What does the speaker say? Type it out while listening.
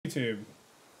YouTube?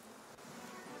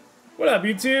 What up,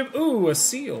 YouTube? Ooh, a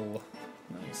seal.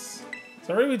 Nice.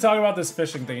 So we're gonna be talking about this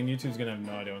fishing thing, and YouTube's gonna have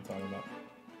no idea what I'm talking about.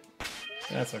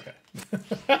 That's okay.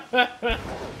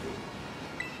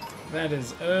 That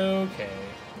is okay.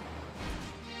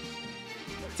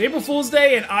 It's April Fool's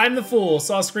Day, and I'm the fool.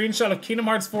 Saw a screenshot of Kingdom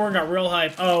Hearts 4 and got real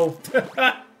hype. Oh.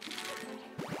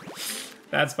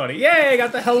 That's funny. Yay, I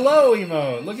got the hello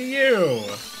emote. Look at you.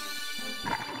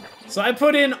 So I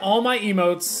put in all my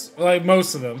emotes, like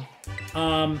most of them.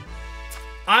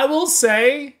 I will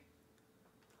say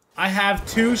I have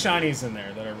 2 shinies in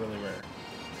there that are really rare.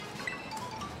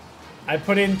 I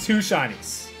put in 2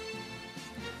 shinies.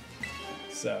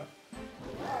 So,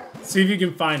 see if you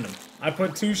can find them. I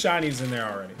put 2 shinies in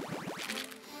there already.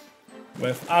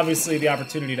 With, obviously, the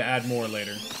opportunity to add more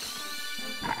later.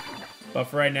 But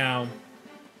for right now,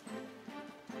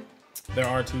 there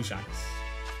are 2 shinies.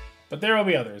 But there will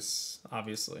be others,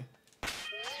 obviously.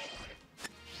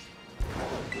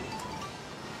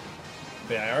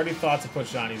 But yeah, I already thought to put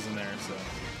shinies in there, so.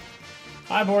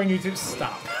 Hi, boring YouTube.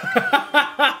 Stop.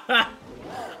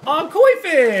 Oh, koi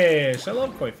fish! I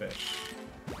love koi fish.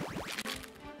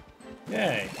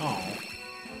 Yay. Aw.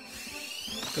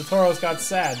 The Toros got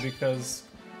sad because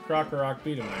Crocorock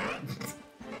beat him there.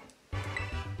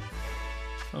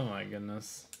 Oh my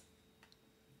goodness.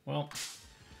 Well.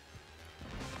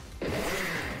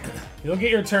 You'll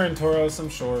get your turn, Tauros, I'm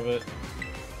sure of it.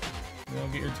 You'll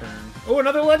get your turn. Oh,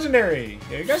 another legendary!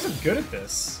 Yeah, you guys are good at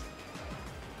this.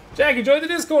 Jackie, join the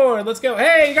Discord! Let's go!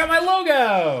 Hey, you got my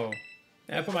logo!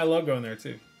 Yeah, I put my logo in there,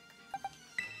 too.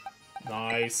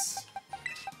 Nice.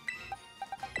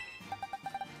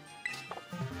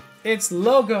 It's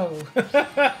logo!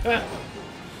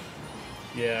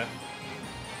 Yeah.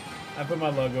 I put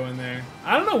my logo in there.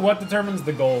 I don't know what determines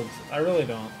the gold. I really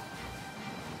don't.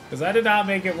 Because I did not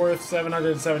make it worth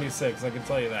 776, I can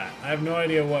tell you that. I have no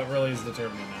idea what really is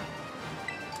determining that.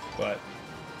 But,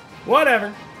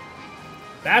 whatever.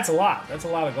 That's a lot. That's a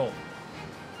lot of gold.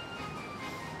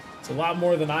 It's a lot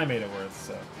more than I made it worth,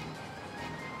 so.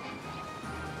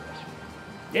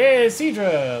 Yeah,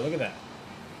 Seadra! Look at that.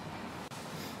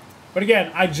 But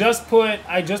again, I just put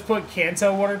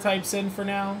Kanto water types in for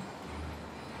now.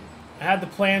 I had the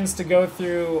plans to go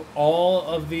through all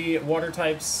of the water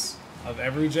types of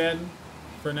every gen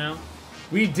for now.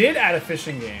 We did add a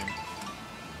fishing game.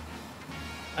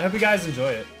 I hope you guys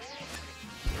enjoy it.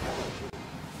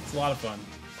 It's a lot of fun.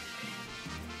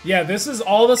 Yeah, this is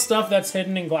all the stuff that's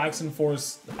hidden in Glax and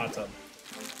 4's hot tub.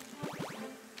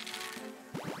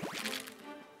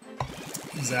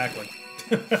 Exactly.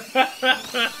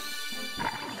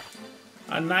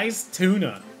 A nice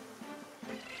tuna.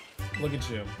 Look at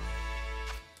you.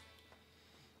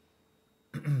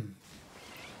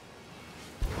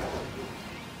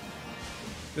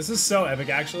 This is so epic,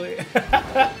 actually.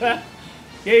 Yeah,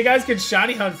 you guys can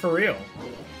shiny hunt for real.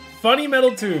 Funny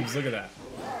metal tubes, look at that.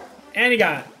 And you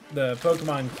got the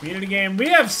Pokemon community game. We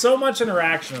have so much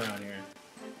interaction around here.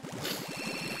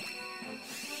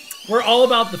 We're all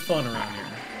about the fun around here.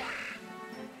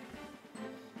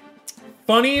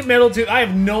 Funny metal tube. I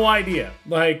have no idea.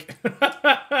 Like,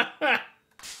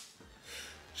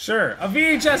 sure, a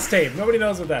VHS tape. Nobody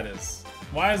knows what that is.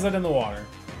 Why is that in the water?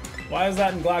 Why is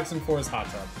that in Glax and 4's hot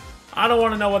tub? I don't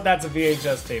want to know what that's a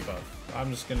VHS tape of.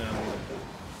 I'm just gonna leave it there.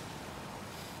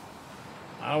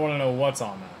 I don't want to know what's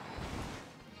on that.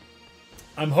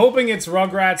 I'm hoping it's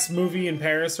Rugrats movie in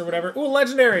Paris or whatever. Ooh,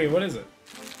 legendary. What is it?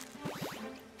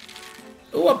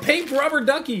 Ooh, a pink rubber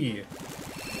ducky.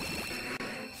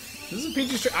 This is a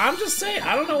peachy string. I'm just saying.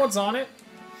 I don't know what's on it.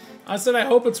 I said I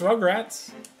hope it's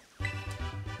Rugrats.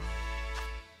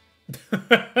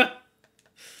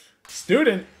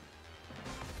 Student.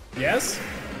 Yes?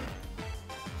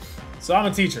 So I'm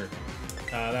a teacher.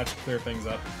 That should clear things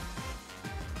up.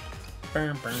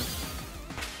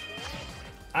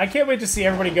 I can't wait to see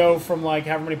everybody go from like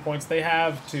however many points they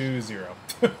have to 0.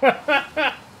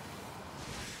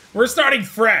 We're starting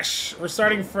fresh. We're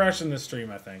starting fresh in this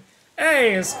stream, I think.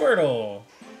 Hey, a Squirtle.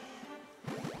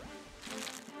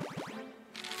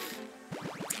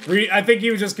 I think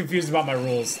he was just confused about my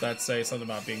rules that say something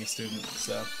about being a student,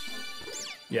 so.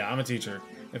 Yeah, I'm a teacher,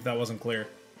 if that wasn't clear.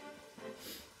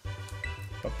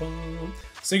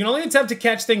 So you can only attempt to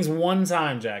catch things 1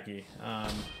 time, Jackie.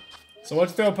 So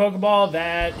once you throw a Pokeball,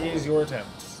 that is your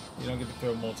attempt. You don't get to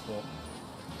throw multiple.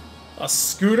 A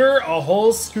scooter? A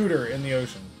whole scooter in the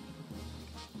ocean.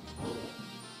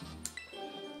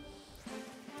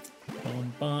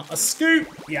 A scoot!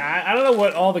 Yeah, I don't know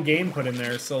what all the game put in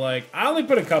there, so like, I only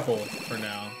put a couple for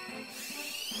now.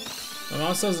 My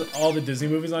mom says all the Disney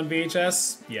movies on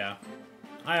VHS. Yeah.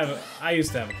 I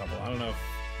used to have a couple. I don't know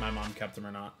if my mom kept them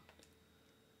or not.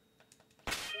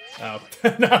 Oh,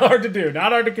 not hard to do.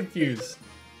 Not hard to confuse.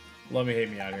 Love me,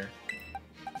 hate me out here.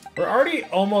 We're already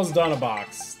almost done a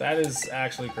box. That is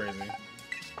actually crazy.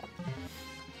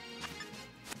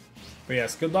 But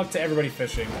yes, good luck to everybody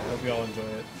fishing. Hope you all enjoy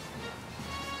it.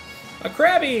 A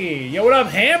Krabby! Yo, what up,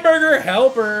 Hamburger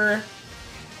Helper?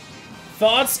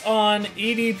 Thoughts on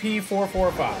EDP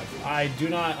 445? I do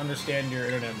not understand your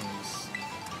internet moves.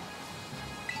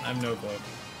 I have no clue.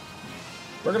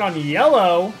 Working on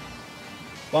Yellow?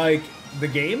 Like, the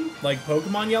game? Like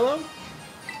Pokemon Yellow?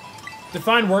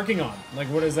 Define working on. Like,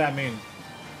 what does that mean?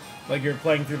 Like, you're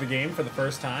playing through the game for the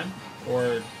first time?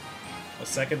 Or a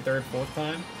second, third, fourth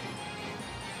time?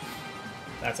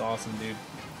 That's awesome, dude.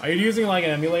 Are you using, like, an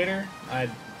emulator? I'd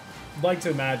like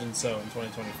to imagine so in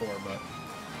 2024, but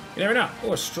you never know.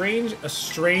 Oh, a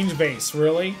strange base,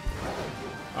 really?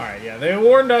 Alright, yeah, they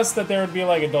warned us that there would be,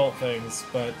 like, adult things,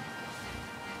 but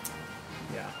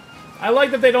yeah. I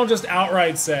like that they don't just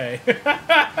outright say.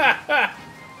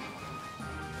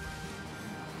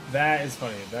 That is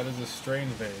funny. That is a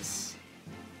strange base.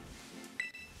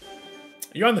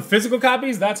 You're on the physical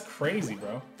copies? That's crazy,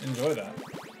 bro. Enjoy that.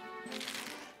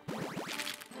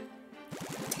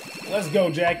 Let's go,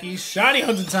 Jackie. Shiny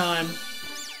hunting time.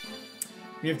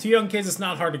 You have two young kids, it's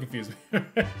not hard to confuse me.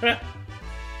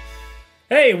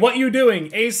 Hey, what you doing?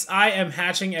 Ace, I am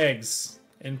hatching eggs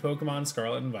in Pokemon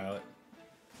Scarlet and Violet.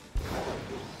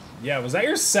 Yeah, was that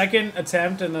your second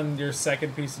attempt and then your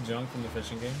second piece of junk from the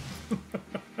fishing game?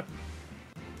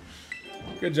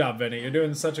 Good job, Benny. You're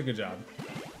doing such a good job.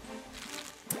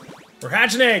 We're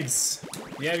hatching eggs.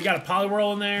 Yeah, we got a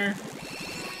Poliwhirl in there.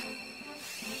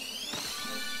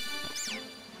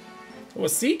 Oh, a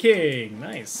Sea King.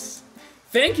 Nice.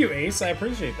 Thank you, Ace. I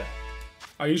appreciate that.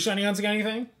 Are you shiny hunting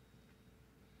anything?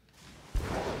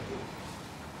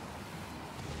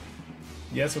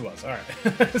 Yes, it was. All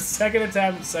right. Second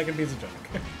attempt, second piece of junk.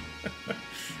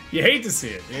 You hate to see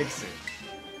it. You hate to see it.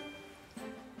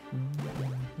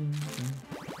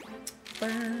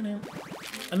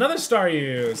 Another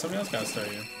Staryu. Somebody else got a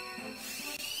Staryu.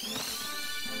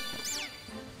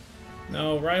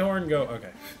 No, Rhyhorn, go.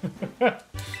 Okay.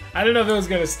 I didn't know if it was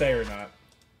going to stay or not.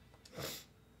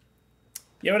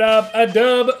 Yo, what up? A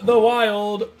Dub the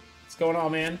Wild. What's going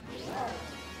on, man?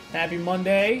 Happy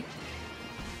Monday.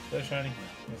 Is that shiny?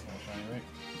 That's not shiny, right?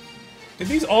 Did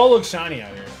these all look shiny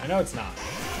out here? I know it's not.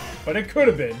 But it could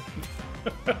have been.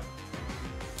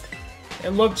 It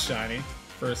looked shiny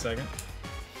for a second.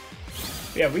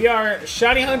 Yeah, we are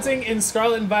shiny hunting in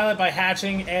Scarlet and Violet by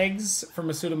hatching eggs for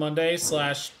MASUDA Monday /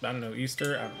 I don't know,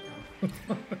 Easter. I don't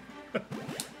know.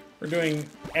 We're doing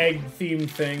egg-themed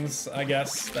things, I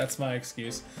guess. That's my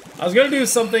excuse. I was gonna do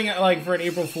something like for an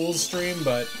April Fool's stream,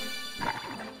 but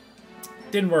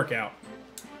didn't work out.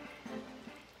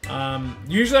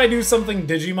 Usually I do something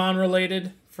Digimon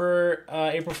related for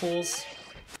April Fool's.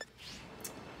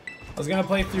 I was gonna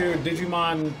play through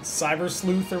Digimon Cyber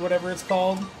Sleuth or whatever it's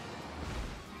called.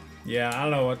 Yeah, I don't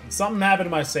know what. Something happened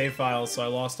to my save files, so I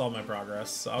lost all my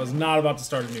progress. So I was not about to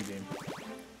start a new game.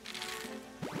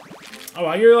 Oh,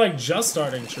 wow, you're like just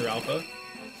starting True Alpha.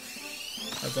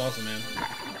 That's awesome, man.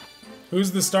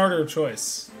 Who's the starter of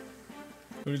choice?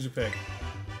 Who did you pick?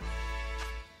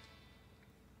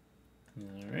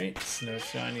 Alright, no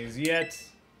shinies yet.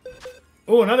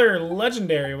 Oh, another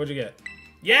legendary. What'd you get?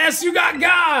 Yes, you got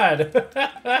God!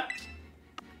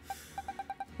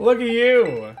 Look at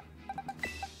you.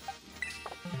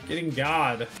 Getting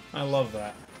God. I love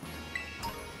that.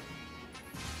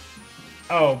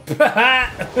 Oh,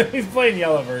 he's playing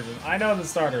yellow version. I know the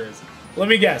starter is. Let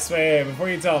me guess. Wait, before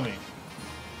you tell me.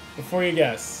 Before you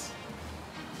guess.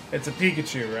 It's a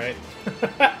Pikachu, right?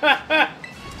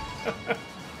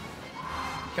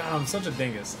 God, I'm such a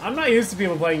dingus. I'm not used to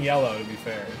people playing yellow, to be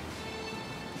fair.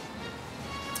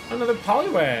 Another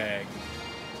Poliwag.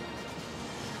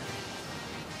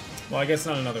 Well, I guess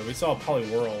not another. We saw a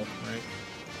Poliwhirl, right?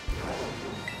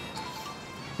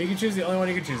 Pikachu's the only one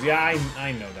you can choose. Yeah,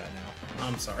 I know that now.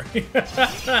 I'm sorry.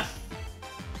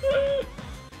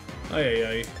 Oh,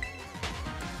 yeah.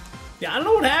 Yeah, I don't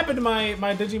know what happened to my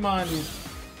Digimon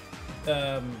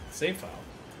save file.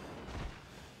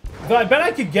 But I bet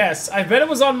I could guess. I bet it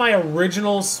was on my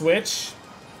original Switch,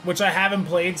 which I haven't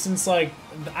played since, like...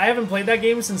 I haven't played that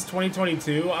game since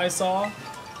 2022, I saw.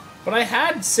 But I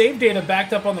had save data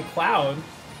backed up on the cloud.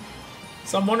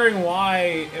 So I'm wondering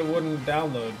why it wouldn't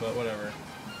download, but whatever.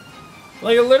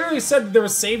 Like, it literally said that there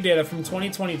was save data from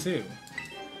 2022.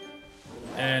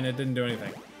 And it didn't do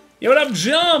anything. Yo, what up,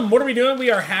 Jum? What are we doing?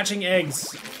 We are hatching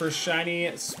eggs for shiny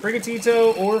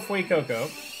Sprigatito or Fuecoco.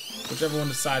 Whichever one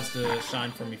decides to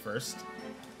shine for me first.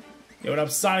 Yo, what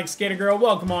up, Sonic Skater Girl?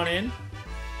 Welcome on in.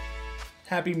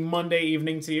 Happy Monday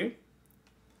evening to you.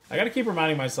 I gotta keep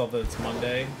reminding myself that it's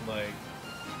Monday. Like,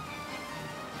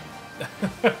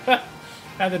 I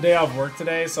had the day off work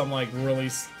today, so I'm like really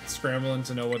scrambling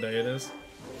to know what day it is.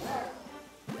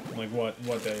 I'm like,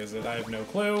 what day is it? I have no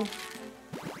clue.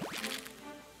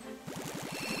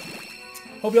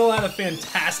 Hope you all had a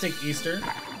fantastic Easter.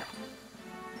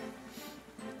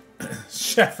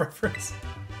 Chef reference.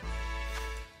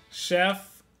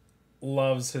 Chef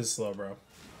loves his slow bro.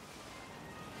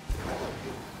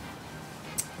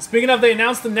 Speaking of, they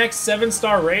announced the next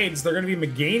 7-star raids. They're going to be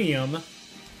Meganium.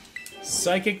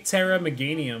 Psychic Terra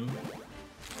Meganium.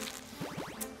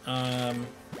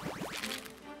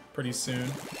 Pretty soon.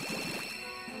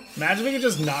 Imagine if you could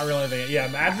just not really think. Yeah,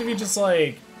 imagine if you just,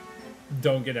 like,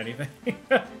 don't get anything.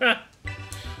 Time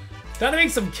to make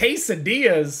some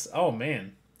quesadillas. Oh,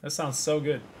 man. That sounds so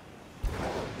good.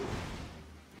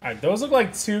 Alright, those look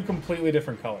like two completely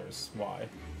different colors. Why?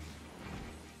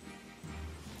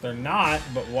 They're not,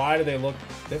 but why do they look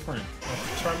different?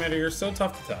 Oh, Charmander, you're so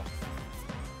tough to tell.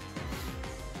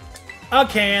 A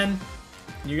can.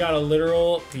 You got a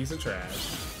literal piece of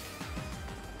trash.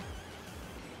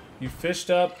 You fished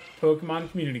up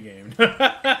Pokemon community game.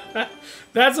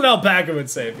 That's what Alpaca would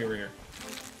say if you were here.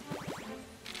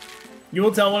 You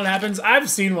will tell when it happens. I've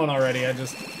seen one already.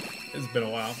 It's been a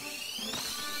while.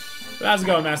 But how's it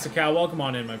going, Master Cow? Welcome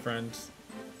on in, my friend.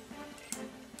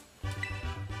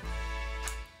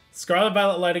 Scarlet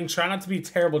Violet Lighting, try not to be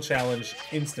terrible challenge.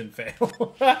 Instant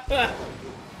fail.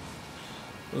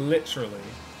 Literally.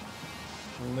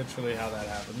 Literally how that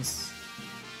happens.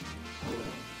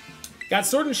 Got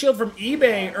Sword and Shield from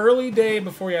eBay early day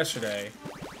before yesterday.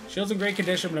 Shield's in great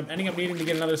condition, but I'm ending up needing to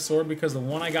get another sword because the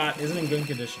one I got isn't in good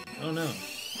condition. Oh no.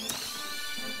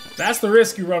 That's the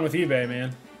risk you run with eBay,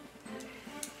 man.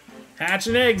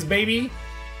 Hatching eggs, baby.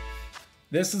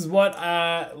 This is what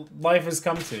life has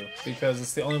come to, because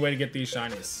it's the only way to get these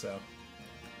shinies, so.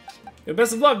 Yo,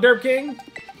 best of luck, Derp King.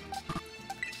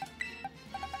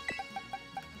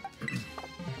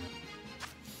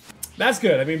 That's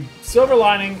good. I mean, silver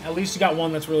lining, at least you got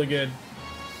one that's really good.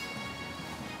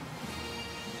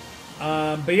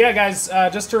 But yeah, guys,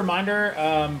 just a reminder,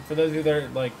 for those of you that are,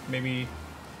 like, maybe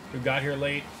who got here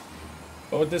late,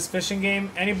 but with this fishing game,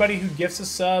 anybody who gifts a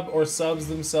sub or subs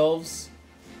themselves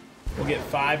will get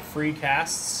 5 free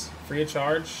casts, free of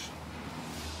charge.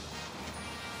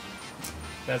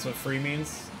 That's what free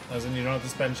means, as in you don't have to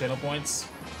spend channel points.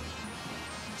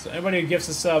 So anybody who gifts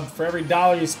a sub, for every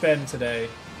 $1 you spend today,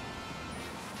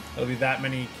 it'll be that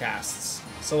many casts.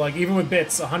 So like even with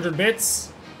bits, 100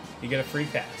 bits, you get a free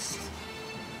cast.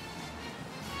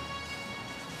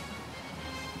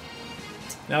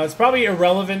 Now it's probably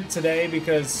irrelevant today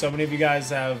because so many of you guys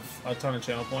have a ton of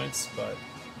channel points, but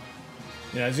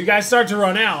you know, as you guys start to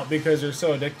run out because you're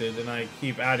so addicted and I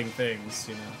keep adding things,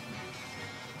 you know,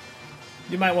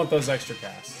 you might want those extra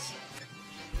casts.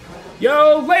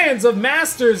 Yo, Lands of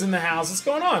Masters in the house. What's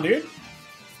going on, dude?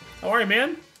 How are you,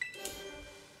 man?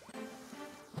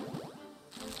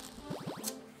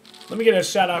 Let me get a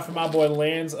shout out for my boy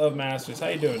Lands of Masters. How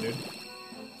you doing, dude?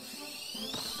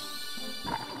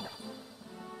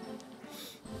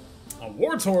 A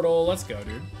War Turtle. Let's go,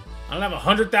 dude. I don't have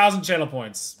 100,000 channel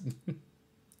points.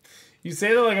 You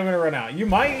say that like I'm gonna run out. You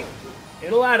might.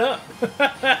 It'll add up.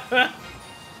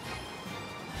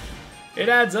 It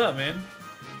adds up, man.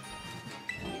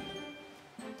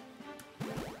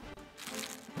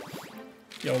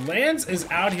 Yo, Lands is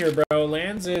out here, bro.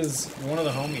 Lands is one of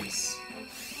the homies.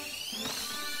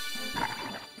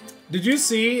 Did you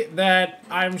see that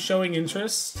I'm showing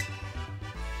interest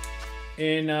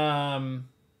in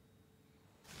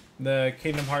the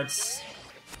Kingdom Hearts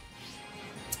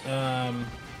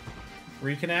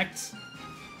Reconnect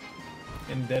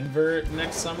in Denver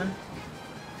next summer?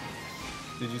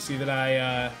 Did you see that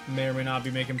I may or may not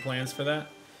be making plans for that?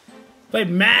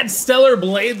 Played Mad Stellar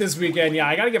Blade this weekend. Yeah,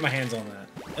 I gotta get my hands on that.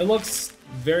 It looks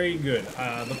very good.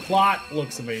 The plot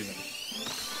looks amazing.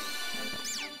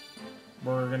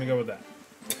 We're gonna go with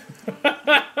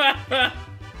that.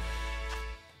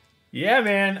 Yeah,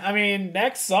 man. I mean,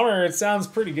 next summer, it sounds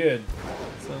pretty good.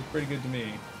 Sounds pretty good to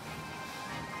me.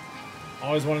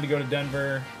 Always wanted to go to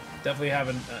Denver. Definitely have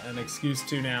an excuse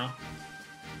to now.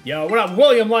 Yo, what up?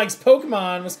 William likes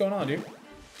Pokemon. What's going on, dude?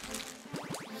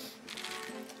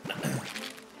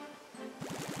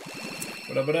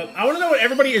 What up, what up? I want to know what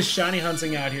everybody is shiny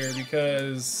hunting out here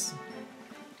because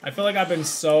I feel like I've been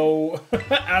so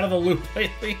out of the loop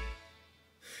lately.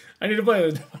 I need to play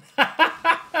with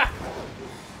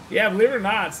Yeah, believe it or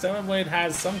not, Stellar Blade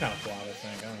has some kind of plot, I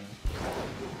think. I don't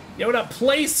know. Yo, what up?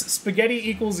 Place spaghetti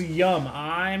equals yum.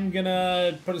 I'm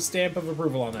gonna put a stamp of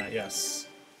approval on that, yes.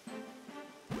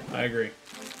 I agree.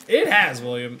 It has,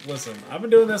 William. Listen, I've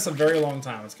been doing this a very long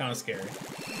time. It's kind of scary.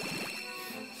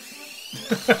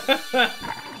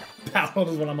 Paddle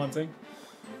is what I'm hunting.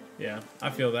 Yeah,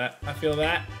 I feel that. I feel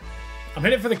that. I'm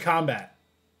hitting for the combat.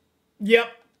 Yep,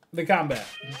 the combat.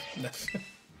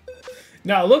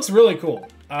 No, it looks really cool.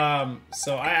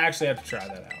 So I actually have to try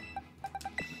that out.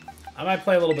 I might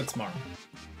play a little bit tomorrow.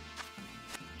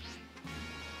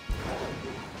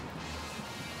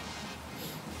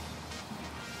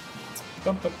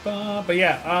 But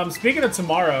yeah, speaking of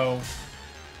tomorrow,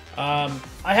 I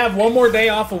have one more day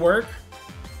off of work.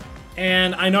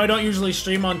 And I know I don't usually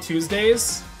stream on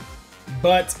Tuesdays,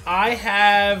 but I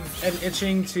have an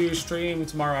itching to stream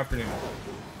tomorrow afternoon.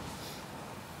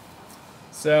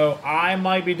 So I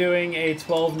might be doing a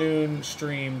 12 noon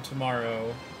stream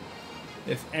tomorrow,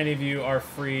 if any of you are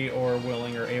free or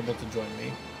willing or able to join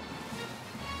me.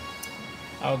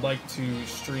 I would like to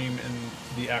stream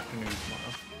in the afternoon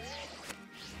tomorrow.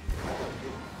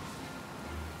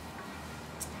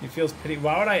 He feels pity.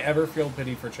 Why would I ever feel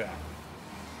pity for chat?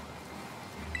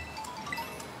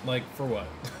 Like, for what?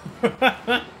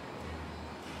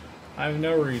 I have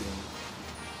no reason.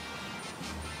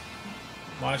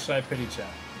 Why should I pity chat?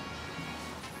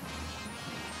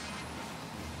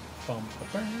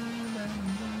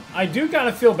 I do kind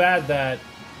of feel bad that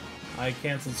I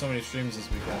canceled so many streams this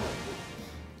weekend.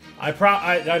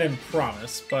 I didn't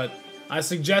promise, but I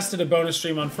suggested a bonus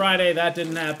stream on Friday. That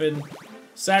didn't happen.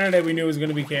 Saturday we knew it was going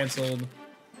to be canceled.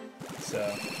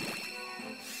 So,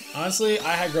 honestly,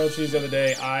 I had grilled cheese the other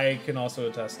day. I can also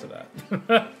attest to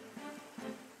that.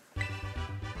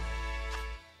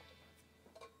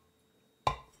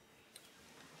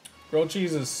 Grilled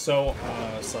cheese is so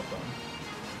slept on.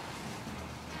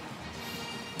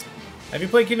 Have you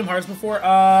played Kingdom Hearts before?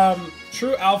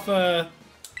 True Alpha.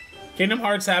 Kingdom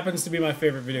Hearts happens to be my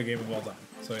favorite video game of all time.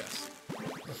 So yes.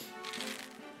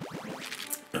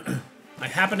 I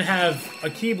happen to have a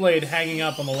Keyblade hanging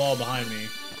up on the wall behind me.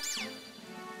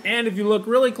 And if you look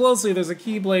really closely, there's a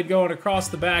Keyblade going across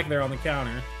the back there on the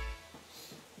counter.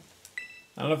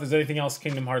 I don't know if there's anything else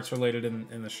Kingdom Hearts related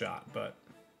in the shot, but...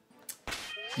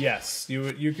 yes,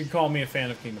 you could call me a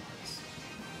fan of Kingdom Hearts.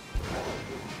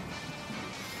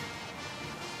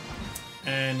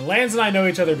 And Lance and I know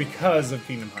each other because of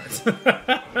Kingdom Hearts.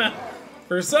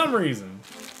 For some reason.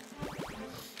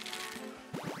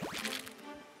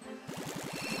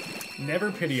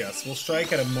 Never pity us. We'll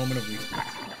strike at a moment of weakness.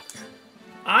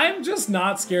 I'm just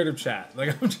not scared of chat.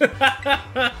 Like, I'm just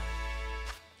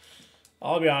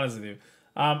I'll be honest with you.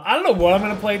 I don't know what I'm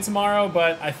gonna play tomorrow,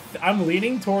 but I'm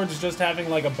leaning towards just having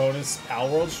like a bonus Pal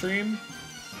World stream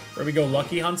where we go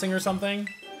lucky hunting or something.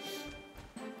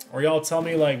 Or y'all tell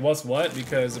me like what's what,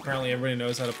 because apparently everybody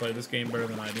knows how to play this game better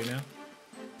than I do now.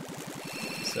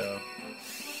 So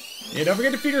yeah, don't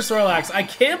forget to feed your Snorlax. I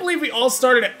can't believe we all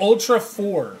started at Ultra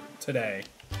 4 today.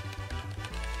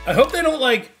 I hope they don't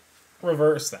like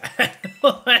reverse that.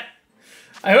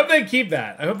 I hope they keep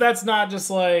that. I hope that's not just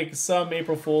like some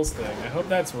April Fool's thing. I hope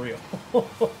that's real.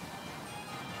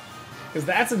 Because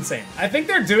that's insane. I think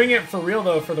they're doing it for real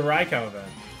though for the Raikou event.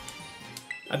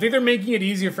 I think they're making it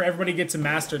easier for everybody to get to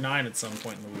Master 9 at some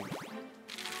point in the week.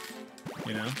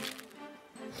 You know?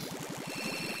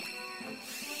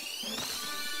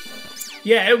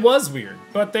 Yeah, it was weird.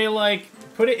 But they, like,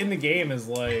 put it in the game as,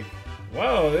 like,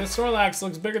 whoa, this Snorlax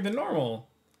looks bigger than normal.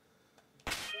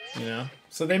 You know?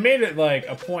 So they made it, like,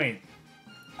 a point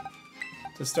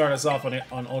to start us off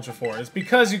on Ultra 4. It's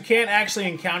because you can't actually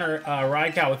encounter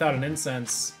Raikou without an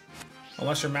incense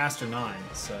unless you're Master 9,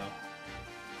 so...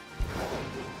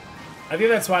 I think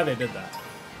that's why they did that.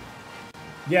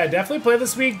 Yeah, definitely play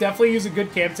this week. Definitely use a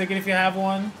good camp ticket if you have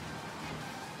one.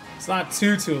 It's not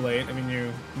too late. I mean,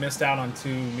 you missed out on 2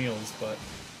 meals, but...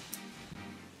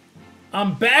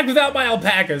 I'm back without my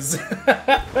alpacas.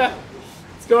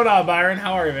 What's going on, Byron?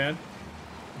 How are you, man?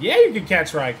 Yeah, you can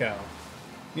catch Raikou.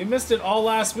 You missed it all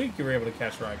last week. You were able to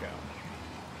catch Raikou.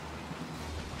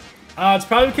 It's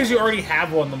probably because you already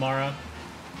have one, Lamara.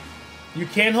 You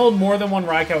can't hold more than 1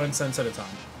 Raikou incense at a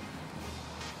time.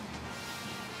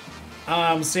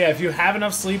 So yeah, if you have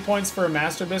enough sleep points for a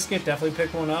Master Biscuit, definitely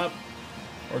pick one up.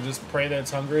 Or just pray that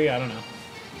it's hungry, I don't know.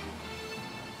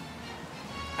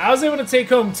 I was able to take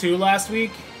home 2 last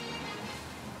week.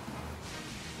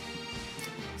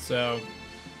 So...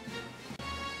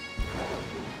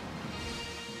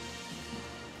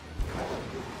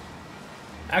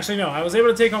 actually, no, I was able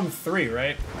to take home 3,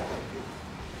 right?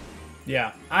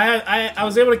 Yeah, I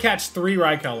was able to catch 3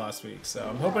 Raikou last week, so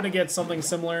I'm hoping to get something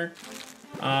similar.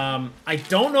 I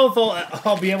don't know if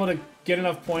I'll be able to get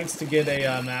enough points to get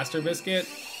a Master Biscuit.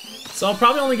 So I'll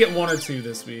probably only get 1 or 2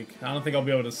 this week. I don't think I'll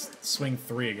be able to swing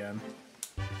 3 again.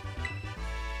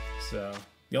 So,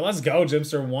 yo, let's go,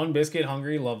 Jimster. 1 biscuit,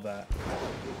 hungry. Love that.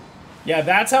 Yeah,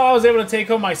 that's how I was able to take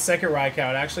home my second Raikou.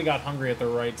 I actually got hungry at the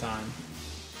right time.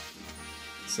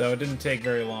 So it didn't take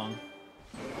very long.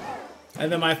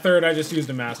 And then my third, I just used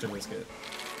a Master Biscuit.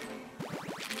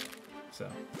 So.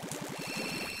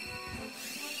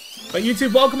 But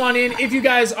YouTube, welcome on in. If you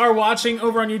guys are watching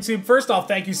over on YouTube, first off,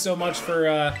 thank you so much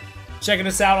for checking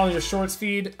us out on your Shorts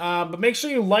feed. But make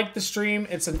sure you like the stream.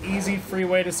 It's an easy, free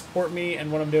way to support me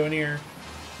and what I'm doing here.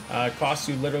 It costs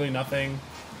you literally nothing.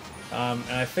 And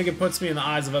I think it puts me in the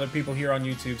eyes of other people here on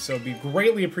YouTube, so it'd be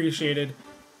greatly appreciated.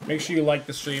 Make sure you like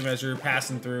the stream as you're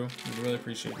passing through. We'd really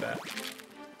appreciate that.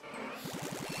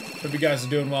 Hope you guys are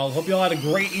doing well. Hope you all had a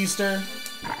great Easter.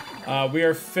 We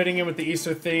are fitting in with the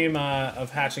Easter theme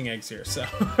of hatching eggs here, so...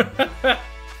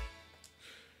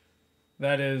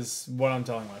 That is what I'm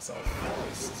telling myself, at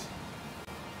least.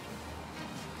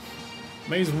 I'm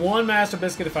gonna use 1 Master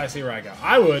Biscuit if I see Raikou.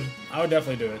 I would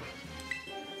definitely do it.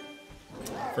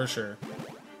 For sure.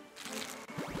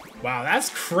 Wow, that's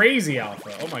crazy,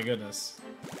 Alpha. Oh my goodness.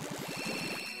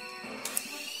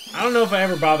 I don't know if I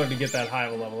ever bothered to get that high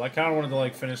of a level. I kind of wanted to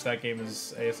like finish that game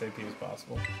as ASAP as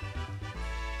possible.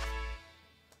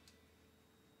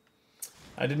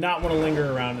 I did not want to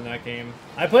linger around in that game.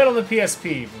 I played on the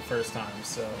PSP for the first time,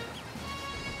 so...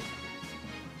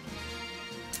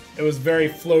 It was very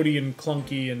floaty and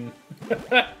clunky and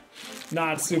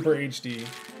not super HD.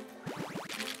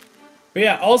 But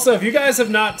yeah, also, if you guys have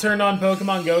not turned on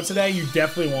Pokemon Go today, you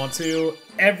definitely want to.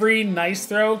 Every nice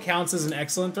throw counts as an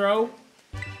excellent throw.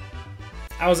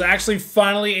 I was actually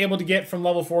finally able to get from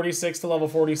level 46 to level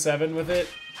 47 with it.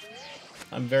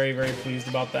 I'm very, very pleased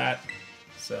about that.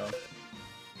 So...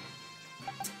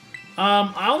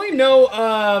 I only know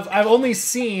of... I've only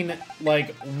seen,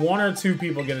 like, 1 or 2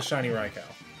 people get a shiny Raikou.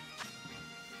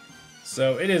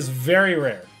 So, it is very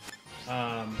rare.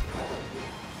 I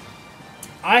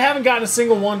haven't gotten a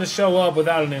single one to show up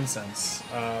without an incense.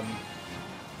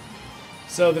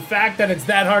 So, the fact that it's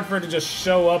that hard for it to just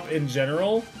show up in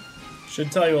general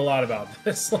should tell you a lot about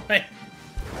this. Like,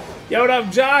 yo, what up,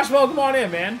 Josh? Welcome on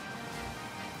in, man.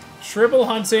 Triple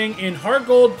hunting in Heart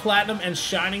Gold, Platinum, and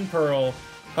Shining Pearl.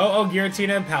 Ho-Oh,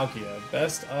 Giratina, and Palkia.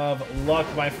 Best of luck,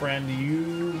 my friend.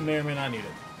 You may or may not need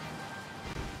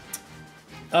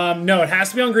it. No, it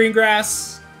has to be on green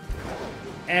grass.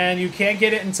 And you can't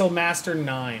get it until Master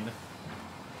 9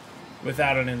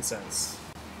 without an incense.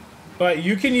 But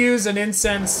you can use an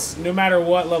incense no matter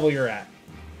what level you're at.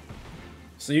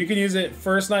 So you can use it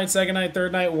first night, second night,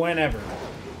 third night, whenever.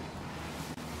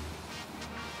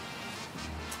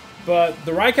 But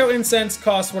the Raikou incense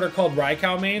costs what are called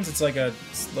Raikou mains. It's like a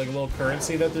little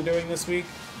currency that they're doing this week.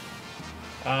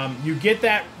 You get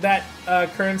that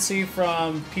currency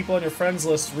from people on your friends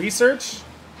list research.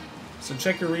 So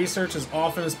check your research as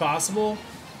often as possible.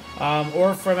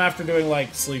 Or from after doing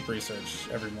like sleep research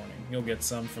every morning. You'll get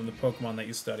some from the Pokemon that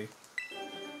you study.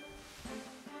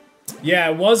 Yeah,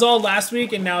 it was all last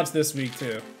week and now it's this week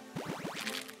too.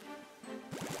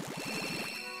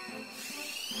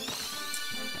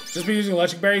 Just be using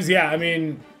electric berries? Yeah, I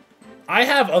mean, I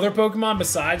have other Pokemon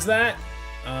besides that.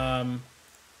 I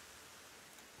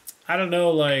don't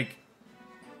know, like,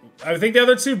 I think the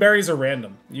other 2 berries are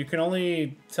random. You can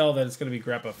only tell that it's going to be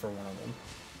Greppa for one of them.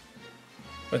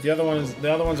 But the other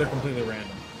ones are completely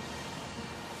random.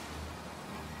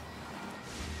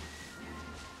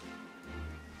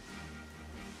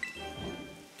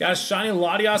 Got a shiny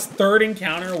Latios 3rd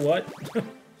encounter, what?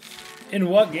 In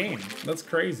what game? That's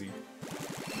crazy.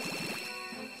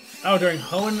 Oh, during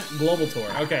Hoenn Global Tour.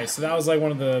 Okay, so that was like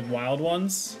one of the wild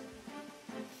ones.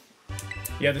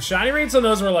 Yeah, the shiny rates on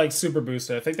those were like super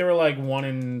boosted. I think they were like 1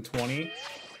 in 20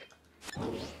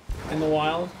 in the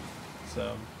wild.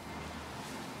 So.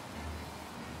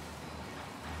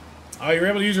 Oh, you were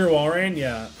able to use your Walrein?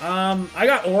 Yeah. I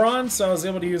got Oron, so I was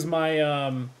able to use my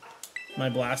my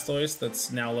Blastoise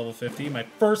that's now level 50. My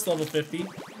first level 50.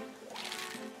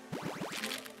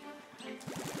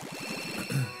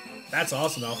 That's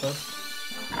awesome, Alpha.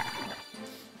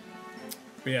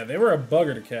 But yeah, they were a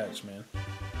bugger to catch, man.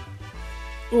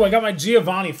 Ooh, I got my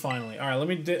Giovanni finally. All right, let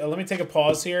me take a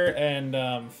pause here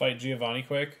and fight Giovanni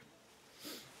quick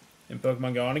in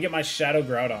Pokemon Go. I want to get my Shadow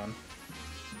Groudon.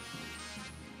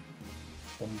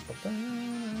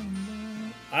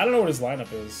 I don't know what his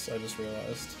lineup is. I just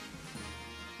realized.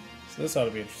 So this ought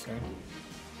to be interesting.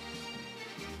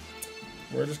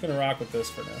 We're just gonna rock with this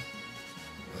for now.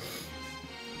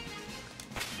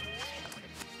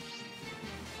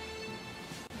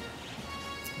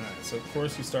 so of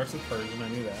course he starts with Persian. I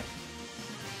knew that.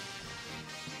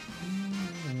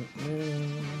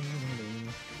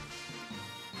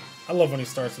 I love when he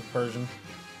starts with Persian.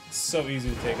 It's so easy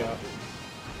to take out.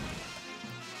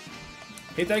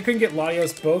 Hate that I couldn't get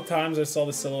Latios both times I saw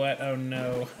the silhouette. Oh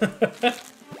no.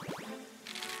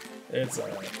 It's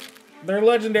alright. They're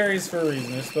legendaries for a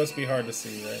reason. They're supposed to be hard to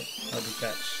see, right? Hard to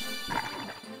catch.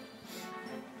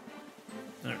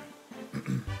 Alright.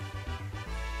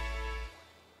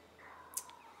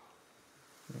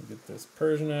 Get this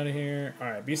Persian out of here.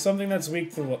 Alright, be something that's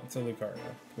weak to Lucario,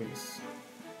 please.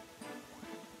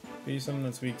 Be something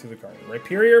that's weak to Lucario.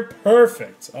 Rhyperior,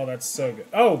 perfect! Oh, that's so good.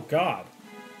 Oh, God!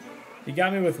 He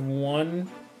got me with one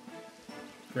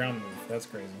ground move. That's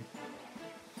crazy.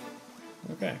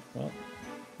 Okay, well,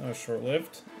 that was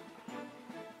short-lived.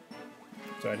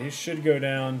 So he should go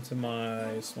down to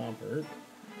my Swampert.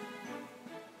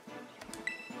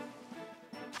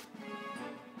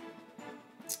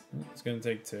 It's gonna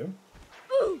take two.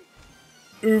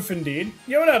 Oof, indeed.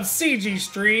 Yo, what up, CG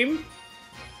Stream?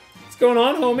 What's going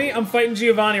on, homie? I'm fighting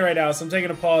Giovanni right now, so I'm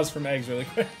taking a pause from eggs really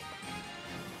quick.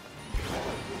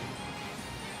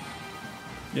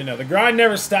 You know, the grind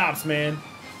never stops, man.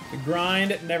 The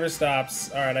grind never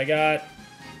stops. Alright, I got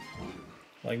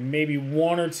like maybe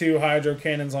one or two Hydro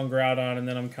Cannons on Groudon, and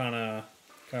then I'm kinda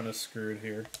screwed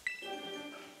here.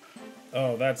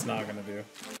 Oh, that's not gonna do.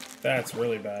 That's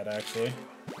really bad, actually.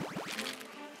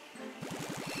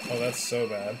 Oh, that's so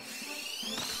bad.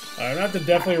 I'm gonna have to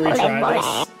definitely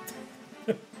retry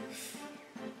this.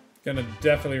 Gonna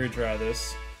definitely retry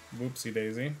this. Whoopsie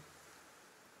daisy.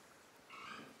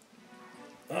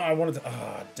 Oh, I wanted to...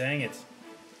 Ah, dang it.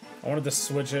 I wanted to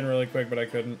switch in really quick, but I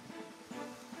couldn't.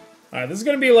 Alright, this is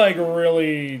gonna be, like,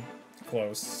 really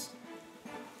close.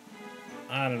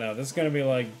 I don't know. This is gonna be,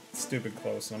 like, stupid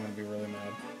close, and I'm gonna be really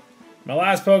mad. My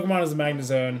last Pokemon is the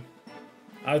Magnezone.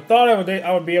 I thought I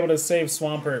would be able to save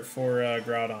Swampert for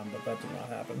Groudon, but that did not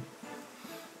happen.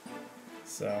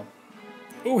 So...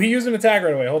 Ooh, he used an attack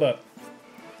right away. Hold up.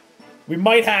 We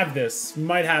might have this. We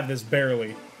might have this,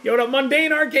 barely. Yo, what up,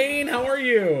 Mundane Arcane? How are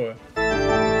you?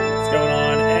 What's going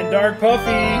on? And Dark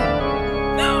Puffy.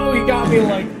 No, he got me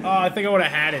like... Oh, I think I would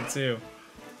have had it, too.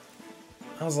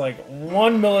 I was like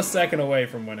 1 millisecond away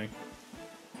from winning.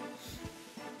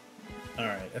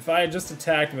 Alright, if I had just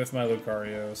attacked with my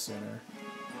Lucario sooner,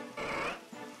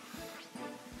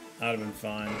 I'd have been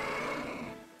fine.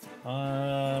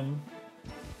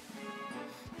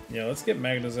 Yeah, let's get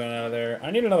Magnezone out of there.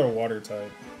 I need another water type.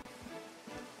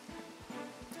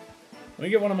 Let me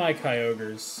get one of my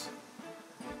Kyogres.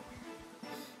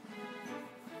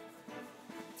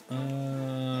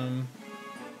 Yeah,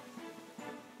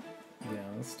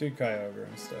 let's do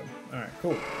Kyogre instead. Alright,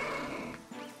 cool.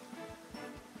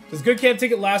 Does Good Camp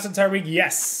Ticket last an entire week?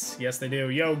 Yes! Yes, they do.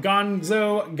 Yo,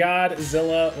 Gonzo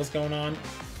Godzilla, what's going on?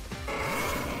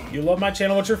 You love my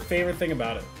channel. What's your favorite thing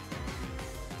about it?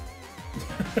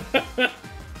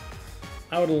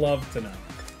 I would love to know.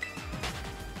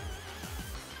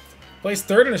 Placed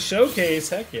third in a showcase.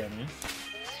 Heck yeah, man.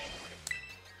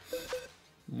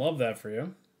 Love that for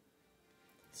you.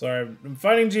 Sorry, I'm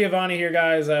fighting Giovanni here,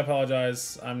 guys. I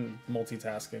apologize. I'm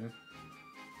multitasking.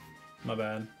 My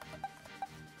bad.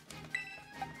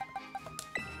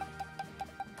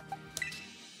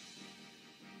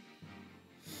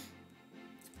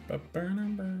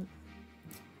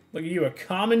 Look at you, a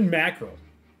common mackerel.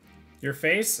 Your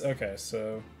face? Okay,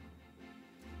 so...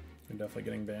 You're definitely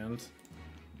getting banned.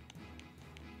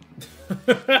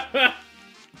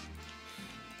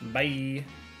 Bye.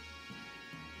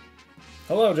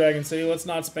 Hello, Dragon City. Let's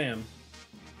not spam.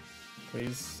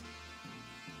 Please.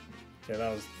 Okay,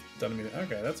 that was done to me.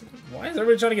 Okay, that's... Why is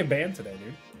everybody trying to get banned today,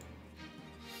 dude?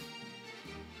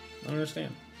 I don't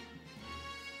understand.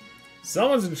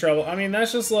 Someone's in trouble. I mean,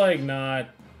 that's just, like, not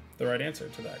the right answer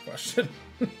to that question.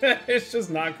 It's just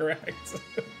not correct.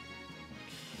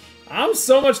 I'm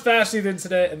so much faster than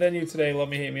you today. Let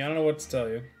me hate me. I don't know what to tell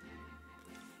you.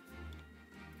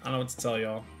 I don't know what to tell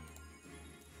y'all.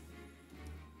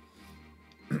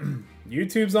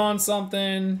 YouTube's on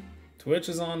something. Twitch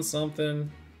is on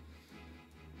something.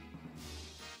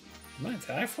 My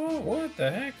attack fault? What the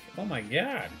heck? Oh my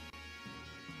god.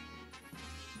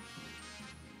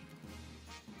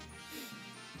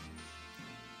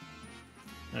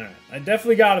 Alright, I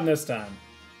definitely got him this time.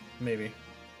 Maybe.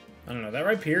 I don't know, that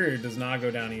Rhyperior does not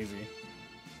go down easy.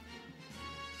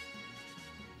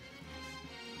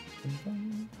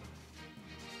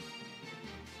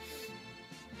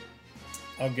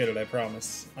 I'll get it, I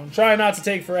promise. I'm trying not to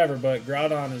take forever, but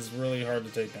Groudon is really hard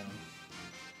to take down.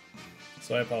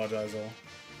 So I apologize all.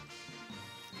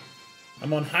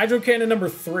 I'm on Hydro Cannon number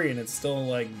 3, and it's still,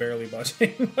 like, barely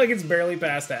budging. Like, it's barely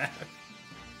past half.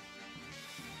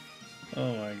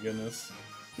 Oh, my goodness.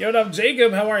 Yo, what up,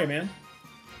 Jacob? How are you, man?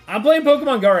 I'm playing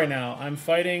Pokemon Go right now. I'm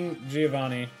fighting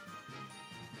Giovanni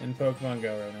in Pokemon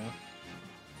Go right now.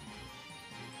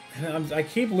 And I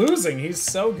keep losing. He's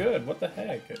so good. What the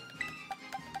heck?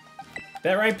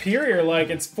 That Rhyperior,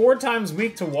 like, it's 4 times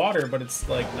weak to water, but it's,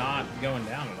 like, not going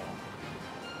down at all.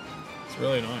 It's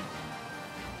really annoying.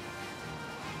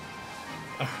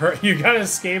 You got a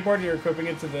skateboard, you're equipping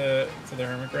it to the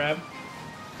Hermit Crab?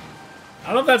 I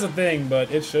don't know if that's a thing,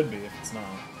 but it should be if it's not.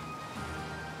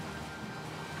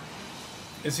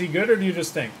 Is he good, or do you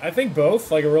just think? I think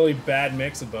both, like a really bad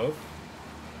mix of both.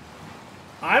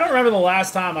 I don't remember the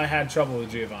last time I had trouble with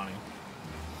Giovanni.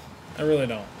 I really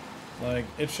don't. Like,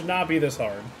 it should not be this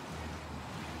hard.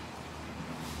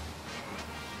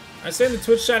 I say in the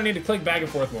Twitch chat I need to click back and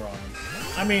forth more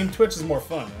often. I mean, Twitch is more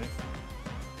fun, right?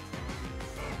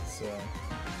 So...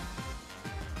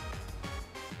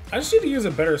 I just need to use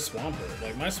a better Swampert.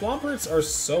 Like, my Swamperts are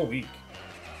so weak.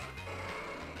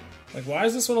 Like, why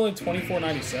is this one only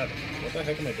 $24.97? What the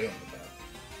heck am I doing with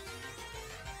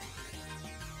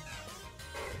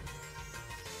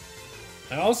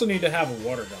that? I also need to have a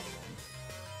Water Gun one.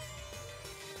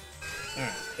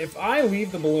 Alright, if I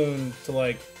leave the balloon to,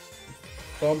 like,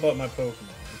 bump up my Pokemon,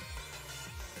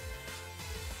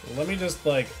 let me just,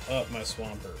 like, up my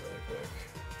Swampert really quick.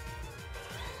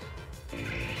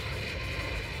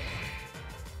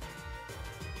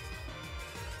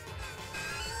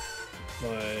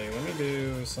 Like, let me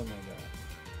do something like that.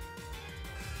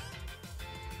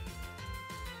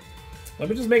 Let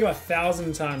me just make it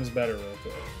 1,000 times better real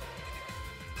quick.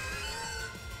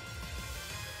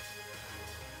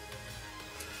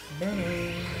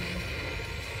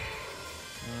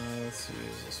 Let's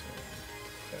use this one.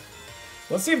 Okay.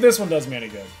 Let's see if this one does me any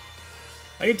good.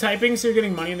 Are you typing so you're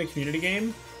getting money in the community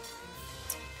game?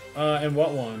 And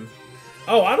what one?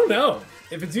 Oh, I don't know.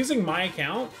 If it's using my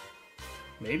account,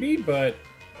 maybe, but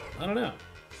I don't know.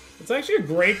 It's actually a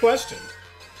great question.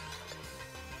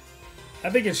 I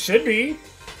think it should be.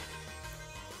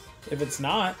 If it's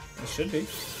not, it should be. It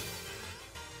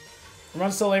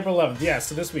runs till April 11th. Yeah,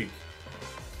 so this week.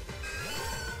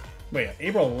 Wait,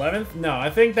 April 11th? No, I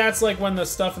think that's like when the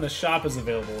stuff in the shop is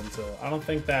available until. I don't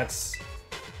think that's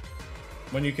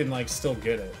when you can like still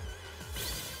get it.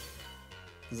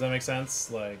 Does that make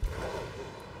sense? Like,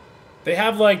 they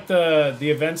have like the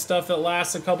event stuff that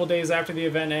lasts a couple days after the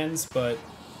event ends, but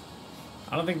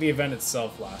I don't think the event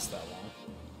itself lasts that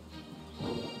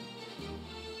long.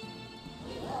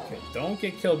 Okay, don't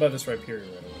get killed by this Rhyperior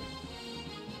right away.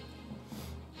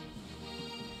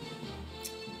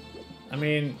 I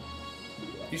mean,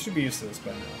 you should be used to this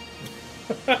by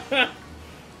now.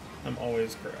 I'm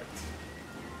always correct.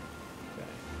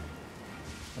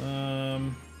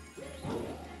 Okay.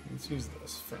 Let's use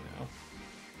this for now.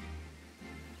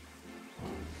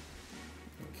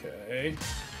 Okay.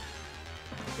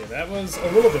 Okay, that was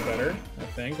a little bit better, I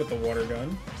think, with the water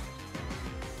gun.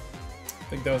 I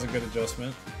think that was a good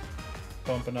adjustment.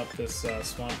 Bumping up this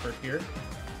Swampert here.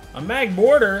 A Mag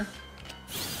Border!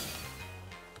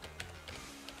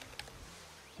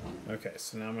 Okay,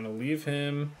 so now I'm going to leave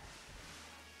him.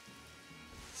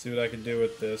 See what I can do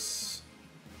with this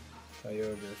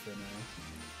Kyogre for now.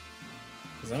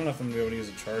 Because I don't know if I'm going to be able to use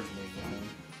a charge move with him.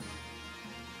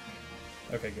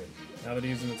 Okay, good. Now that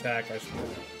he's an attack, I should be able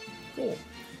to. Cool.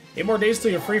 8 more days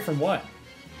till you're free from what?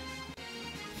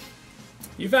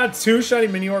 You've had 2 shiny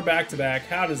Minior back-to-back.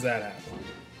 How does that happen?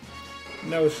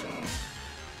 No shot.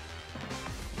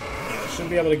 Yeah, I should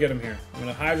be able to get him here. I'm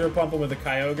going to Hydro Pump him with a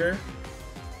Kyogre.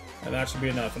 And that should be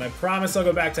enough. And I promise I'll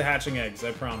go back to hatching eggs.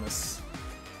 I promise.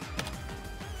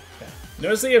 Okay.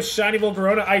 Notice that you have shiny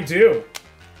Volcarona? I do.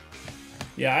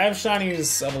 Yeah, I have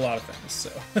shinies of a lot of things,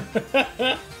 so.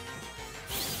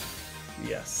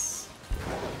 Yes.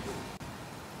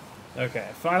 Okay,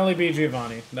 finally beat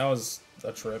Giovanni. That was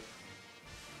a trip.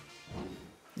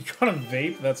 You got a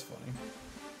vape? That's funny.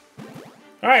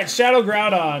 Alright, Shadow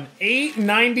Groudon.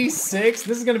 896?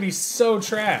 This is gonna be so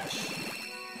trash.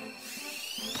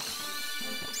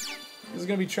 This is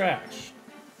gonna be trash.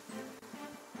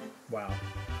 Wow.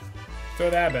 Throw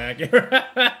that back.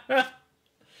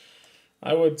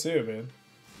 I would too, man.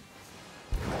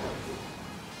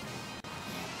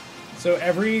 So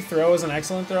every throw is an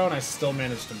excellent throw, and I still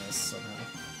managed to miss somehow.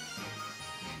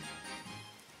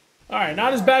 Alright,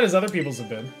 not as bad as other people's have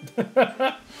been.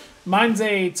 Mine's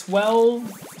a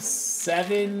 12,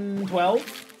 7,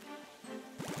 12?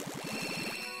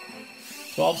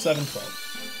 12, 7, 12.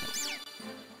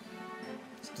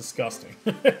 It's disgusting.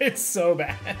 It's so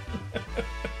bad.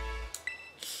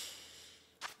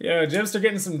 Yo, Jimster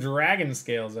getting some dragon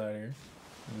scales out here.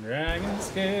 Dragon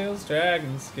scales,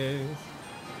 dragon scales.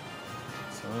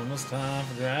 It's almost time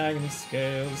for dragon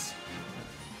scales.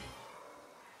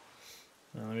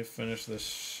 Now, let me finish this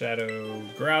Shadow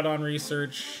Groudon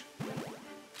research.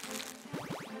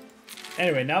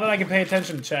 Anyway, now that I can pay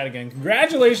attention to chat again,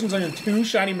 congratulations on your 2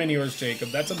 shiny Miniors, Jacob.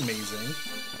 That's amazing.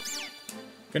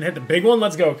 Gonna hit the big one?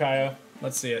 Let's go, Kaya.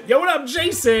 Let's see it. Yo, what up,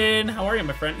 Jason? How are you,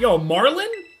 my friend? Yo, Marlin?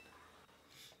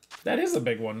 That is a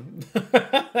big one.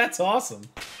 That's awesome.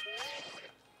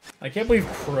 I can't believe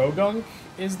Krogunk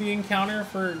is the encounter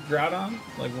for Groudon.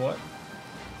 Like, what?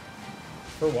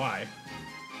 For why?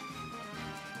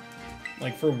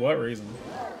 Like, for what reason?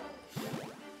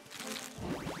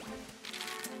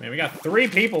 Man, we got 3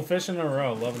 people fishing in a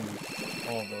row. Loving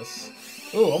all of this.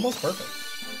 Ooh, almost perfect.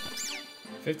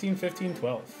 15, 15,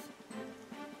 12.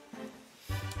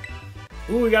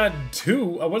 Ooh, we got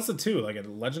 2. What's the 2? Like a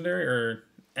legendary or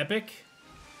epic?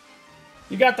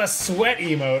 You got the sweat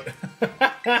emote.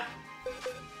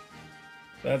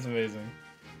 That's amazing.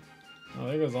 Oh,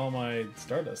 there goes all my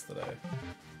Stardust that I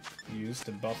used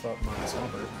to buff up my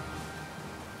Swampert.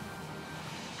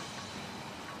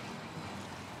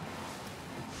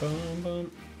 Boom,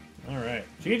 boom. Alright.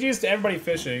 GG's to everybody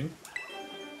fishing.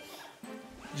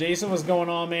 Jason, what's going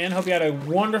on, man? Hope you had a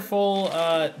wonderful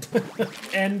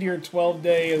end your 12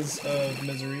 days of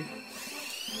misery.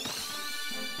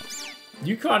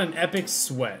 You caught an epic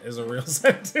sweat is a real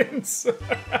sentence.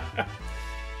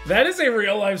 That is a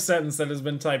real-life sentence that has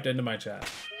been typed into my chat.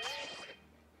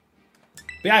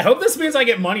 But yeah, I hope this means I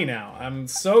get money now. I'm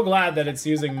so glad that it's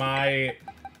using my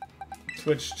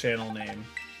Twitch channel name.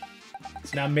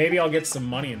 So now maybe I'll get some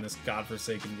money in this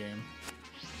godforsaken game.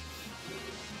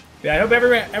 Yeah, I hope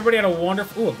everybody had a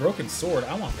wonderful... Ooh, a broken sword.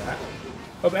 I want that.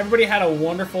 Hope everybody had a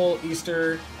wonderful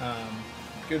Easter,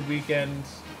 good weekend,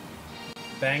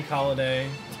 bank holiday.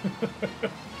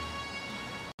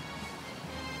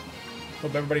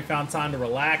 Hope everybody found time to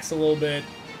relax a little bit,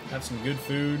 have some good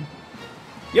food.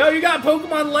 Yo, you got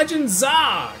Pokemon Legend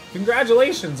Za!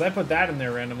 Congratulations, I put that in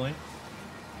there randomly.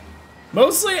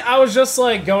 Mostly, I was just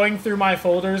like going through my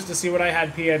folders to see what I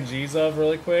had PNGs of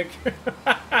really quick.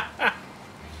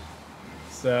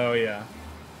 So, yeah.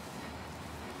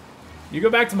 You go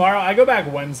back tomorrow? I go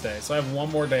back Wednesday, so I have one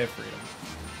more day of freedom.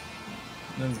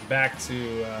 And then it's back to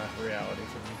reality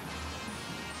for me.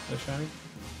 Is that shiny?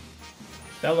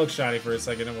 That looked shiny for a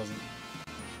second, it wasn't.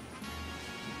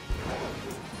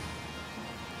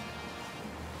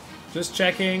 Just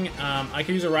checking. I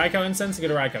can use a Raikou incense to get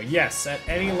a Raikou. Yes, at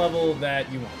any level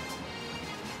that you want.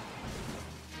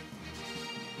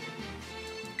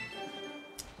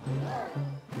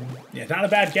 Yeah, not a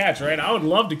bad catch, right? I would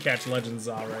love to catch Legend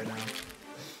Za right now.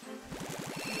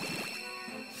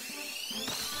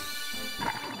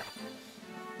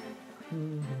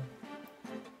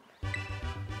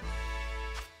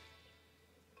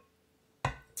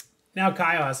 Now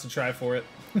Kyle has to try for it.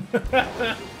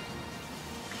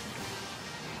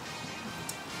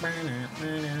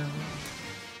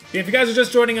 If you guys are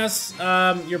just joining us,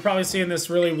 you're probably seeing this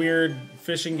really weird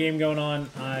fishing game going on.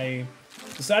 I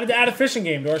decided to add a fishing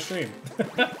game to our stream. So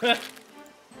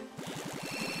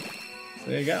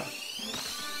there you go.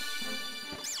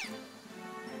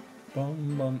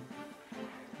 Bum, bum,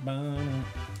 bum.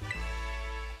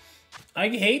 I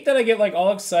hate that I get like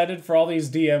all excited for all these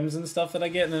DMs and stuff that I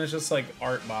get, and then it's just like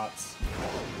art bots.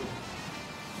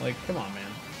 Like, come on, man.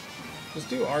 Just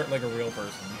do art like a real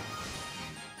person.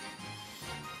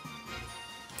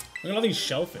 Look at all these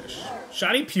shellfish.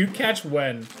 Shiny puke catch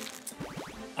when?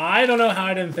 I don't know how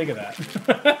I didn't think of that.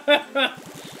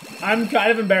 I'm kind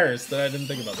of embarrassed that I didn't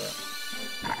think about that.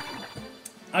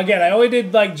 Again, I only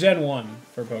did like Gen 1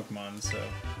 for Pokemon, so...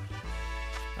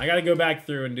 I gotta go back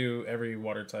through and do every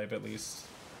water type at least.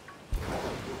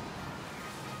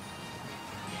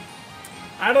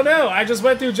 I don't know. I just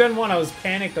went through Gen 1. I was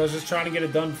panicked. I was just trying to get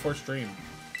it done before stream.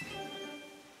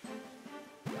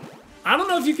 I don't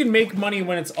know if you can make money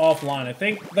when it's offline. I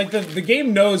think like the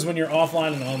game knows when you're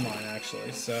offline and online,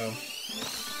 actually. So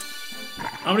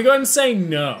I'm gonna go ahead and say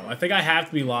no. I think I have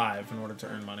to be live in order to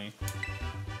earn money.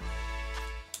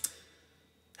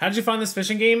 How did you find this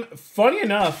fishing game? Funny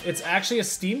enough, it's actually a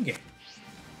Steam game.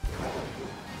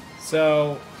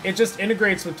 So it just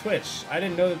integrates with Twitch. I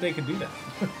didn't know that they could do that.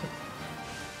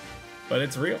 But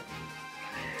it's real.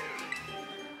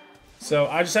 So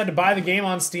I just had to buy the game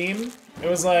on Steam. It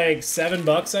was like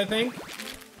 $7, I think.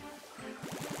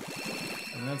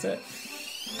 And that's it.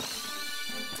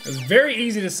 It was very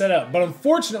easy to set up. But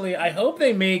unfortunately, I hope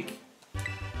they make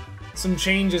some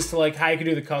changes to like how you can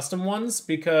do the custom ones,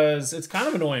 because it's kind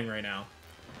of annoying right now.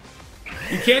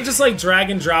 You can't just like drag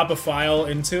and drop a file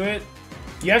into it.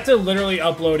 You have to literally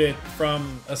upload it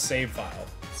from a save file.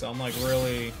 So I'm like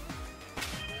really,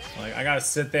 like I gotta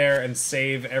sit there and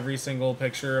save every single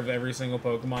picture of every single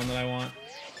Pokemon that I want.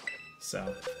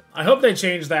 So I hope they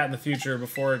change that in the future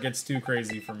before it gets too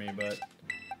crazy for me, but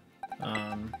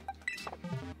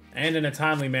and in a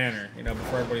timely manner, you know,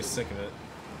 before everybody's sick of it.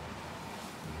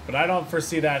 But I don't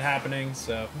foresee that happening,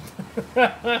 so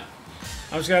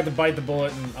I'm just gonna have to bite the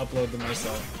bullet and upload them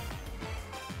myself.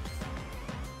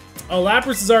 Oh,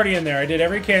 Lapras is already in there. I did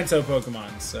every Kanto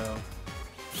Pokemon, so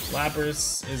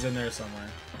Lapras is in there somewhere.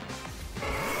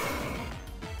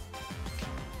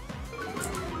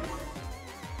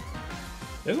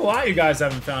 There's a lot you guys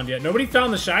haven't found yet. Nobody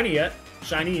found the shiny yet.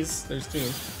 Shinies, there's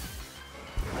 2.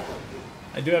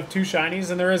 I do have 2 shinies,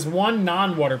 and there is 1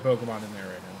 non-water Pokemon in there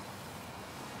right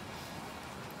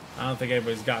now. I don't think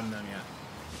anybody's gotten them yet.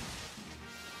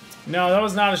 No, that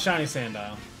was not a shiny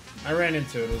Sandile. I ran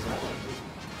into it. It was not shiny.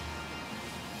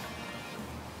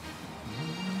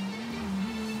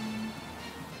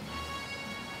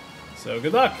 So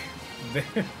good luck.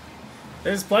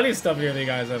 There's plenty of stuff here that you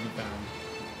guys haven't found.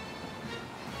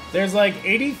 There's like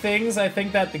 80 things I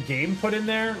think that the game put in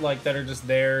there, like that are just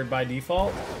there by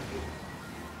default.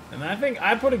 And I think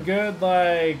I put a good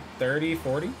like 30,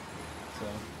 40. So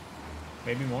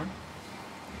maybe more.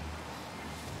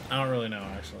 I don't really know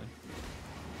actually.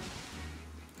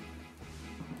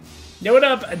 Yo, what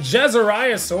up,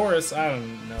 Jezeriasaurus? I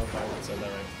don't know if I said that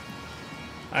right.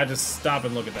 I just stop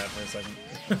and look at that for a second.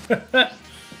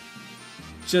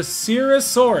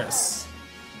 Jezeriasaurus.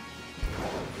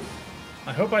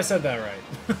 I hope I said that right.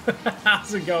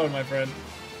 How's it going, my friend?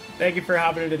 Thank you for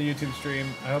hopping into the YouTube stream.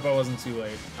 I hope I wasn't too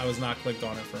late. I was not clicked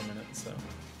on it for a minute, so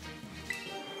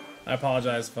I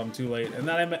apologize if I'm too late. And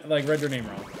then I like read your name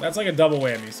wrong. That's like a double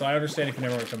whammy, so I understand if you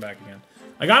never want to come back again.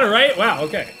 I got it right? Wow,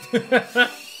 okay.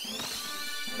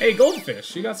 Hey,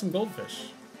 goldfish. You got some goldfish.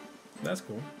 That's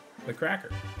cool. The cracker.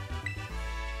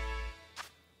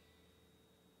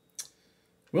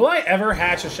 Will I ever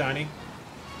hatch a shiny?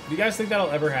 Do you guys think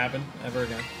that'll ever happen? Ever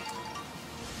again?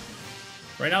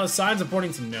 Right now the signs are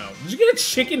pointing to no. Did you get a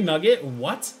chicken nugget?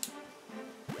 What?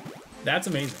 That's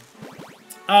amazing.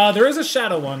 There is a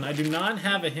shadow one. I do not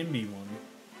have a Himby one.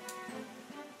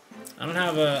 I don't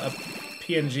have a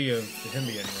PNG of the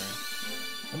Himby anywhere.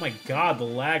 Oh my god, the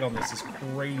lag on this is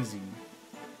crazy.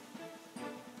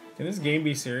 Can this game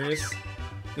be serious?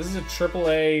 This is a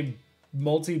AAA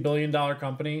multi-billion-dollar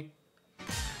company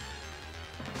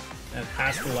and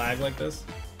has to lag like this.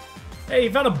 Hey,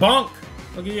 you found a bunk!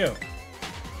 Look at you.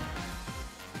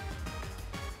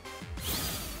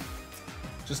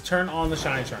 Just turn on the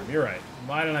shiny charm. You're right.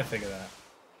 Why didn't I think of that?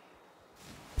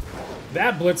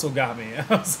 That Blitzel got me.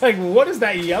 I was like, what is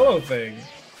that yellow thing?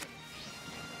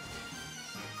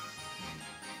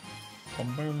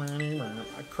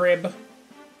 A crib.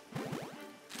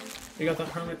 You got the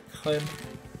hermit crib.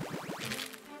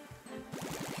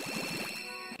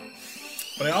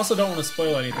 But I also don't want to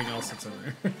spoil anything else that's in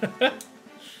there.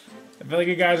 I feel like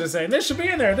you guys are saying, this should be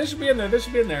in there, this should be in there, this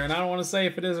should be in there, and I don't want to say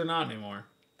if it is or not anymore.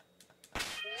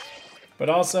 But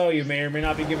also, you may or may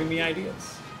not be giving me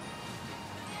ideas.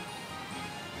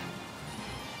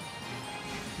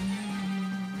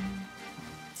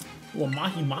 Ooh, a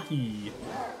mahi-mahi.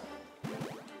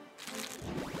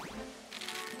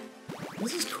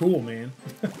 This is cool, man.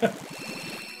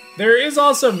 There is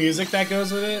also music that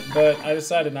goes with it, but I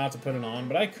decided not to put it on,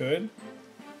 but I could.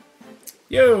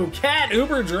 Yo, Cat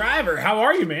Uber Driver, how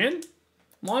are you, man?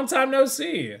 Long time no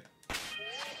see.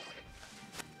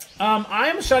 I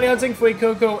am shiny hunting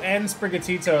Fuecoco and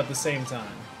Sprigatito at the same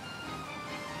time.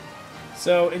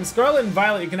 So in Scarlet and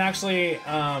Violet, you can actually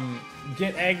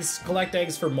get eggs, collect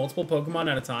eggs for multiple Pokemon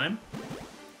at a time.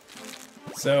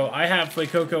 So I have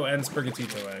Fuecoco and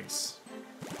Sprigatito eggs.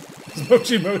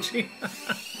 Mochi Mochi.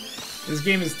 This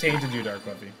game is tainted you, Dark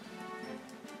Puppy.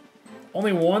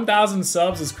 Only 1,000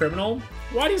 subs is criminal?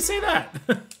 Why do you say that?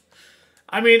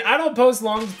 I mean, I don't post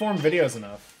long-form videos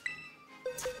enough.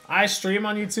 I stream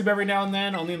on YouTube every now and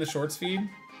then, only in the shorts feed.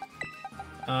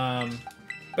 But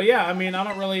yeah, I mean, I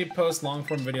don't really post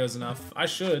long-form videos enough. I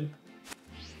should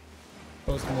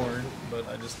post more, but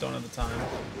I just don't have the time.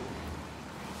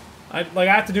 I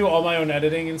have to do all my own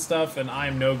editing and stuff, and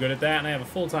I'm no good at that, and I have a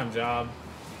full-time job.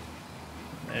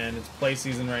 And it's play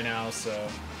season right now, so,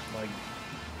 like,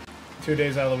 2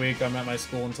 days out of the week, I'm at my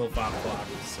school until 5 o'clock,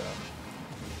 so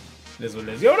it is what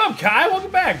it is. Yo, what up, Kai?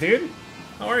 Welcome back, dude.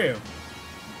 How are you?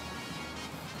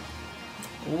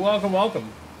 Welcome, welcome.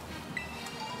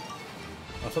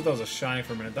 I thought that was a shiny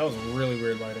for a minute. That was really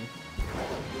weird lighting.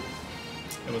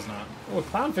 It was not. Oh, a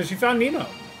clownfish. You found Nemo.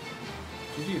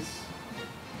 GG's.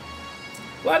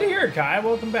 Glad to hear it, Kai.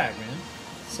 Welcome back, man.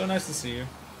 So nice to see you.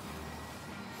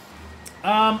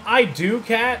 I do,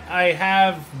 Cat. I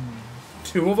have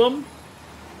 2 of them,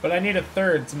 but I need a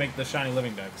 3rd to make the Shiny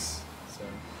Living Dex. So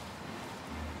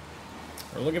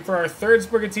we're looking for our 3rd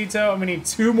Sprigatito, and we need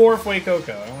 2 more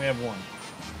Fuecoco. I only have 1.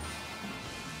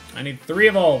 I need 3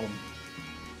 of all of them.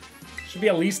 Should be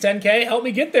at least 10K. Help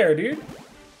me get there, dude.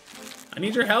 I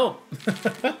need your help.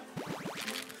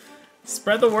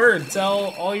 Spread the word.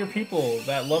 Tell all your people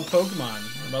that love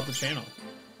Pokemon about the channel.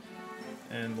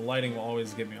 And the lighting will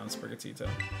always get me on Sprigatito.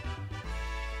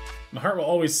 My heart will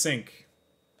always sink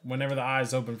whenever the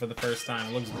eyes open for the first time.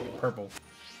 It looks purple.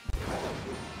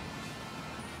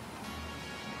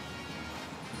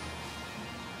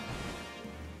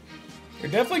 You're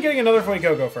definitely getting another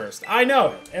Fuecoco first. I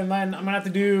know it. And then I'm going to have to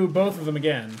do both of them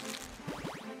again.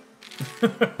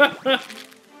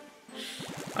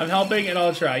 I'm helping and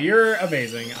I'll try. You're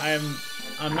amazing.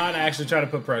 I'm not actually trying to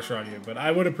put pressure on you, but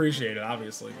I would appreciate it,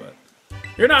 obviously. But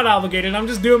you're not obligated. I'm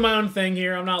just doing my own thing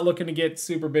here. I'm not looking to get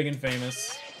super big and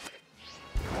famous.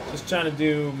 Just trying to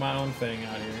do my own thing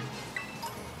out here.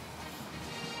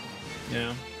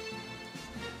 Yeah.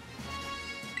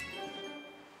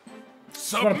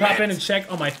 I want to pop in and check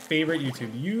on my favorite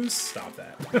YouTube. You stop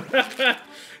that.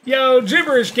 Yo,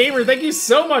 Gibberish Gamer, thank you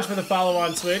so much for the follow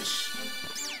on Twitch.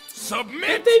 Submit!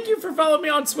 And thank you for following me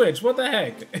on Twitch. What the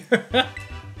heck?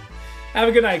 Have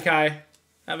a good night, Kai.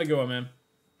 Have a good one, man.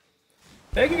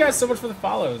 Thank you guys so much for the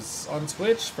follows on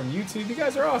Twitch, from YouTube. You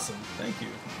guys are awesome. Thank you.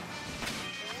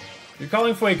 You're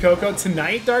calling Fuecoco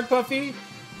tonight, Dark Puffy?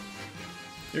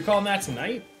 You're calling that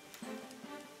tonight?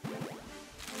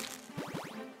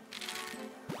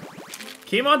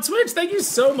 Came on Twitch. Thank you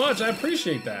so much. I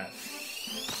appreciate that.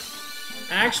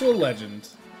 Actual legend.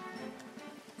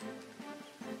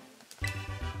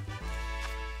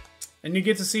 And you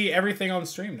get to see everything on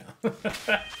stream now.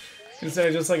 Instead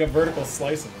of just like a vertical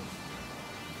slice of it.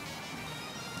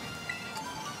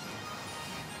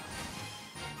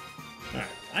 Alright,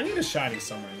 I need a shiny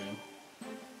somewhere, man.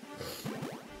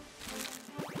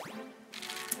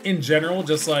 In general,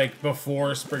 just like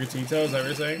before Sprigatito, is that what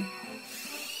you're saying?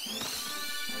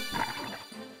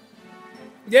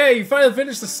 Yay, you finally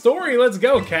finished the story. Let's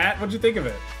go, Cat. What'd you think of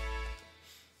it?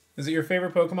 Is it your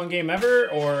favorite Pokemon game ever,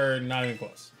 or not even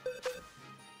close?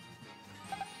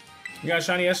 You got a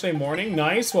shiny yesterday morning.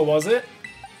 Nice. What was it?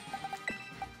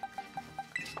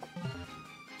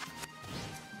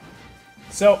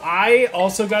 So I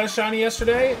also got a shiny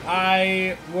yesterday.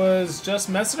 I was just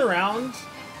messing around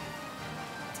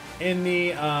in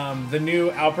the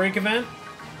new Outbreak event.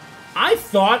 I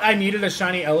thought I needed a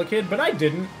shiny Elekid, but I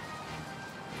didn't.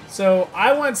 So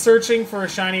I went searching for a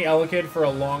shiny Elekid for a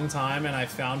long time, and I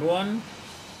found one.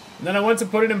 And then I went to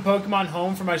put it in Pokemon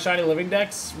Home for my shiny Living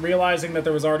Dex, realizing that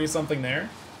there was already something there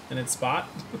in its spot.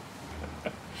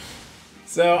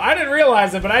 So I didn't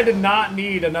realize it, but I did not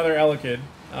need another Elekid.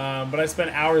 But I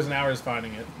spent hours and hours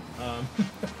finding it.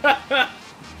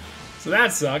 So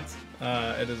that sucked.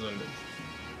 It is what it is.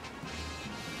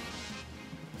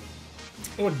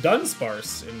 Oh,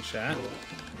 Dunsparce in chat.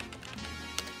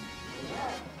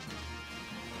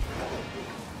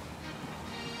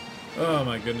 Oh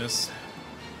my goodness.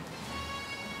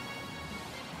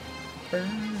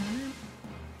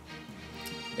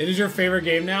 It is your favorite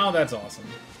game now? That's awesome.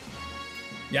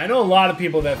 Yeah, I know a lot of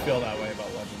people that feel that way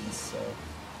about Legends, so...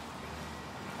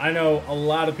 I know a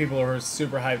lot of people who are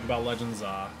super hyped about Legends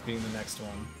being the next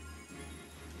one.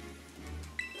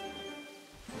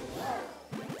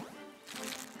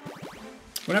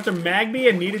 Went after Magby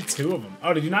and needed 2 of them.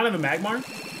 Oh, did you not have a Magmar?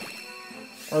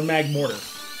 Or Magmortar?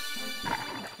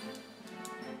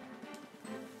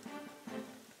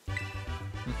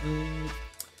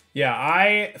 Yeah,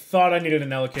 I thought I needed an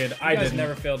Elekid. I didn't.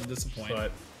 Never failed to disappoint.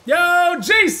 But yo,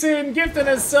 Jason gifted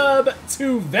a sub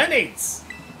to Venates.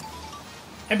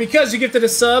 And because you gifted a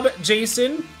sub,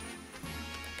 Jason,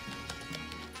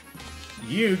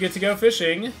 you get to go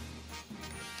fishing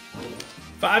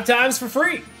 5 times for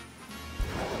free.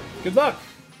 Good luck.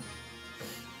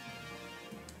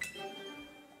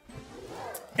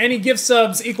 Any gift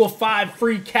subs equal 5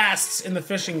 free casts in the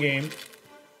fishing game.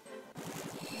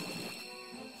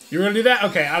 You were gonna do that?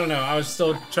 Okay, I don't know. I was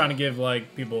still trying to give,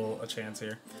 like, people a chance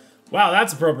here. Wow,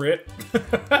 that's appropriate.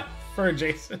 For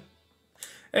Jason.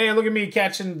 Hey, look at me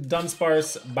catching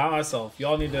Dunsparce by myself.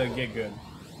 Y'all need to get good.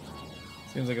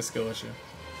 Seems like a skill issue.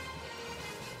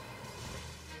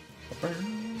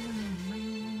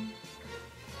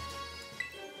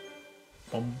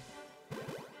 Boom.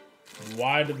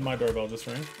 Why did my doorbell just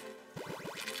ring?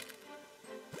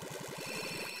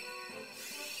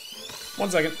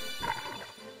 1 second.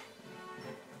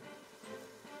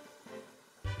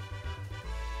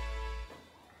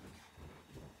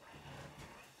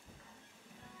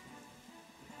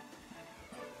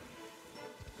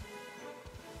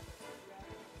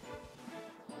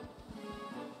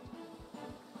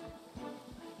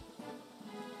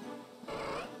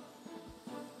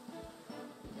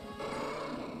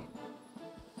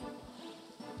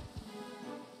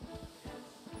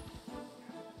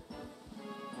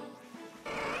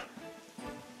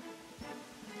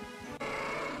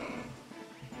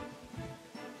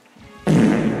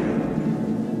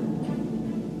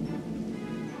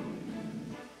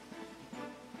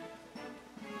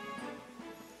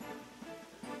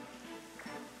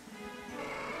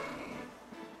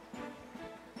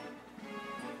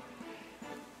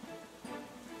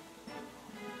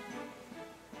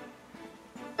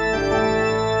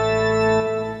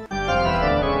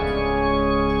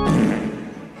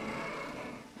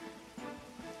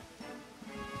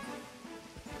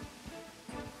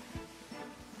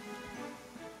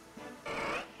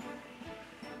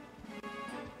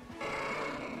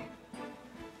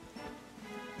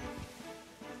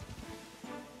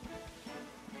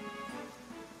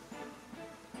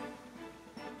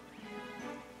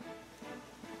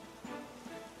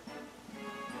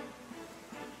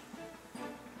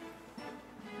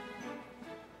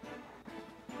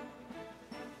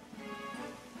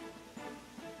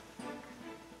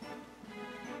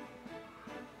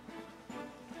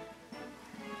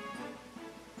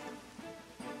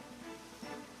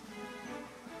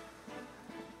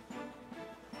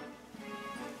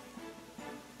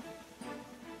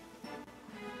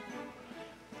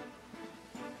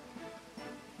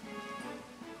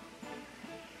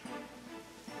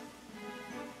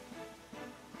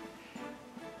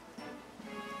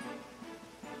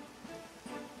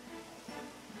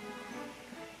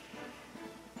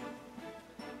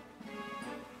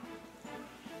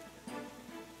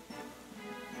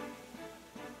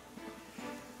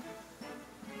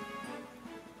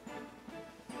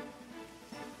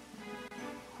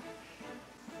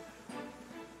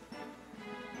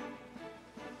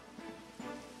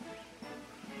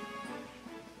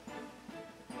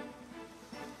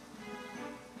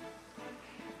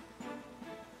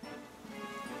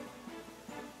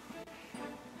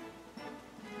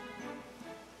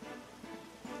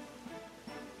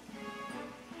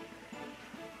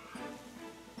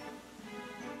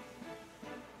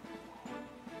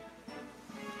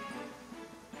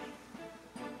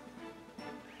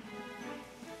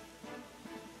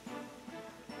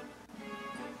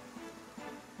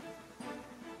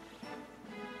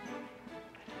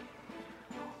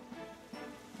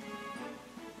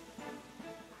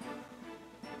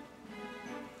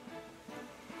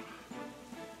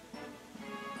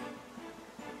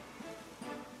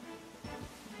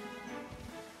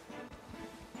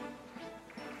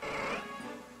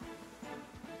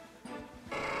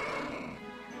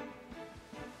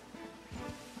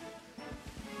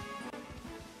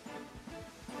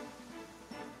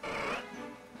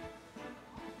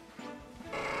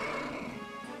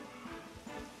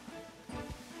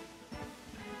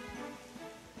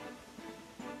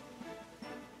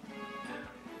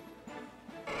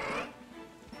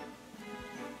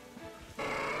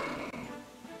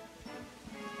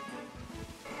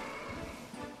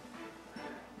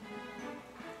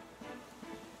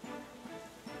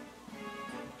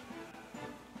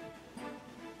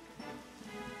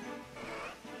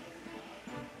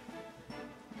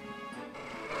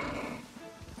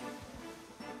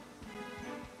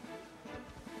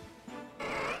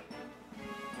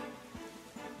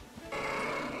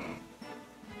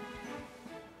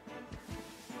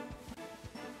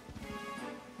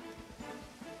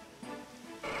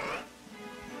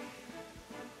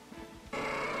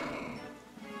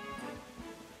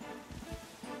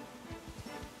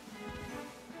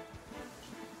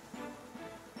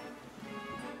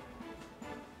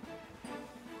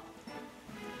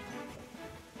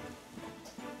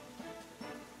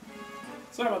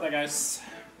 Sorry about that, guys.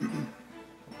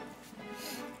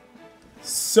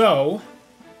 So,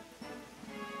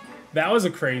 that was a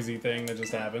crazy thing that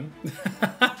just happened.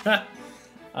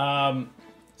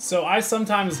 So I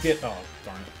sometimes get... Oh,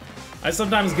 darn it. I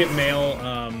sometimes get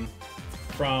mail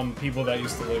from people that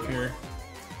used to live here.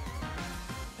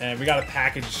 And we got a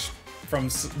package from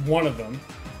one of them.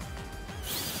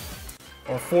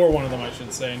 Or for one of them, I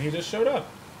should say. And he just showed up.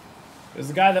 It was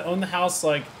the guy that owned the house,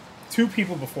 like, 2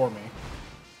 people before me.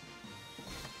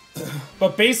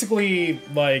 But basically,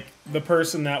 like, the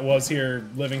person that was here,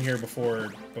 living here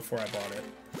before I bought it.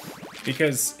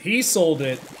 Because he sold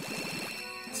it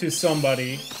to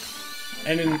somebody,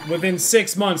 and within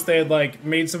 6 months, they had, like,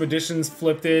 made some additions,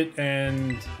 flipped it,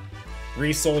 and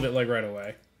resold it, like, right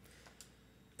away.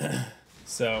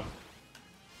 So...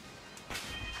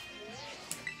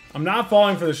 I'm not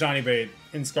falling for the shiny bait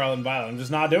in Scarlet and Violet. I'm just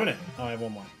not doing it. Oh, I have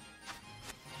one more.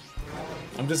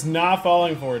 I'm just not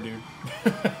falling for it, dude.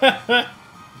 But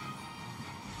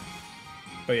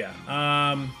yeah.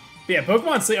 Yeah,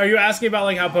 Pokemon Sleep. Are you asking about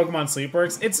like how Pokemon Sleep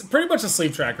works? It's pretty much a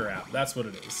sleep tracker app. That's what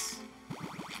it is.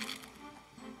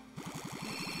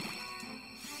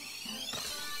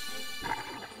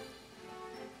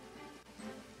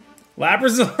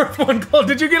 Lapras is worth 1 gold.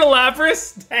 Did you get a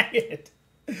Lapras? Dang it.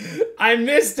 I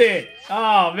missed it.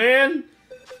 Oh man.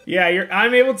 Yeah,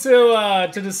 I'm able to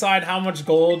decide how much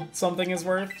gold something is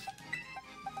worth.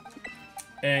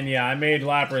 And yeah, I made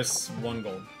Lapras 1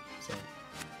 gold.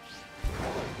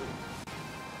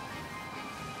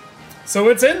 So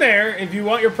it's in there. If you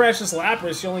want your precious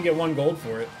Lapras, you only get 1 gold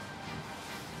for it.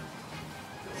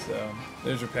 So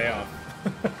there's your payoff.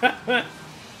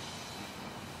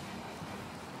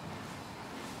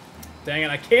 Dang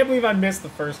it, I can't believe I missed the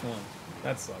first one.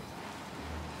 That sucks.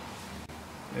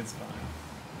 It's fine.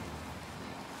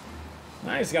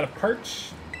 Nice, got a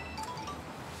perch.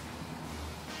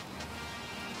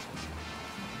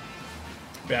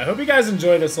 Yeah, I hope you guys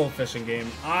enjoy this little fishing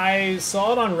game. I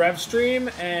saw it on Rev stream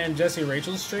and Jesse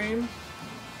Rachel's stream.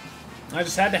 I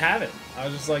just had to have it. I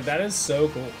was just like, that is so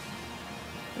cool.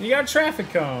 And you got a traffic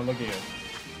cone, look at you.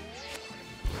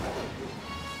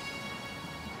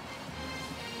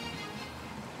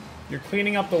 You're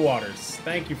cleaning up the waters.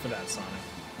 Thank you for that, Sonic.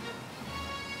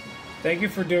 Thank you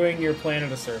for doing your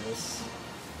planet a service.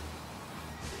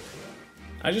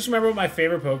 I just remember what my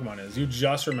favorite Pokemon is. You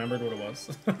just remembered what it was.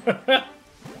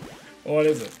 What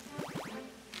is it?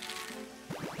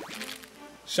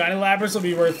 Shiny Lapras will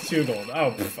be worth 2 gold.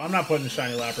 Oh, pff, I'm not putting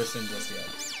Shiny Lapras in just yet.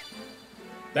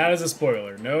 That is a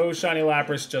spoiler. No Shiny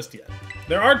Lapras just yet.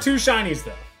 There are 2 Shinies,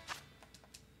 though.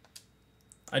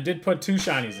 I did put 2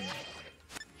 Shinies in there.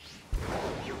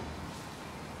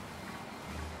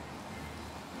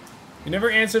 You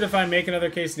never answered if I make another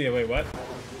quesadilla. Wait, what?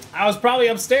 I was probably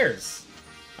upstairs.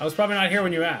 I was probably not here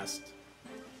when you asked.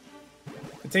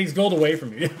 It takes gold away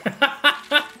from you.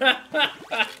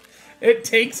 It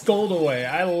takes gold away.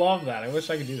 I love that. I wish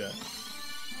I could do that.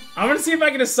 I'm gonna see if I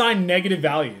can assign negative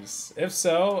values. If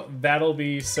so, that'll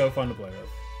be so fun to play with.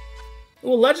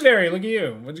 Ooh, legendary. Look at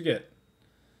you. What'd you get?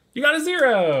 You got a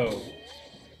 0.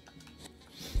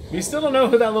 We still don't know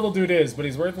who that little dude is, but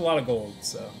he's worth a lot of gold,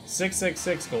 so...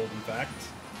 666 gold, in fact.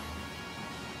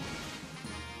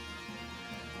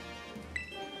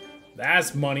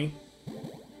 That's money.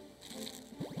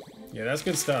 Yeah, that's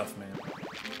good stuff, man.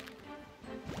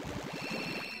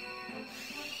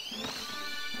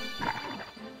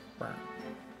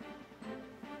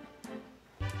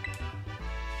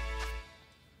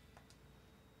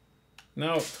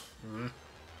 No.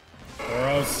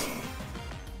 Gross.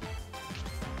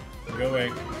 Go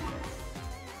away.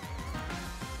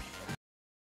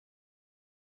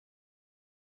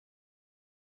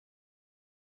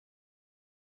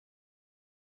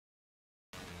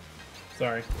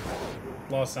 Sorry.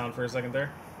 Lost sound for a second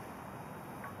there.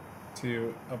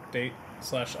 To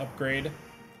update/upgrade.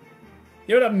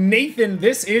 Yo, what up, Nathan?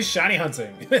 This is shiny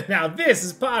hunting. Now this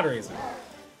is pod racing.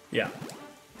 Yeah.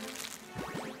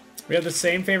 We have the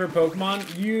same favorite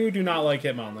Pokemon. You do not like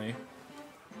Hitmonlee.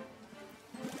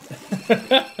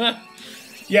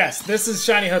 Yes, this is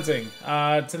shiny hunting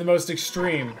to the most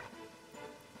extreme.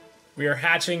 We are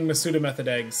hatching MASUDA method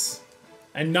eggs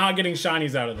and not getting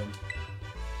shinies out of them.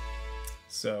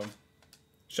 So,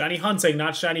 shiny hunting,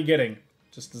 not shiny getting.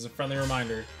 Just as a friendly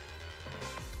reminder.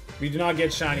 We do not get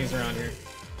shinies around here.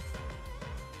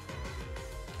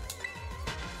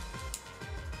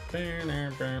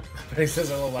 But he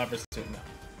says I love Lapras too. No.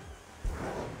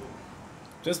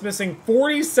 Just missing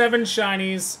 47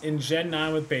 shinies in Gen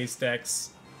 9 with base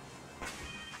decks.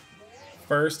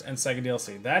 First and second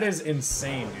DLC. That is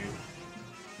insane, dude.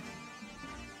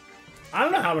 I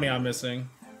don't know how many I'm missing.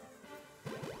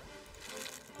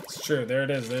 It's true. There it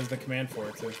is. There's the command for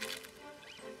it, too.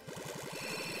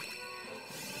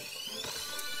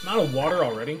 I'm out of water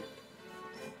already.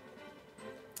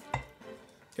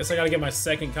 Guess I gotta get my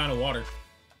second kind of water.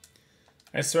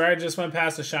 I swear I just went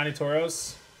past a shiny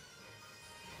Tauros.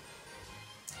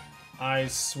 I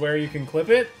swear you can clip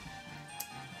it.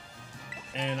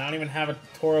 And I don't even have a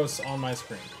Tauros on my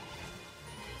screen.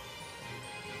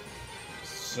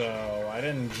 So I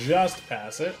didn't just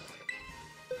pass it.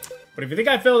 But if you think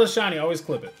I failed a shiny, always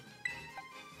clip it.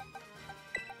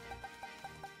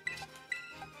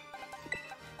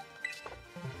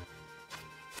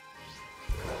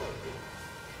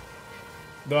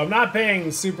 Though I'm not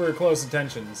paying super close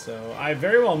attention, so I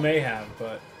very well may have,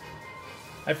 but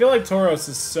I feel like Tauros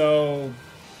is so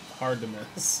hard to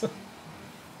miss.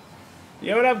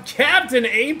 Yo, what up, Captain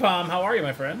Apom? How are you,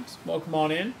 my friend? Welcome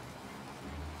on in.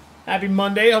 Happy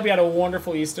Monday. Hope you had a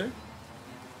wonderful Easter.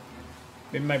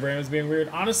 Maybe my brain was being weird.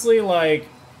 Honestly, like...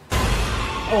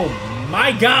 Oh,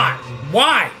 my God!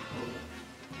 Why?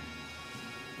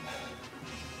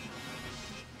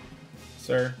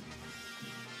 Sir?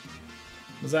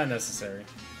 Was that necessary?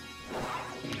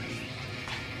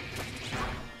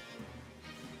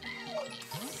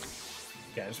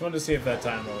 Yeah, I just wanted to see if that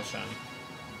time was shiny.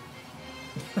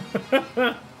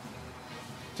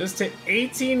 Just to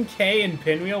 18k in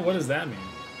Pinwheel? What does that mean?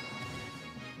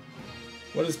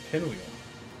 What is Pinwheel?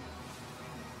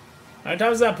 How many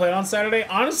times did I play on Saturday?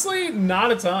 Honestly,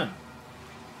 not a ton.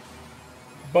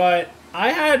 But I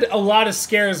had a lot of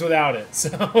scares without it,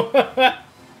 so...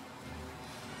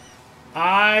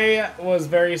 I was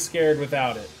very scared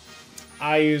without it.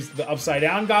 I used the upside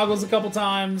down goggles a couple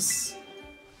times.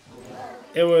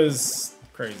 It was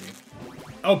crazy.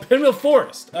 Oh, Pinwheel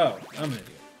Forest. Oh, I'm an idiot.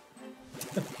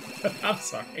 I'm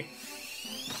sorry.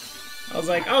 I was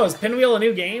like, oh, is Pinwheel a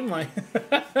new game? Like,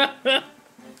 I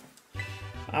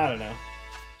don't know.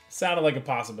 Sounded like a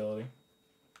possibility.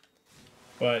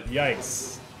 But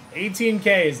yikes.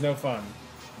 18k is no fun.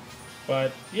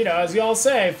 But, you know, as y'all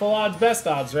say, full odds, best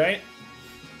odds, right?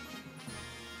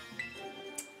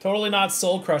 Totally not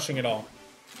soul-crushing at all.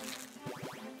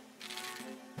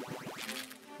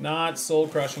 Not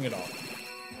soul-crushing at all.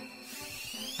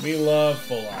 We love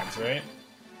full odds, right?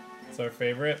 It's our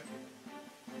favorite.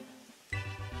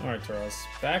 Alright, Tauros.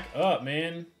 Back up,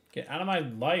 man. Get out of my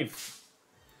life.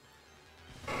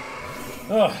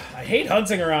 Ugh, I hate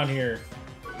hunting around here.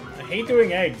 I hate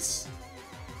doing eggs.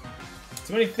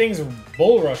 Too many things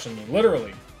bull rushing me,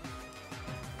 literally.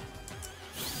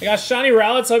 I got shiny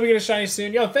Rowlets. Hope you get a shiny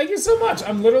soon. Yo, thank you so much.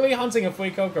 I'm literally hunting a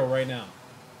Fuecoco right now.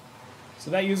 So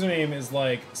that username is,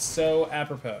 like, so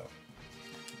apropos.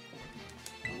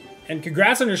 And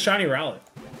congrats on your shiny Rowlet.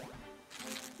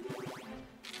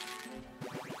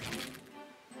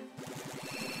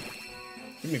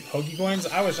 Give me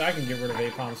Pokecoins? I wish I could get rid of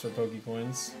Apoms for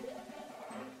Pokecoins.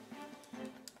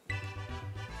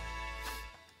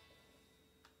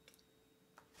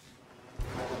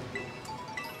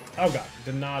 Oh god,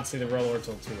 did not see the Rellor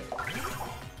till too late.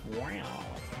 Wow.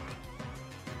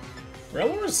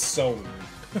 Rellor is so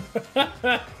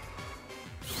weird.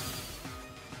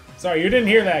 Sorry, you didn't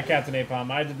hear that, Captain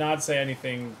Apom. I did not say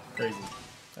anything crazy.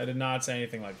 I did not say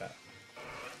anything like that.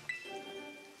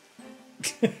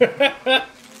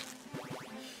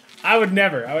 I would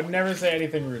never say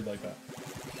anything rude like that.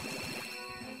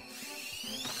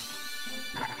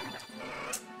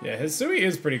 Yeah, Hisui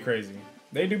is pretty crazy.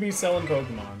 They do be selling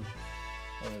Pokemon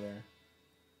over there.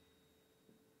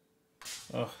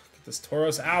 Oh, get this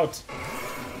Tauros out.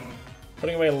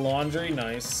 Putting away laundry,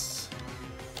 nice.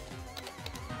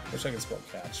 Wish I could spell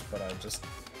catch, but I'm just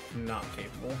not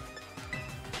capable.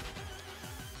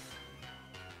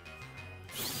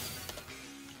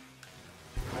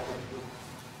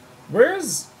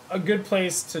 Where's a good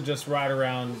place to just ride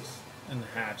around and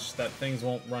hatch that things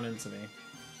won't run into me?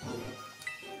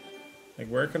 Like,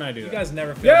 where can I do that? You guys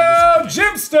never fail. Yo,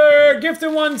 Jimster!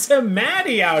 Gifted one to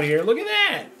Maddie out here. Look at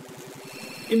that.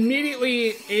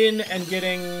 Immediately in and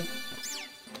getting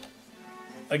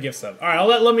a gift sub. Alright, I'll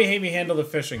let me hate me handle the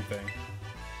fishing thing.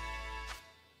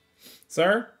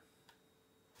 Sir?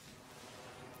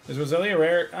 Is Roselia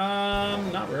rare?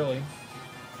 Not really.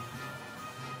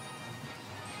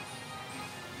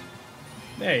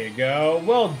 There you go.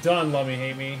 Well done, Love Me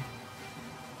Hate Me.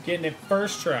 Getting it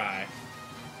first try.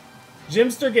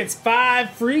 Jimster gets 5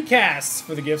 free casts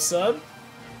for the gift sub.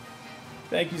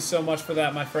 Thank you so much for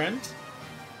that, my friend.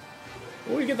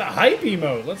 Oh, we get the hype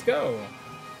emote. Let's go.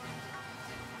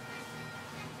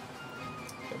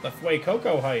 Get the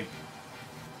Fuecoco hype.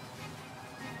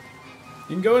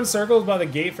 You can go in circles by the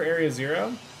gate for Area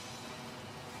 0.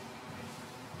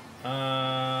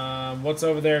 What's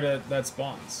over there that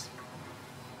spawns?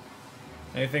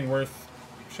 Anything worth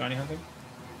shiny hunting?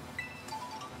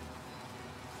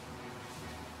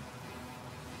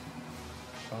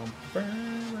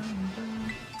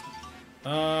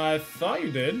 I thought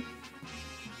you did.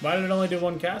 Why did it only do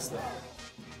one cast though?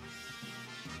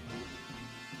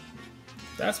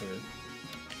 That's weird.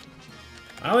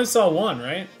 I only saw one,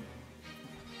 right?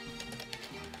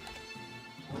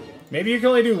 Maybe you can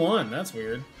only do one. That's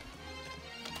weird.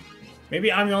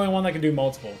 Maybe I'm the only one that can do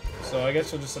multiple. So I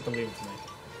guess you'll just have to leave it to me.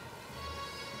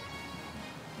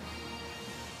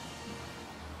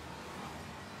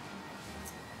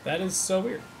 That is so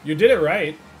weird. You did it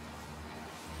right.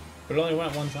 But it only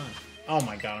went one time. Oh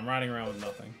my god, I'm riding around with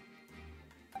nothing.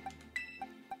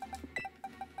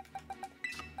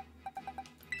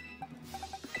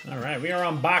 Alright, we are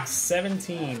on box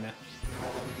 17.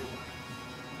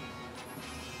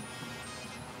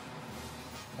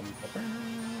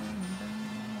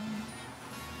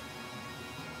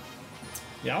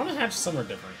 Yeah, I want to hatch somewhere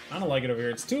different. I don't like it over here.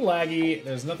 It's too laggy.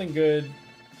 There's nothing good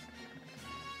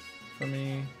for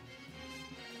me.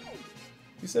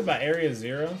 You said by area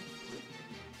 0?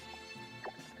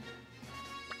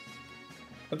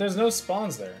 But there's no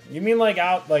spawns there. You mean like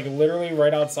out, like literally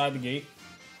right outside the gate?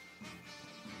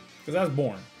 Because that's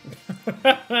boring.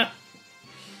 I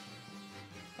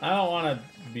don't want to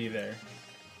be there.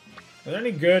 Are there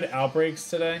any good outbreaks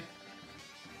today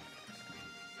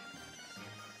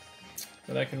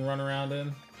that I can run around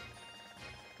in?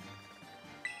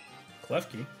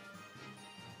 Klefki.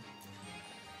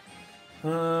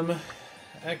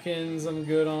 Ekans I'm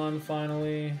good on,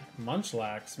 finally.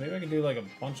 Munchlax. Maybe I can do like a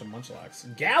bunch of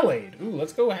Munchlax. Gallade! Ooh,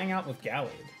 let's go hang out with Gallade.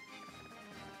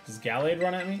 Does Gallade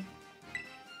run at me?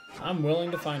 I'm willing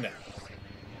to find out.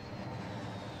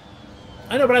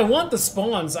 I know, but I want the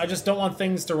spawns. I just don't want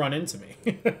things to run into me.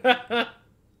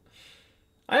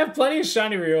 I have plenty of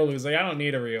shiny Riolus. Like, I don't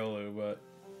need a Riolu, but...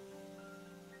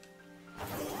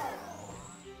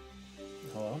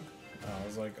 Hello? Oh, I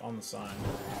was like on the sign.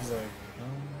 He's like,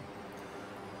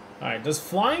 Alright, does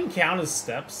flying count as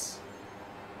steps?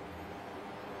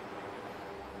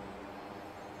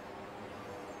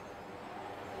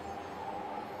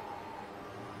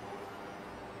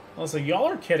 Also, y'all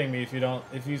are kidding me if you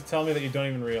tell me that you don't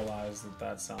even realize that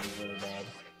that sounds really bad.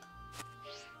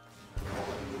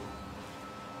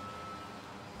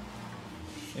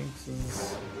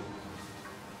 Shinx.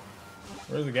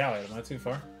 Where's the Gallade? Am I too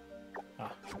far?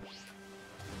 Ah.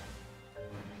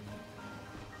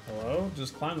 Hello?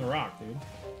 Just climb the rock, dude.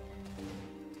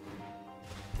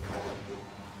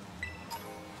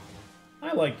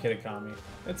 I like Kitakami.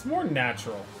 It's more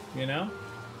natural, you know?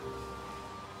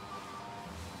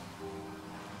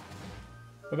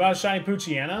 What about Shiny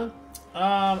Poochyena?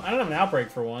 I don't have an outbreak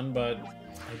for one, but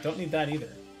I don't need that either.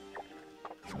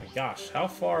 Oh my gosh, how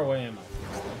far away am I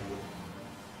from this thing?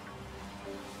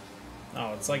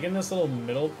 Oh, it's like in this little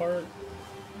middle part.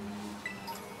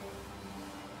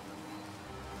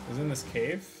 Is it in this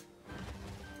cave?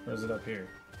 Or is it up here?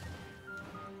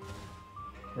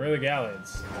 Where are the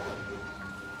Gallades?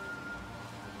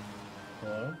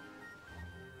 Hello?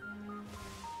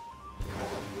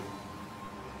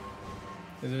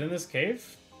 Is it in this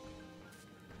cave?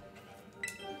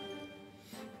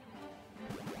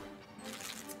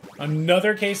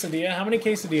 Another quesadilla? How many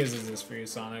quesadillas is this for you,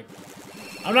 Sonic?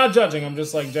 I'm not judging, I'm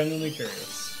just like genuinely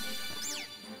curious.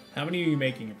 How many are you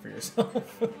making it for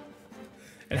yourself?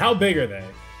 And how big are they?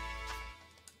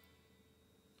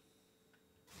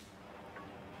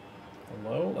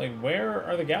 Hello? Like, where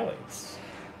are the Gallades?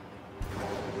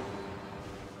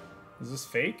 Is this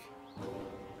fake?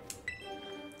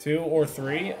 2 or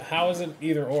 3? How is it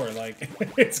either or? Like,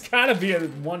 it's gotta be a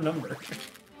one number.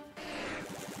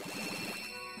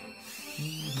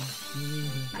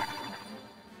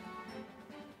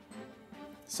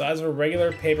 Size of a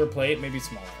regular paper plate, maybe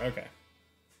smaller. Okay.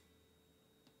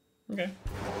 Okay.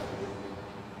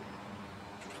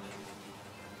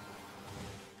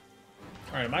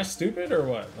 Alright, am I stupid or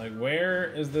what? Like, where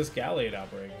is this Gallade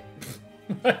outbreak?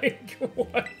 Like,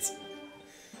 what?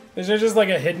 Is there just like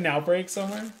a hidden outbreak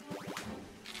somewhere?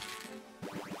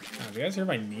 Oh, do you guys hear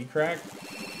my knee crack?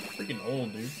 Freaking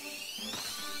old, dude.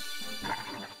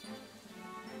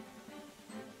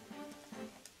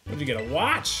 What'd you get? A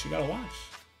watch? You got a watch.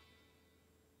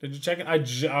 Did you check it? I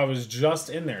was just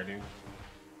in there, dude.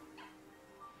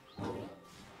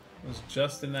 I was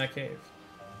just in that cave.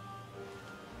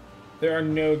 There are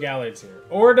no Gallades here.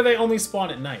 Or do they only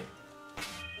spawn at night?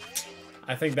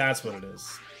 I think that's what it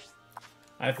is.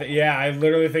 Yeah, I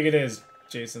literally think it is,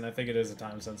 Jason. I think it is a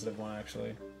time-sensitive one,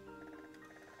 actually.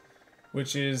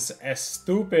 which is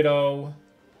estupido.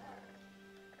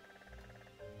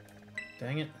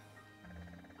 Dang it.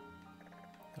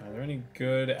 Are there any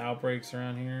good outbreaks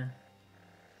around here?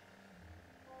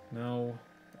 No.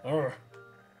 Urgh.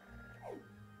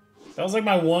 That was like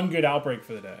my one good outbreak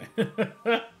for the day.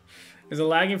 Is it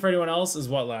lagging for anyone else? Is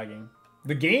what lagging?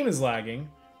 The game is lagging.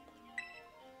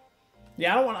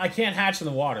 Yeah, I can't hatch in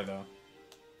the water though.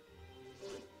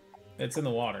 It's in the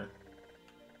water.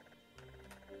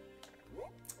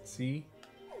 See?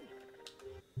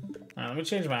 Alright, let me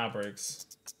change my outbreaks.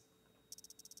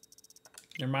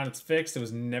 Never mind, it's fixed. It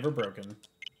was never broken.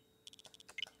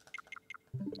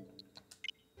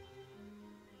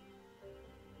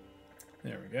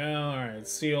 There we go. Alright,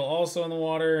 seal also in the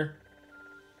water.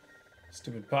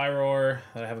 Stupid Pyroar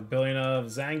that I have a billion of.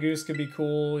 Zangoose could be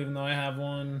cool, even though I have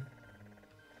one.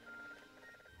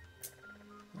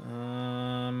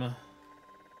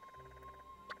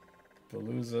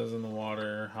 Palooza's in the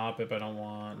water. Hoppip I don't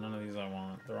want. None of these I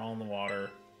want. They're all in the water.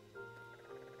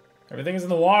 Everything is in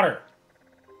the water.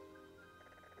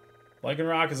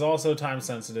 Lycanroc is also time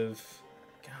sensitive.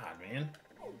 God, man.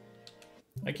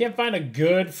 I can't find a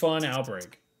good, fun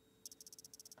outbreak.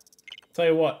 Tell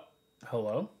you what.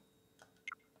 Hello?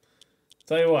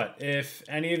 Tell you what. If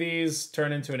any of these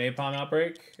turn into an Apom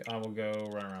outbreak, I will go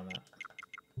run around that.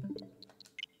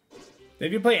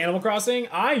 Did you play Animal Crossing?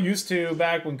 I used to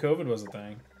back when COVID was a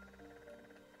thing.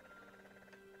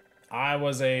 I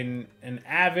was an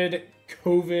avid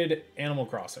COVID Animal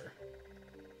Crosser.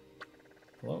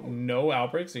 Hello? No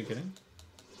outbreaks? Are you kidding?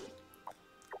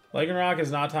 Lycanroc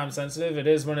is not time sensitive. It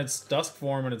is when it's dusk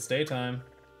form and it's daytime.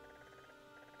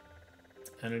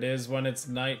 And it is when it's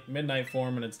midnight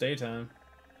form and it's daytime.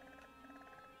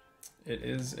 It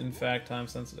is, in fact, time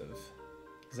sensitive.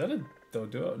 Is that a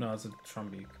Doduo? No, it's a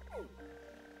Trumbeak.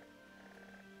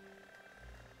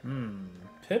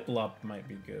 Piplup might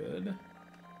be good.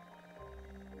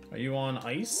 Are you on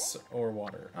ice or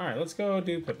water? Alright, let's go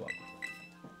do Piplup.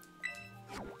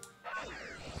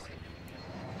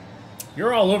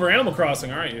 You're all over Animal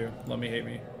Crossing, aren't you? Love me, hate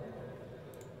me.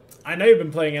 I know you've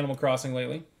been playing Animal Crossing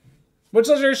lately. Which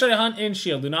legendary should I hunt in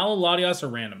Shield? Lunala, Latias, or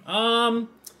random?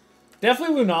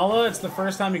 Definitely Lunala. It's the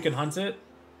first time you can hunt it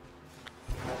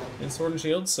in Sword and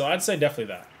Shield, so I'd say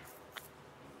definitely that.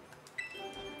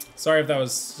 Sorry if that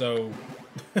was so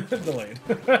delayed.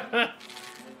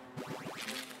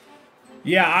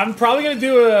 Yeah, I'm probably going to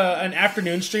do an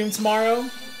afternoon stream tomorrow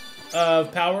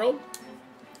of Power World.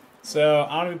 So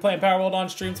I'm going to be playing Power World on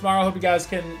stream tomorrow. Hope you guys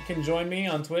can join me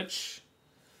on Twitch.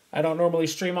 I don't normally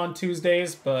stream on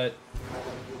Tuesdays, but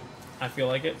I feel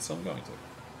like it, so I'm going to.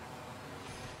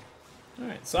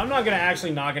 Alright, so I'm not going to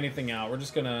actually knock anything out. We're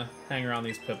just going to hang around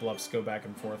these Piplups, go back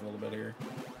and forth a little bit here.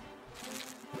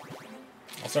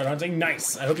 I'll start hunting.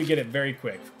 Nice! I hope you get it very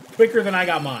quick. Quicker than I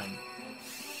got mine.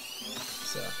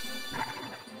 So.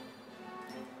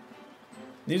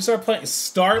 Need to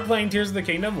start playing Tears of the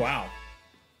Kingdom? Wow.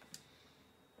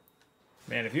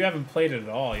 Man, if you haven't played it at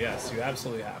all, yes, you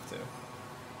absolutely have to.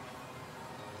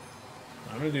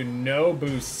 I'm going to do no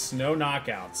boosts, no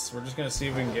knockouts. We're just going to see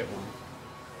if we can get one.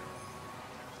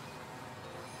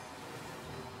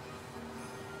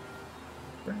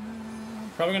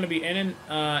 Probably going to be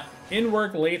in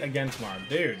work late again tomorrow.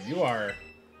 Dude, you are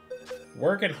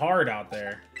working hard out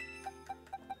there.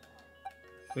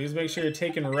 Please make sure you're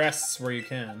taking rests where you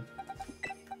can.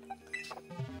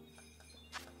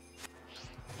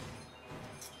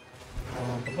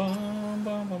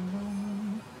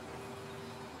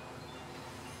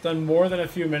 Done more than a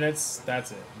few minutes.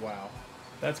 That's it. Wow.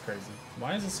 That's crazy.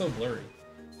 Why is it so blurry?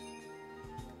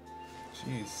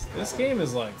 Jeez. This game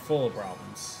is like full of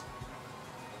problems.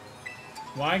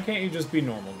 Why can't you just be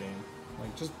normal, game?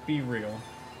 Like, just be real.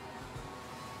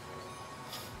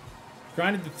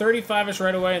 Grinded to 35-ish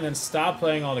right away and then stop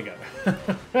playing altogether.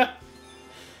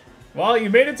 Well, you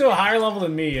made it to a higher level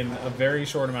than me in a very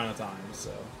short amount of time,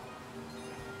 so...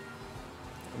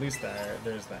 At least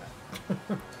there's that.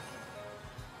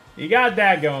 You got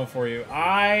that going for you.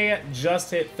 I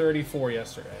just hit 34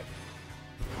 yesterday.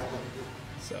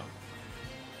 So...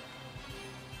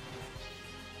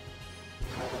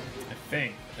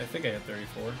 I think I hit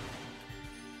 34.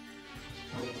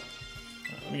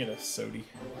 Let me get a sody.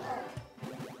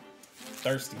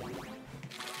 Thirsty.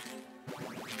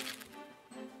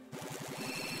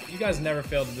 You guys never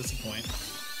fail to disappoint.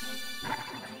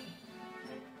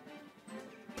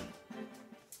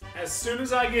 As soon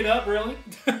as I get up, really?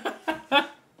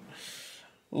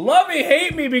 Love me,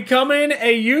 hate me becoming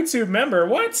a YouTube member.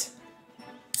 What?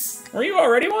 Were you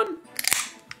already one?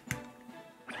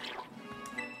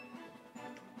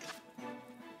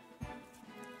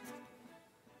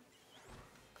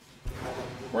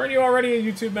 Weren't you already a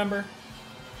YouTube member?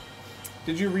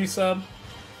 Did you resub?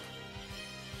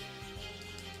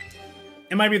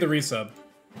 It might be the resub.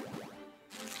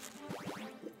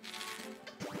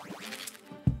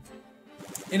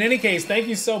 In any case, thank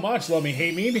you so much, Love Me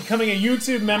Hate Me, becoming a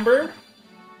YouTube member.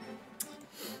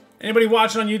 Anybody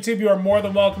watching on YouTube, you are more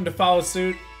than welcome to follow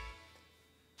suit.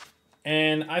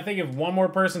 And I think if one more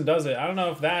person does it, I don't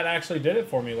know if that actually did it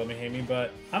for me, Let Me Hate Me,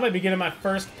 but I might be getting my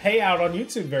first payout on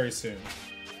YouTube very soon.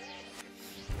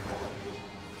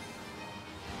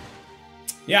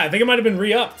 Yeah, I think it might have been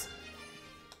re-upped.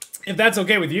 If that's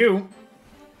okay with you.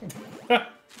 I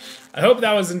hope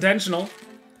that was intentional.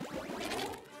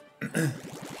 Come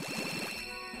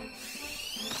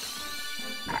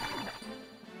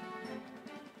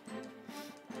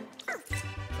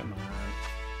on.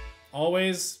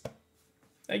 Always.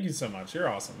 Thank you so much. You're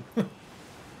awesome.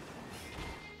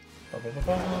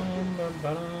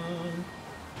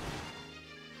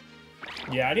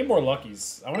 Yeah, I need more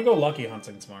luckies. I want to go lucky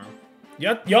hunting tomorrow.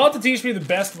 Y'all have to teach me the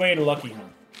best way to lucky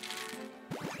hunt.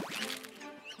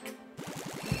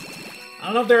 I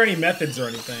don't know if there are any methods or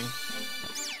anything.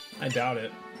 I doubt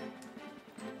it.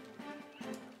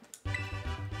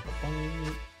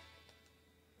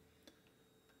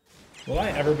 Will I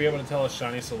ever be able to tell a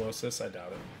shiny Solosis? I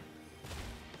doubt it.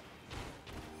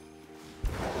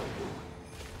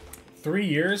 3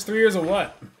 years? 3 years of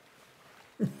what?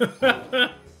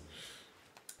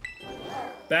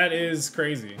 That is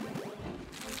crazy.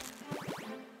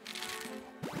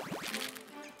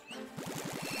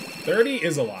 30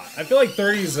 is a lot. I feel like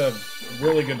 30 is a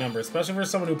really good number, especially for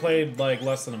someone who played like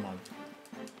less than a month.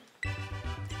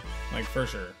 Like for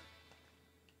sure.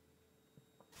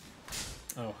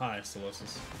 Oh, hi,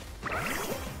 Solosis.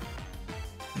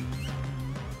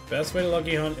 Best way to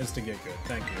lucky hunt is to get good.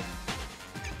 Thank you.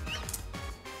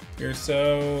 You're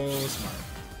so smart.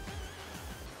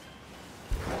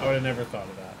 I would have never thought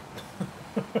of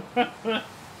that.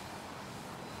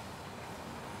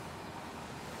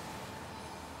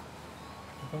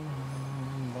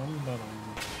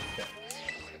 Okay.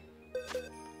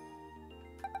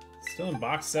 Still in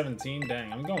box 17?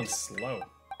 Dang, I'm going slow.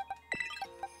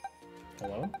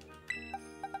 Hello?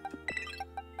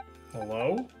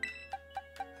 Hello?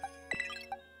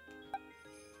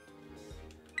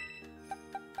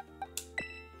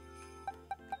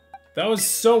 That was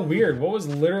so weird. What was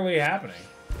literally happening?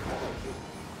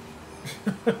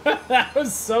 That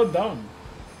was so dumb.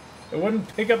 It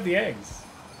wouldn't pick up the eggs.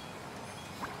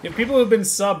 You have people who've been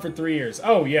sub for 3 years.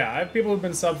 Oh, yeah. I have people who've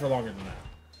been sub for longer than that.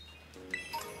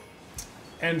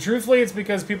 And truthfully, it's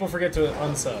because people forget to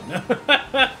unsub.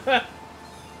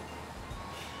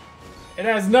 It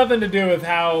has nothing to do with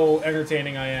how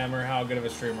entertaining I am or how good of a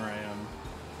streamer I am.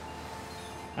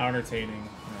 How entertaining. No.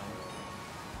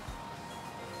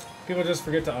 People just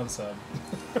forget to unsub.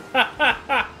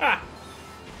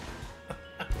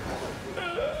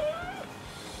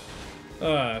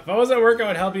 If I was at work, I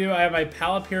would help you. I have my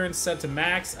pal appearance set to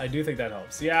max. I do think that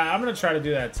helps. Yeah, I'm going to try to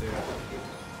do that too.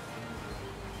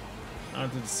 I'll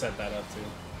have to set that up too.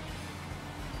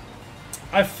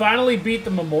 I finally beat the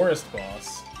Memorist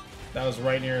boss. That was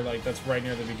right near, like, that's right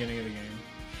near the beginning of the game.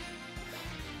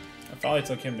 I finally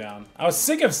took him down. I was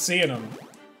sick of seeing him.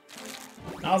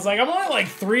 I was like, I'm only like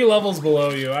 3 levels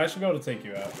below you. I should be able to take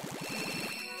you out.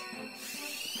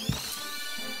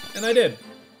 And I did.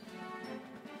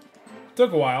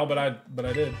 Took a while, but I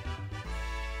did.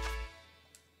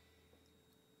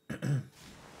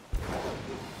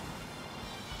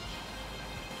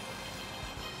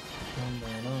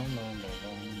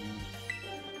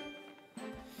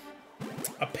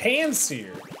 A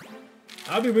Panseer.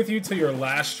 I'll be with you till your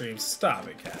last stream. Stop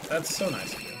it, Cat. That's so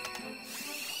nice of you.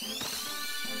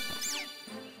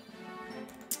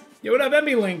 Yo, what up,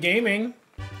 MB Gaming?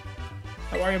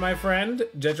 How are you, my friend?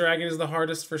 Jet Dragon is the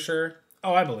hardest for sure.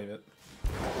 Oh, I believe it.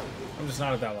 I'm just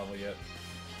not at that level yet.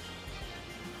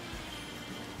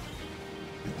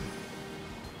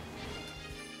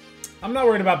 I'm not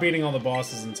worried about beating all the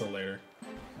bosses until later.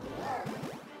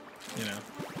 You know.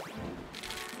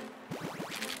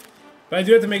 But I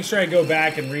do have to make sure I go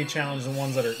back and re-challenge the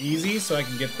ones that are easy so I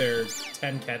can get their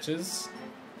 10 catches.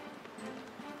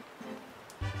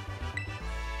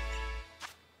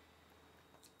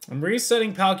 I'm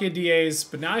resetting Palkia DAs,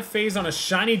 but now I phase on a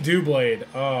shiny Doublade.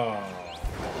 Oh.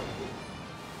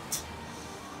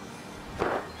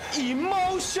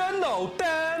 Emotional,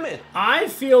 damn it! I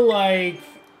feel like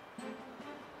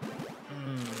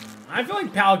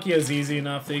Palkia is easy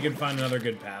enough that you can find another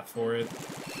good path for it.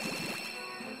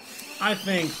 I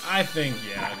think,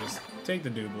 yeah, just take the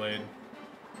Doublade.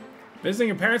 Visiting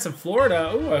your parents in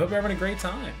Florida. Ooh, I hope you're having a great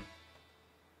time.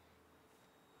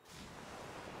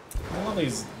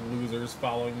 these losers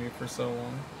following me for so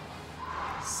long.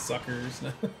 Suckers.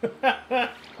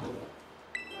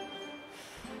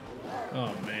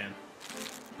 Oh, man.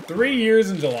 3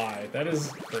 years in July. That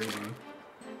is crazy.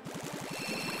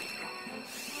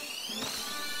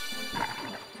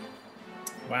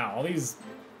 Wow, all these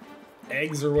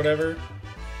eggs or whatever.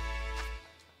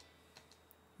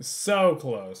 So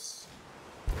close.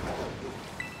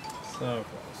 So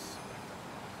close.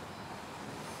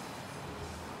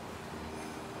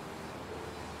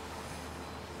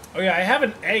 Oh yeah, I have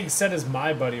an egg set as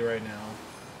my buddy right now.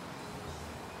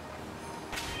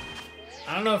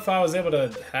 I don't know if I was able to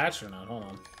hatch or not. Hold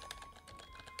on.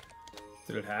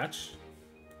 Did it hatch?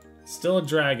 Still a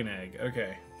dragon egg.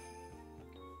 Okay.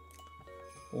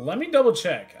 Let me double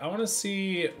check. I want to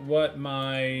see what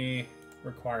my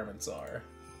requirements are.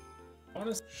 I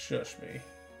want to shush me.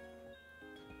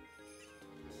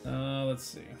 Let's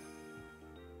see.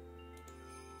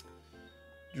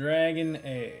 Dragon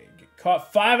egg.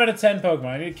 Caught 5 out of 10 Pokemon.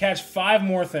 I need to catch 5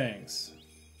 more things.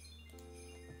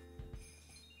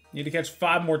 Need to catch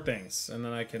 5 more things, and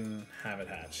then I can have it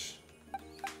hatch.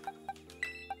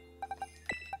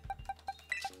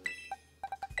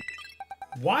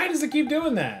 Why does it keep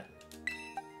doing that?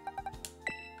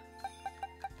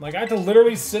 Like, I have to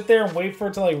literally sit there and wait for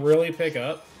it to, like, really pick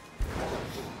up.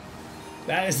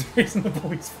 That is the reason the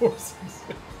police force exists.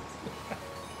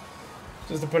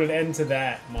 Just to put an end to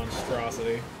that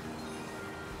monstrosity.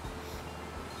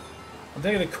 I'm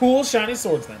taking the cool shiny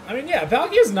swords then. I mean, yeah,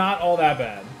 Palkia's not all that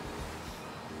bad.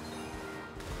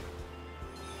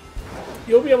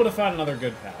 You'll be able to find another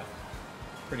good path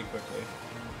pretty quickly.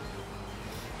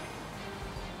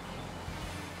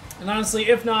 And honestly,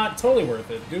 if not, totally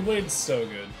worth it. Doublade's so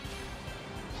good.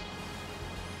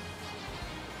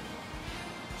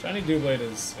 Shiny Doublade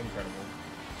is incredible.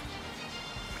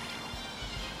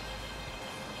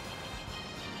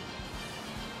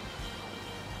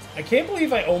 I can't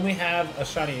believe I only have a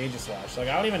shiny Aegislash. Like,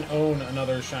 I don't even own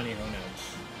another shiny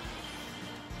Honedge.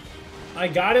 I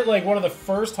got it, like, one of the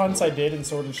first hunts I did in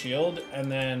Sword and Shield,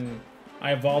 and then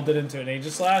I evolved it into an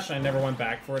Aegislash, and I never went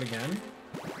back for it again.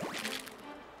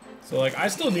 So, like, I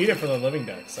still need it for the living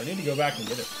decks. I need to go back and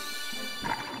get it.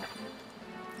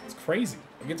 It's crazy.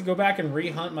 I get to go back and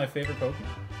re-hunt my favorite Pokemon.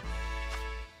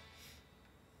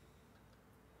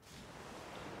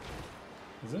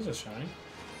 Is this a shiny?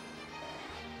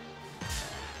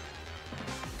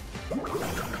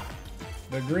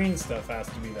 The green stuff has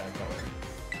to be that color.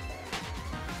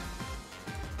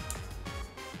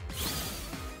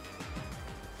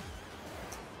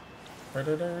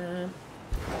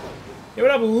 Hey,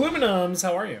 what up, Luminums?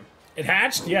 How are you? It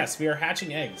hatched? Yes, we are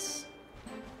hatching eggs.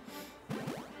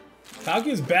 Palkia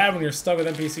is bad when you're stuck with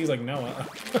NPCs like Noah.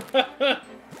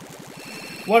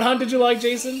 What hunt did you like,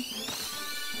 Jason?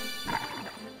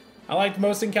 I liked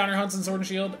most encounter hunts in Sword and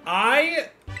Shield. I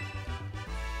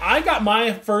got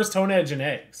my first Honedge in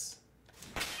eggs.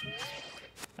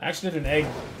 I actually did an egg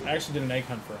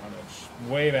hunt for Honedge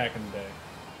way back in the day.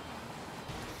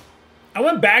 I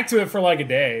went back to it for like a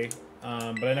day,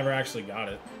 but I never actually got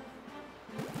it.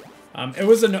 It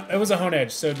was a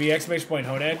Honedge, so it'd be exclamation point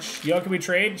Honedge. Yo, can we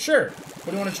trade? Sure. What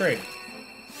do you want to trade?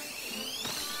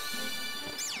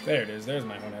 There it is. There's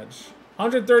my Honedge.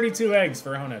 132 eggs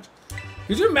for a Honedge.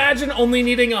 Could you imagine only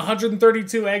needing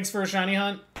 132 eggs for a shiny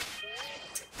hunt?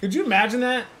 Could you imagine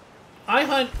that? I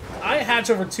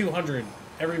hatch over 200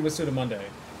 every MASUDA Monday.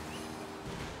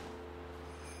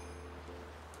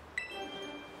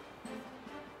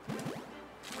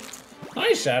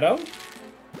 Hi, Shadow.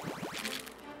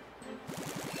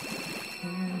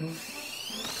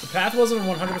 The path wasn't a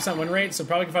 100% win rate, so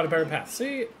probably can find a better path.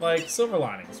 See? Like, silver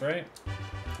linings, right?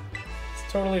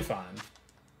 It's totally fine.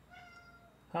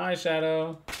 Hi,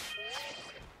 Shadow.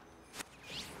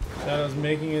 Shadow's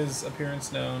making his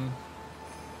appearance known.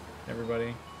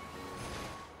 Everybody.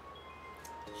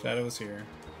 Shadow is here.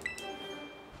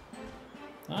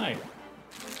 Hi.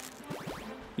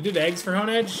 You did eggs for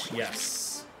Honedge?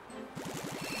 Yes.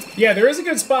 Yeah, there is a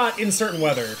good spot in certain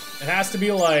weather. It has to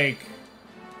be like...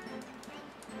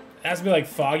 It has to be like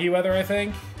foggy weather, I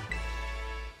think.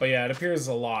 But yeah, it appears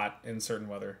a lot in certain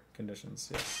weather conditions,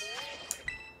 yes.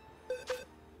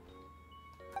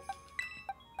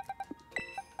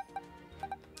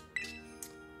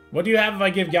 What do you have if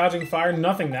I give Gouging Fire?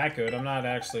 Nothing that good. I'm not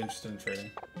actually interested in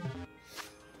trading.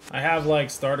 I have, like,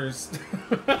 starters.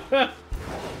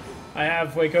 I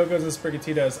have Fuecocos and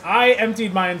Sprigatitos. I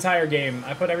emptied my entire game.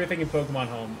 I put everything in Pokemon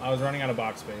Home. I was running out of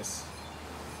box space.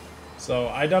 So,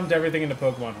 I dumped everything into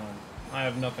Pokemon Home. I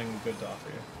have nothing good to offer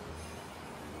you.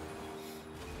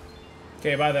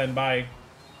 Okay, bye then. Bye.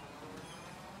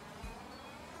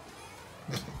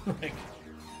 Like,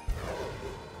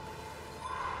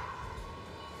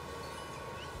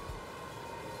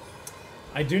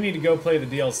 I do need to go play the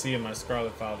DLC in my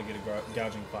Scarlet file to get a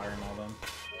gouging fire and all done.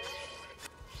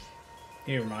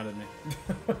 He reminded me.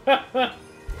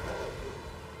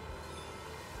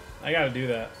 I gotta do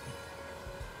that.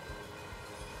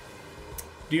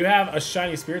 Do you have a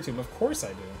shiny Spiritomb? Of course I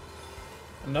do.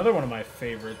 Another one of my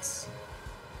favorites.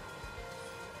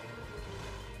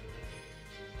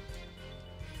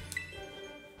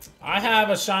 I have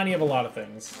a shiny of a lot of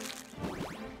things.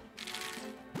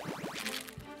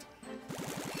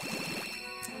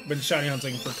 Been shiny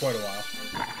hunting for quite a while.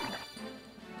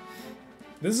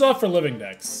 This is all for living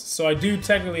decks, so I do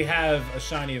technically have a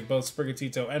shiny of both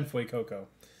Sprigatito and Fuecoco.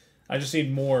 I just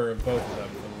need more of both of them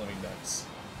for the living decks.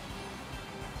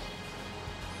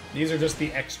 These are just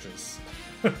the extras.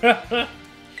 How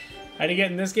do you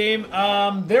get in this game?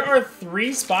 There are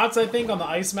 3 spots, I think, on the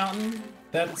Ice Mountain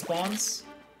that it spawns.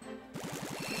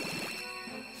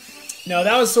 No,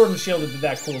 that was Sword and Shield that did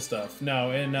that cool stuff.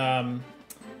 No,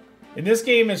 in this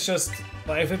game, it's just,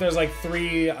 I think there's like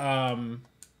 3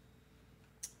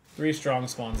 strong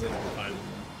spawns that you can find.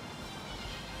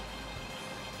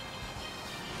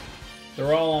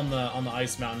 They're all on the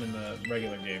Ice Mountain in the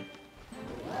regular game,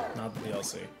 not the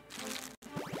DLC.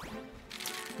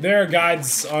 There are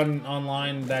guides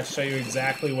online that show you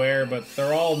exactly where, but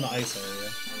they're all in the ice area.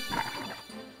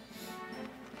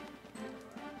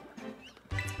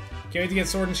 Can't wait to get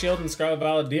Sword and Shield and Scarlet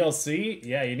Violet DLC.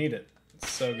 Yeah, you need it.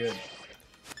 It's so good.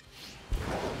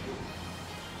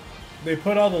 They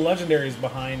put all the legendaries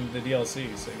behind the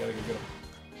DLC, so you gotta go get them.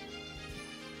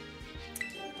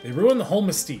 They ruined the whole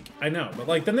mystique. I know, but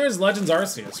like, then there's Legends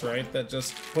Arceus, right? That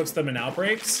just puts them in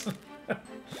outbreaks.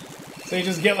 So you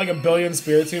just get like a billion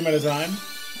Spiritomb at a time.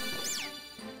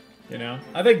 You know?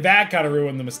 I think that kind of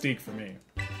ruined the mystique for me.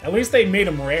 At least they made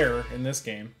them rare in this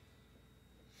game.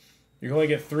 You can only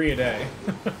get 3 a day.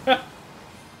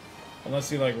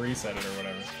 Unless you like reset it or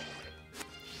whatever.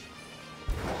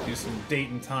 Do some date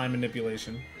and time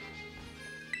manipulation.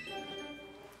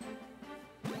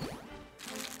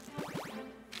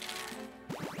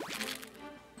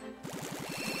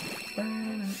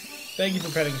 Thank you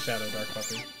for petting Shadow, Dark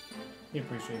Puppy. He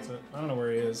appreciates it. I don't know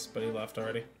where he is, but he left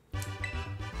already.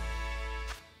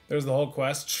 There's the whole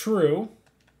quest. True.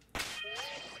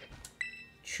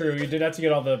 True, you did have to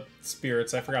get all the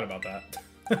spirits. I forgot about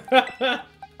that.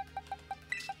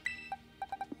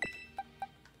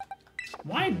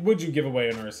 Why would you give away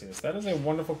an Arceus? That is a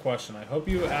wonderful question. I hope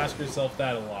you ask yourself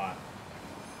that a lot.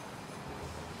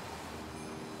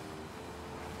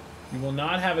 You will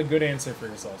not have a good answer for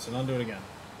yourself, so don't do it again.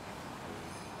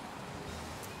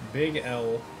 Big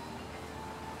L.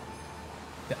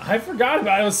 I forgot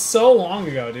about it. It was so long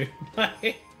ago, dude.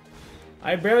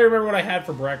 I barely remember what I had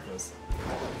for breakfast.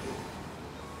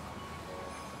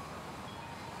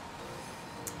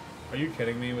 Are you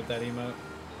kidding me with that emote?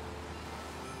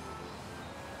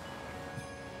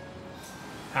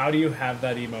 How do you have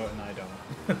that emote and I don't?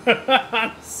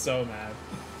 I'm so mad.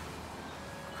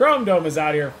 Chrome Dome is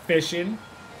out here fishing.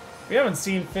 We haven't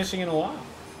seen fishing in a while.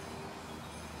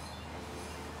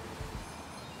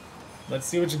 Let's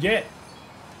see what you get.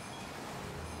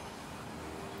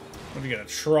 What do you get? A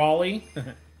trolley?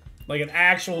 Like an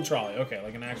actual trolley. Okay,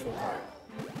 like an actual trolley.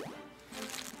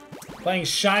 Playing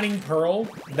Shining Pearl?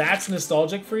 That's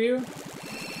nostalgic for you?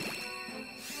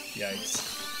 Yikes.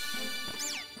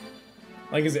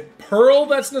 Like, is it Pearl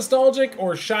that's nostalgic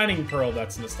or Shining Pearl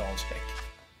that's nostalgic?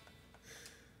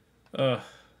 Ugh.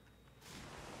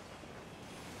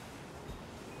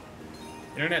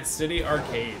 Internet City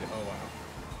Arcade. Oh, wow.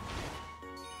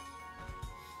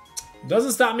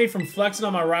 Doesn't stop me from flexing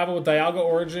on my rival with Dialga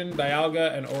Origin,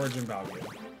 Dialga, and Origin Palkia.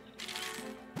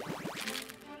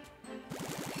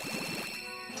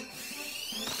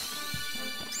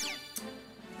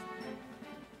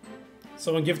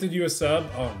 Someone gifted you a sub?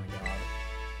 Oh my god.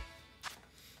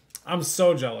 I'm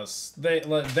so jealous. That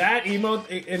emote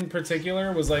in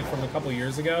particular was like from a couple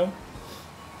years ago.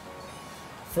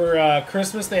 For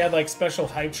Christmas, they had like special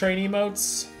hype train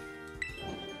emotes.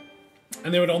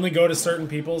 And they would only go to certain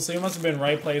people, so you must have been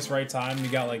right place, right time. You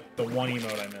got like the one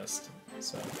emote I missed.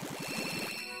 So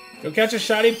go catch a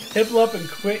shiny Piplup and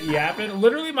quit yapping.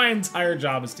 Literally my entire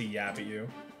job is to yap at you.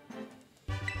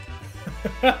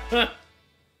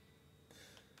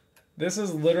 This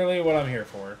is literally what I'm here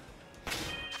for.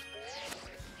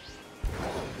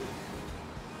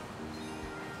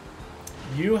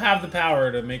 You have the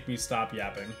power to make me stop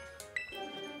yapping.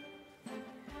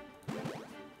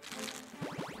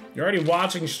 You're already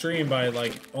watching stream by,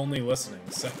 like, only listening,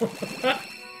 so...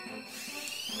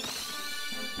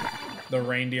 The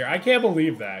reindeer. I can't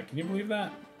believe that. Can you believe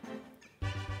that?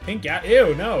 Pink cat.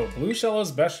 Ew, no. Blue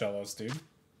shellos, best shellos, dude.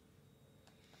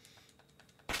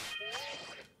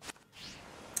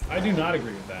 I do not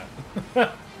agree with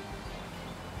that.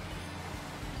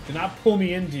 Do not pull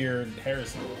me into your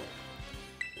heresy.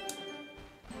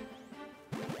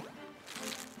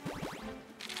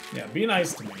 Yeah, be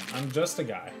nice to me. I'm just a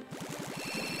guy.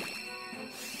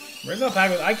 Where's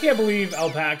Alpaca? I can't believe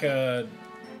Alpaca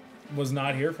was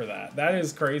not here for that. That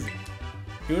is crazy.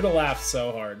 He would have laughed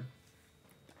so hard.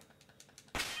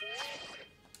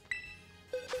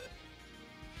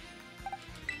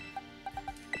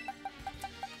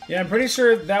 Yeah, I'm pretty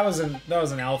sure that was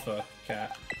an alpha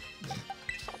cat.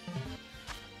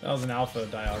 That was an alpha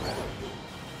Dialga.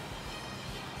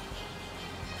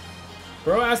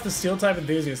 Bro asked the Steel type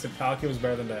enthusiast if Palkia was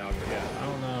better than Dialga. Yeah, I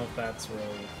don't know if that's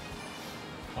really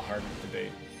a hard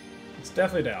debate. It's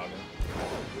definitely Dialga.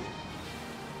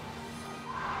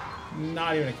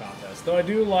 Not even a contest. Though I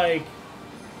do like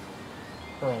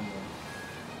Pearl more.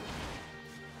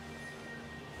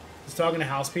 He's talking to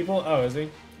house people? Oh, is he?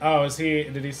 Oh, is he?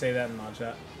 Did he say that in mod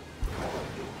chat?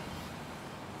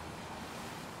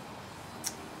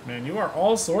 Man, you are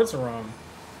all sorts of wrong,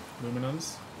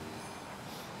 Luminums.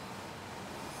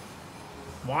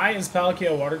 Why is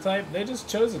Palkia a water type? They just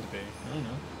chose it to be. I don't know.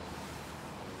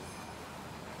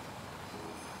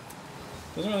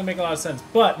 Doesn't really make a lot of sense.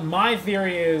 But my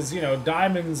theory is, you know,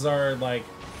 diamonds are, like,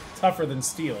 tougher than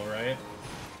steel, right?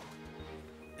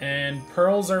 And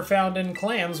pearls are found in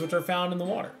clams, which are found in the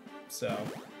water. So...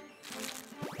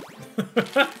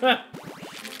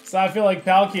 So I feel like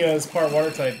Palkia is part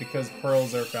water type because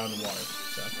pearls are found in water.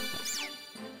 So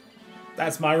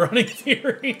that's my running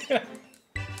theory.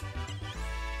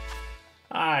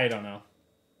 I don't know.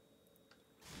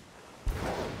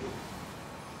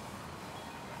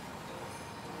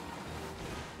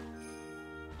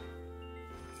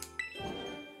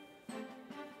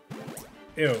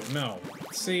 Ew, no.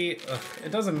 See,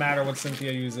 it doesn't matter what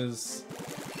Cynthia uses.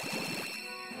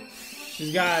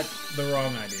 She's got the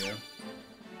wrong idea.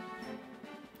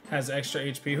 Has extra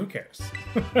HP, who cares?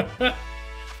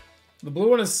 The blue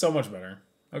one is so much better.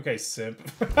 Okay, simp.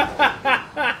 Well,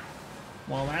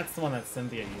 that's the one that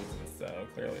Cynthia uses, so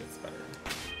clearly it's better.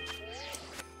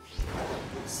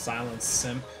 Silent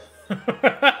simp.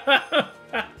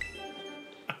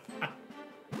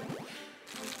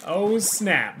 Oh,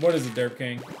 snap. What is it, Derp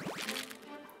King?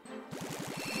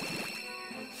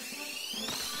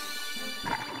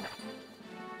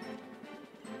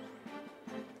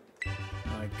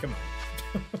 Come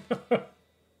on.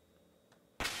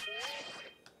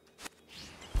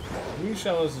 Blue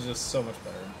Shellos is just so much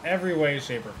better in every way,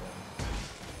 shape, or form.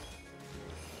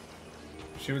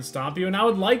 She would stomp you, and I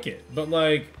would like it, but,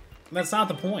 like, that's not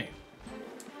the point.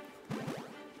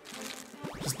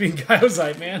 Just being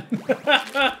Kaiosite, man.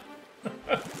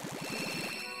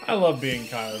 I love being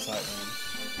Kaiosite, man.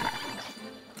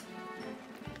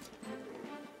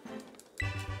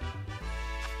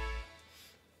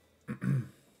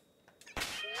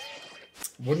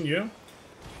 Wouldn't you? Can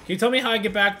you tell me how I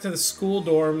get back to the school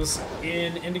dorms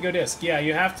in Indigo Disc? Yeah,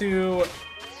 you have to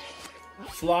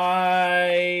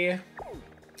fly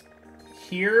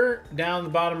here, down the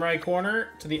bottom right corner,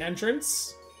 to the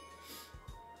entrance.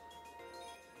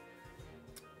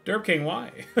 Derp King, why?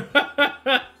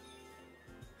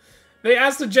 They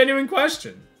asked a genuine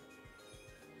question.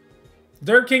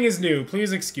 Derp King is new.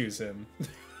 Please excuse him.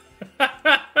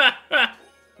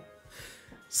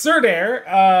 Sir Dare,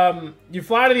 you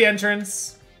fly to the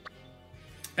entrance,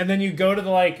 and then you go to the,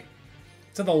 like,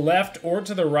 to the left or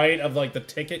to the right of, like, the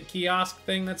ticket kiosk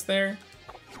thing that's there.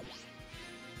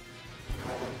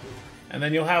 And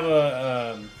then you'll have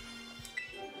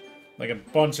like a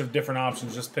bunch of different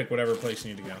options. Just pick whatever place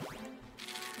you need to go.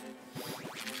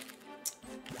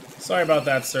 Sorry about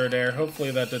that, Sir Dare.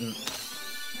 Hopefully that didn't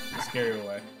scare you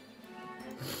away.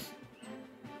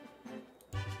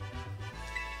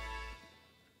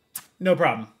 No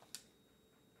problem.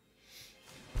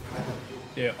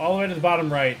 Yeah, all the way to the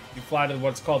bottom right, you fly to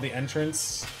what's called the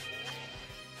entrance.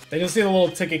 Then you'll see the little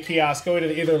ticket kiosk. Go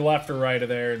to either left or right of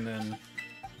there, and then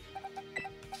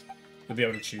you'll be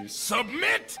able to choose.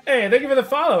 Submit! Hey, thank you for the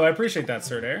follow. I appreciate that,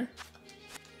 Sir Dare.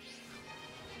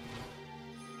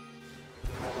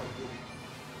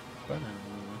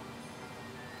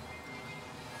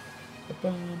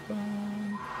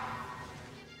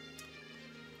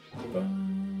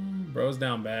 Bro's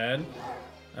down bad.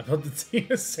 I built the team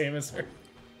the same as her.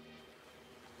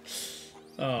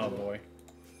 Oh boy.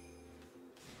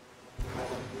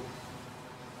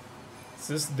 It's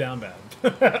just down bad.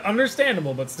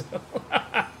 Understandable, but still.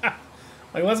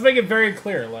 Like, let's make it very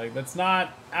clear. Like, that's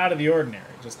not out of the ordinary.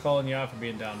 Just calling you out for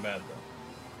being down bad, though.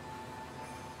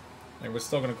 Like, we're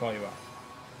still gonna call you out.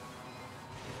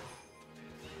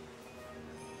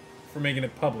 For making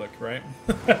it public, right?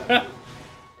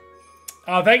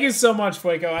 Oh, thank you so much,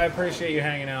 Fuego. I appreciate you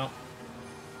hanging out.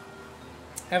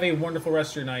 Have a wonderful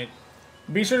rest of your night.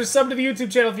 Be sure to sub to the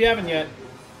YouTube channel if you haven't yet.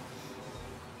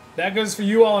 That goes for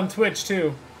you all on Twitch,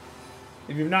 too.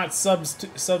 If you've not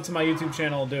subbed to my YouTube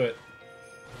channel, do it.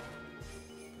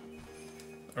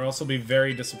 Or else I'll be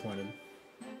very disappointed.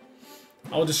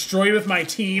 I'll destroy you with my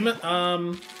team.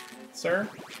 Sir?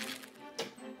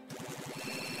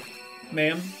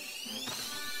 Ma'am?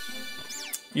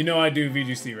 You know I do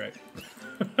VGC, right?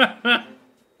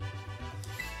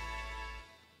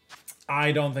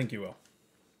 I don't think you will.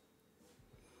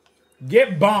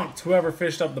 Get bonked, whoever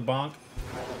fished up the bonk.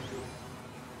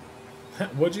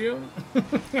 Would you?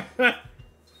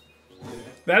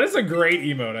 That is a great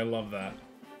emote. I love that.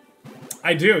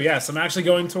 I do, yes. I'm actually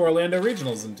going to Orlando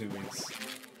Regionals in 2 weeks.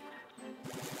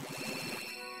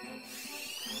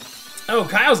 Oh,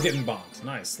 Kyle's getting bonked.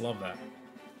 Nice. Love that.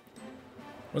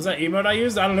 Was that emote I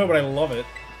used? I don't know, but I love it.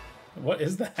 What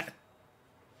is that?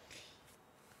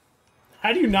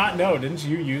 How do you not know? Didn't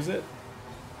you use it?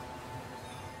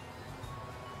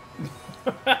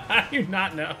 How do you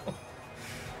not know?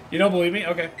 You don't believe me?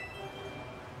 Okay.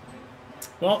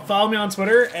 Well, follow me on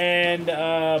Twitter, and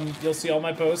you'll see all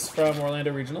my posts from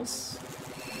Orlando Regionals.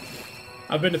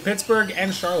 I've been to Pittsburgh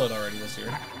and Charlotte already this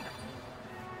year.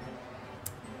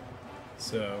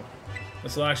 So,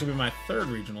 this will actually be my 3rd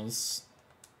Regionals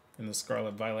in the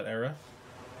Scarlet Violet era.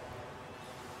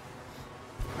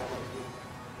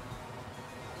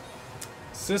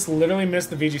 Sis literally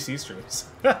missed the VGC streams.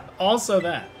 Also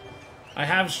that. I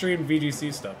have streamed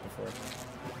VGC stuff before.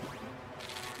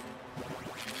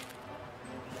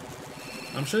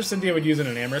 I'm sure Cynthia would use it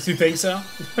in Amherst. You think so?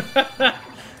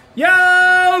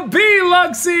 Yo,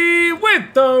 B-Luxy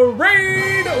with the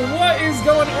raid! What is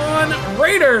going on,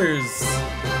 Raiders?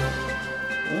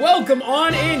 Welcome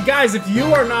on in. Guys, if you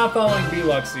are not following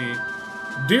B-Luxy,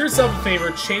 do yourself a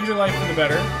favor, change your life for the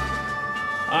better.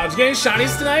 Did you get any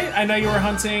shinies tonight? I know you were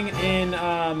hunting in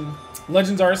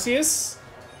Legends Arceus,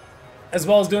 as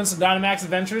well as doing some Dynamax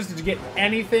Adventures. Did you get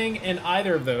anything in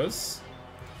either of those?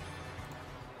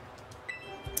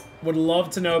 Would love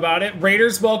to know about it.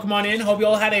 Raiders, welcome on in. Hope you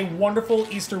all had a wonderful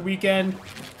Easter weekend.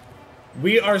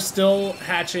 We are still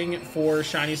hatching for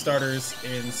shiny starters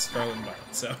in Scarlet and Violet,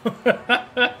 so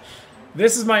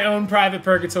this is my own private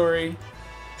purgatory.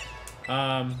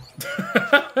 Thank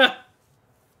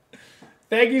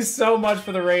you so much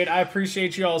for the raid. I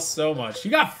appreciate you all so much.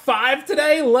 You got 5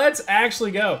 today? Let's actually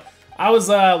go. I was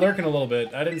lurking a little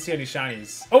bit. I didn't see any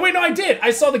shinies. Oh wait, no, I did. I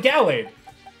saw the Gallade.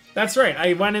 That's right.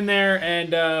 I went in there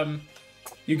and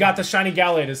you got the shiny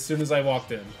Gallade as soon as I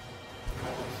walked in.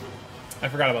 I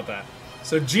forgot about that.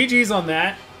 So GG's on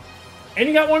that. And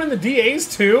you got one in the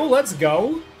DAs too? Let's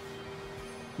go.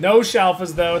 No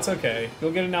Shalfas though. It's okay.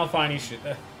 You'll get an Alfini shit.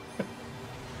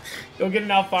 You'll get an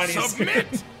Alfini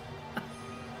Submit!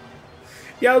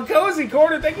 Yo, Cozy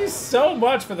Corner, thank you so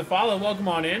much for the follow. Welcome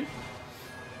on in.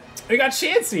 We got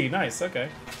Chansey. Nice, okay.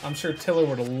 I'm sure Tiller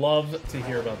would love to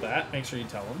hear about that. Make sure you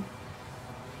tell him.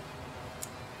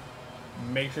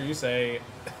 Make sure you say...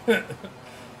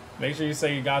 Make sure you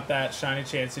say you got that shiny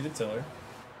Chansey to Tiller.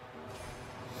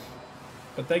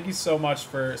 But thank you so much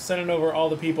for sending over all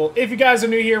the people. If you guys are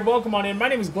new here, welcome on in. My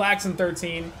name is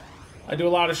Glaxon13. I do a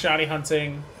lot of shiny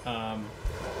hunting.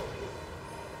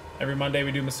 Every Monday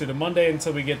we do Masuda Monday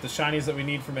until we get the shinies that we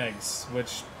need from eggs,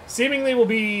 which seemingly will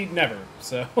be never.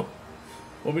 So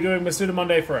we'll be doing Masuda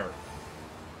Monday forever.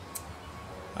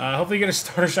 Hopefully you get a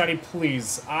starter shiny,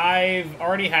 please. I've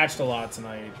already hatched a lot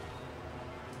tonight.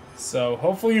 So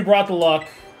hopefully you brought the luck.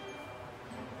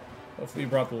 Hopefully you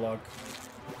brought the luck.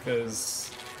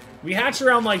 Because we hatch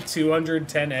around like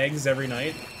 210 eggs every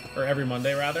night. Or every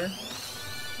Monday, rather.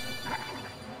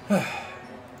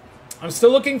 I'm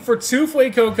still looking for 2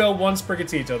 Fuecoco, 1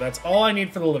 Sprigatito. That's all I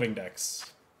need for the living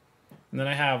decks. And then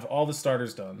I have all the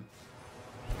starters done.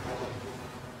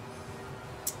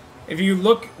 If you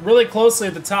look really closely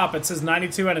at the top, it says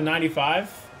 92 out of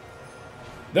 95.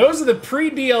 Those are the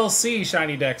pre-DLC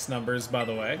Shiny Dex numbers, by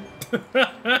the way.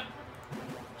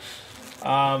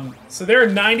 So there are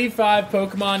 95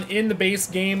 Pokemon in the base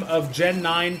game of Gen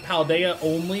 9 Paldea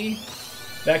only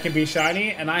that can be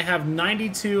shiny, and I have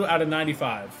 92 out of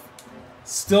 95.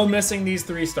 Still missing these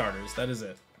 3 starters. That is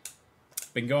it.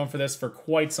 Been going for this for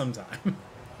quite some time.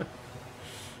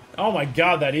 Oh my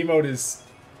god, that emote is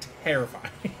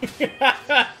terrifying.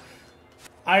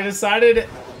 I decided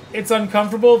it's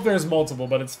uncomfortable if there's multiple,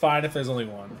 but it's fine if there's only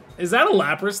one. Is that a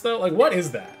Lapras, though? Like, what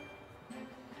is that?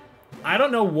 I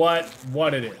don't know what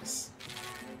it is.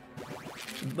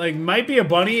 Like, might be a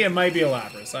bunny, it might be a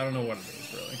Lapras. I don't know what it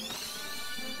is,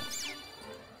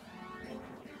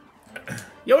 really.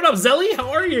 Yo, what up, Zelly? How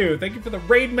are you? Thank you for the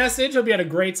raid message. Hope you had a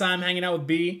great time hanging out with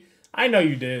B. I know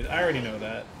you did. I already know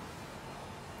that.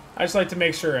 I just like to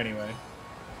make sure anyway.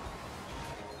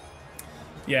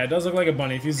 Yeah, it does look like a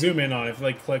bunny. If you zoom in on it, if you,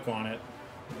 like, click on it.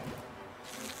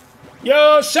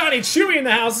 Yo, Shiny Chewy in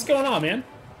the house. What's going on, man?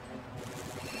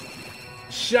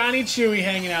 Shiny Chewy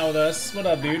hanging out with us. What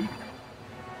up, dude?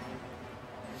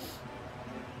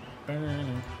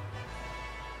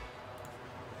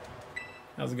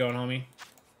 How's it going, homie?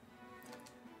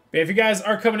 But if you guys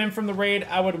are coming in from the raid,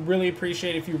 I would really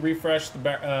appreciate if you refresh the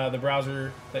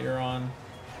browser that you're on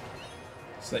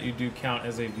so that you do count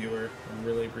as a viewer. I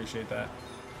really appreciate that.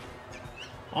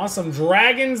 Awesome.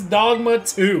 Dragon's Dogma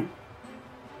 2.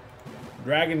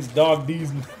 Dragon's Dog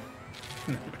these.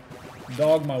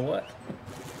 Dogma what?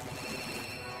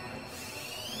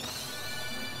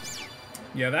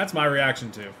 Yeah, that's my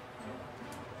reaction too.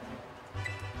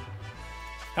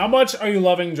 How much are you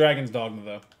loving Dragon's Dogma,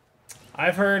 though?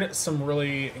 I've heard some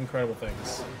really incredible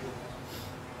things.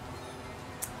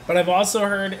 But I've also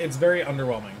heard it's very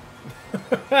underwhelming.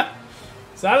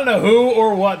 So I don't know who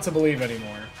or what to believe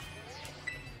anymore.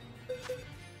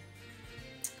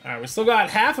 Alright, we still got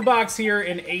half a box here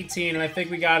in 18, and I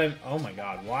think we got an... Oh my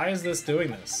god, why is this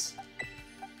doing this?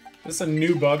 Is this a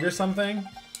new bug or something?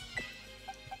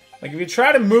 Like, if you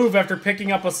try to move after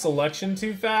picking up a selection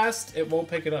too fast, it won't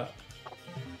pick it up.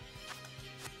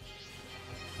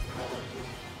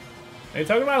 Are you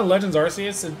talking about a Legends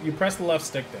Arceus? You press the left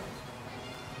stick down.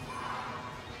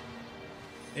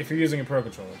 If you're using a Pro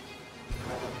Controller.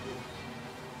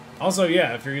 Also,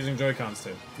 yeah, if you're using Joy-Cons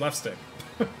too. Left stick.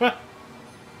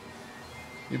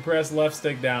 You press left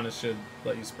stick down, it should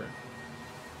let you sprint.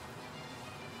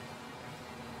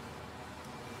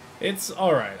 It's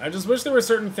alright. I just wish there were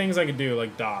certain things I could do,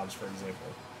 like dodge, for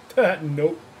example.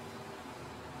 Nope.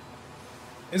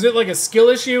 Is it like a skill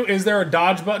issue? Is there a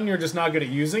dodge button, you're just not good at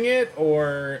using it?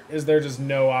 Or is there just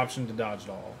no option to dodge at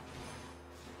all?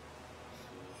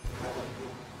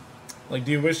 Like,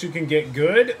 do you wish you can get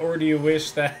good? Or do you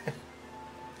wish that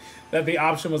that the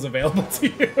option was available to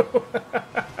you?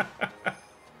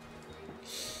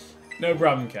 No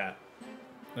problem, Cat.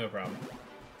 No problem.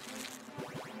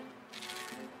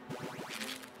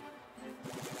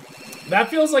 That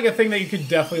feels like a thing that you could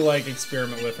definitely, like,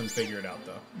 experiment with and figure it out,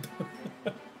 though.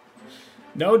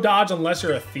 No dodge unless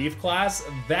you're a thief class?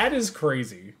 That is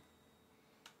crazy.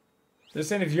 They're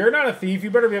saying if you're not a thief,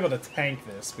 you better be able to tank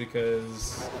this,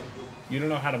 because you don't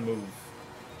know how to move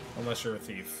unless you're a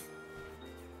thief.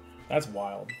 That's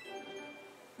wild.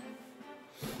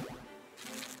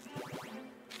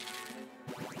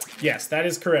 Yes, that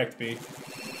is correct, B.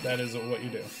 That is what you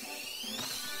do.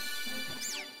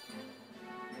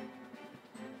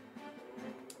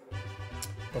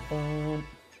 Ba-bum.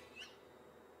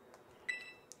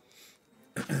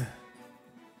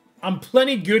 I'm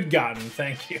plenty good gotten,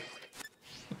 thank you.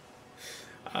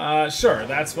 Sure,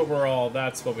 that's what we all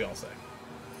say.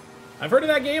 I've heard of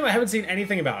that game, I haven't seen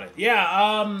anything about it.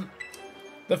 Yeah,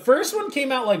 the first one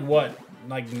came out like what?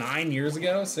 Like 9 years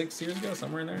ago? 6 years ago?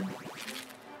 Somewhere in there?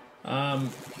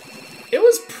 It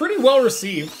was pretty well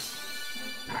received.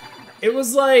 It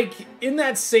was like in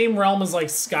that same realm as like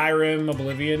Skyrim,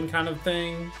 Oblivion kind of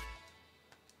thing.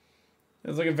 It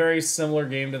was like a very similar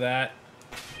game to that.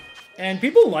 And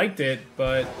people liked it,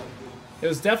 but it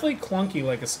was definitely clunky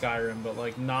like a Skyrim, but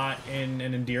like not in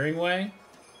an endearing way.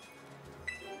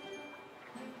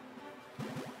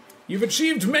 You've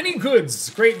achieved many goods.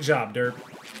 Great job, Derp.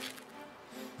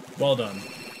 Well done.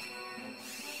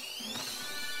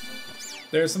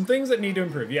 There are some things that need to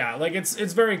improve. Yeah, like it's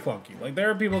very clunky. Like there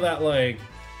are people that like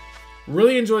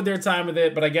really enjoyed their time with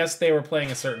it, but I guess they were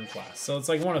playing a certain class. So it's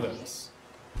like one of those.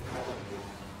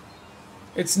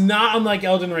 It's not unlike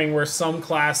Elden Ring where some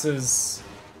classes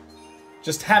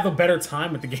just have a better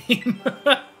time with the game.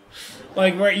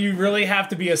 Like where you really have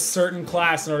to be a certain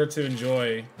class in order to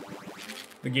enjoy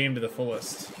the game to the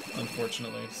fullest,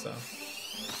 unfortunately, so.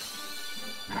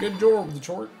 Good job, the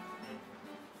chort.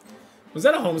 Was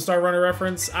that a Homestar Runner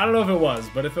reference? I don't know if it was,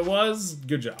 but if it was,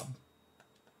 good job.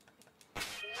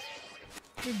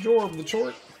 Good job, the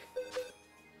chort.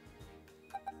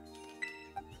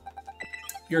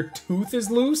 Your tooth is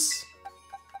loose?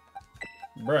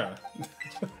 Bruh.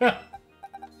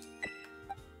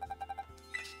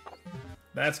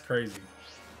 That's crazy.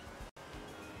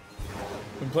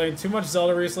 Been playing too much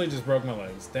Zelda recently, just broke my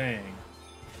legs. Dang.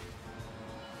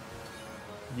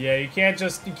 Yeah, you can't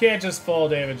just fall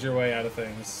damage your way out of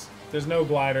things. There's no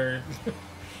glider.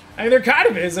 I mean, there kind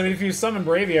of is. I mean, if you summon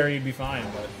Braviary, you'd be fine,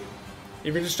 but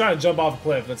if you're just trying to jump off a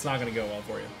cliff, that's not going to go well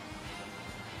for you.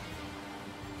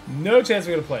 No chance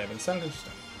we're going to play it, but it sounded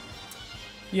interesting.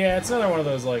 Yeah, it's another one of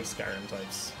those, like, Skyrim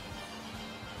types.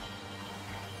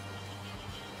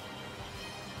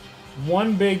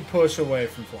 One big push away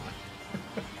from flying.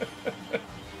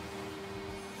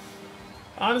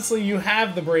 Honestly, you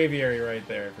have the Braviary right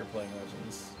there if you're playing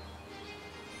Legends.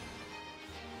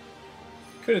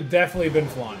 Could have definitely been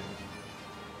flying.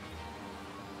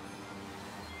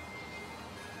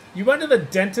 You went to the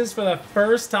dentist for the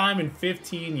first time in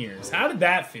 15 years. How did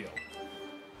that feel?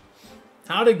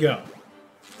 How'd it go?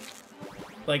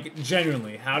 Like,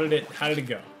 genuinely, how did it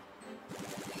go?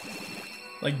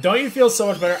 Like, don't you feel so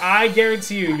much better? I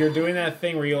guarantee you, you're doing that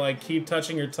thing where you, like, keep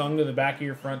touching your tongue to the back of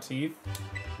your front teeth.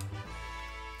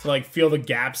 To, like, feel the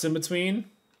gaps in between.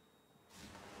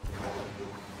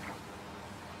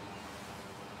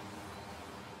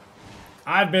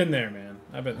 I've been there, man.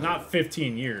 I've been, not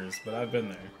 15 years, but I've been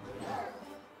there.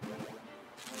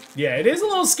 Yeah, it is a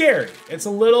little scary. It's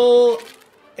a little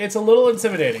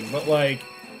intimidating, but, like,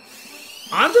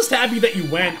 I'm just happy that you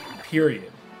went,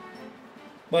 period.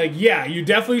 Like, yeah, you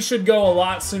definitely should go a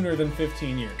lot sooner than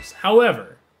 15 years.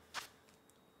 However,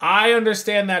 I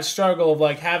understand that struggle of,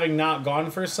 like, having not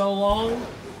gone for so long.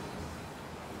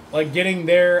 Like, getting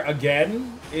there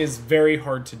again is very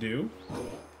hard to do.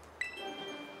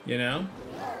 You know?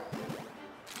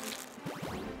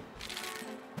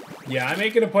 Yeah, I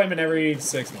make an appointment every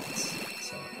 6 months.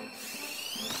 So.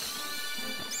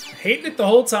 Hating it the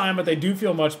whole time, but they do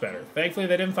feel much better. Thankfully,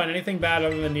 they didn't find anything bad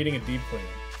other than needing a deep cleaning.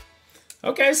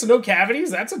 Okay, so no cavities?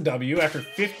 That's a W after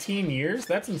 15 years?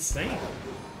 That's insane.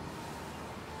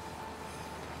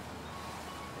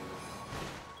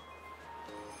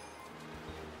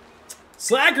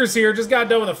 Slackers here just got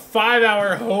done with a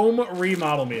 5-hour home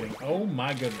remodel meeting. Oh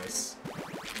my goodness.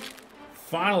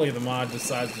 Finally the mod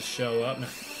decides to show up.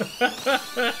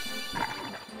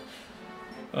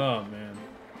 Oh man.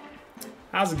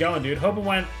 How's it going, dude? Hope it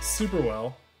went super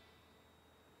well.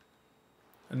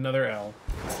 Another L.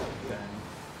 Dang.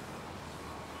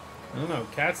 I don't know.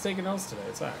 Cat's taking L's today.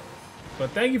 It's alright.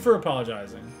 But thank you for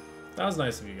apologizing. That was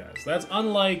nice of you guys. That's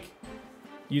unlike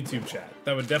YouTube chat.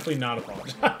 That would definitely not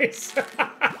apologize.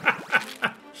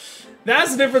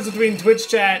 That's the difference between Twitch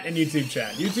chat and YouTube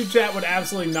chat. YouTube chat would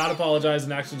absolutely not apologize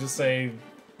and actually just say,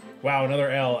 wow,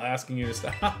 another L, asking you to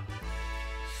stop.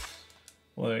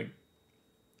 Like,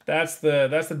 that's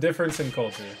the difference in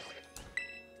culture.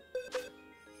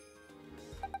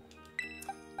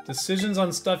 Decisions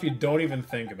on stuff you don't even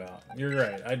think about. You're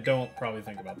right. I don't probably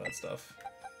think about that stuff.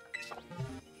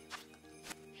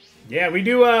 Yeah, we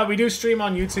do stream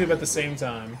on YouTube at the same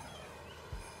time.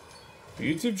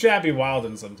 The YouTube chat be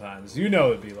wildin' sometimes. You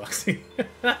know it be, Luxy.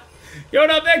 Yo, what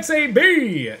up,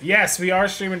 XAB? Yes, we are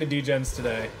streaming to Degens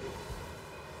today.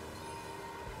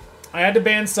 I had to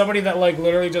ban somebody that, like,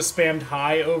 literally just spammed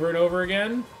hi over and over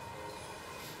again.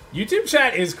 YouTube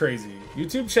chat is crazy.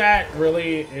 YouTube chat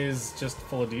really is just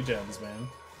full of degens, man.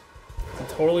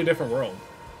 It's a totally different world.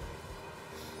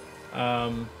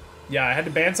 Yeah, I had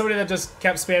to ban somebody that just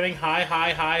kept spamming hi,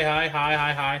 hi, hi, hi, hi,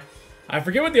 hi, hi. I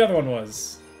forget what the other one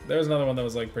was. There was another one that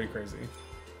was, like, pretty crazy.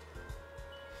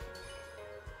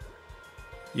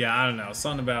 Yeah, I don't know.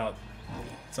 Something I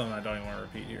don't even want to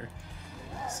repeat here.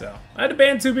 So, I had to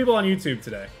ban 2 people on YouTube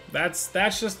today. That's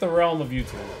just the realm of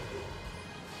YouTube.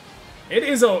 It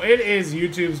is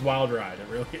YouTube's wild ride. It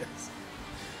really is.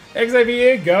 XIV,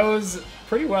 it goes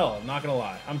pretty well, I'm not gonna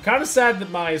lie. I'm kind of sad that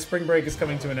my spring break is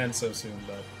coming to an end so soon,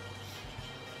 but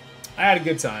I had a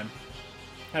good time.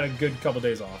 Had a good couple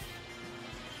days off.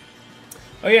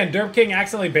 Oh yeah, and Derp King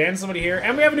accidentally banned somebody here,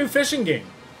 and we have a new fishing game.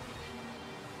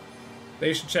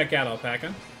 They should check out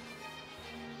Alpaca.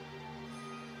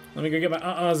 Let me go get my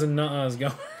uh-uhs and nuh-uhs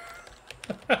going.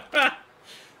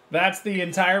 That's the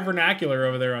entire vernacular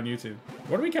over there on YouTube.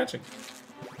 What are we catching?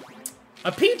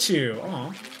 A Pichu!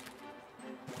 Aw.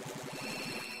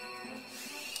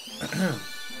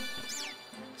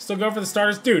 Still go for the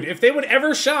starters? Dude, if they would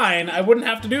ever shine, I wouldn't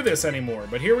have to do this anymore.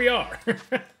 But here we are.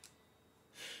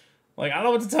 Like, I don't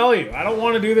know what to tell you. I don't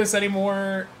want to do this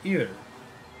anymore either.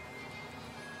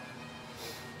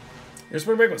 Your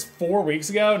spring break was 4 weeks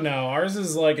ago? No, ours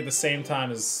is like at the same time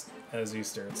as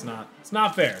Easter. It's not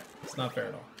fair. It's not fair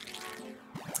at all.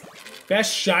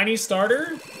 Best shiny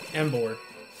starter? Emboar.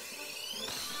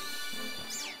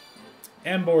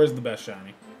 Emboar is the best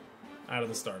shiny out of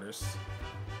the starters.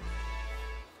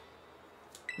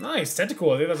 Nice,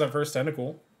 Tentacool. I think that's our first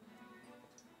Tentacool.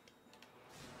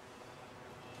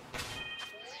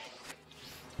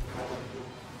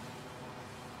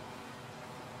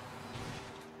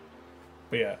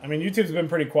 But yeah, I mean, YouTube's been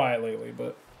pretty quiet lately,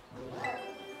 but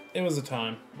it was a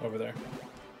time over there.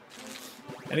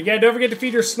 And again, don't forget to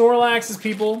feed your Snorlaxes,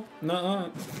 people. Nuh-uh.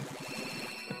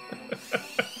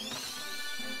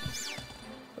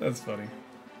 That's funny.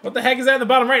 What the heck is that in the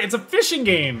bottom right? It's a fishing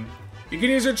game. You can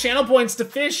use your channel points to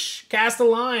fish, cast a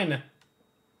line,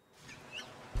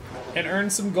 and earn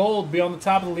some gold. Be on the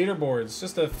top of the leaderboards.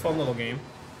 Just a fun little game.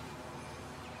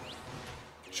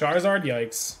 Charizard,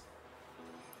 yikes.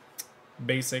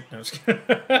 Basic. No, I'm just kidding.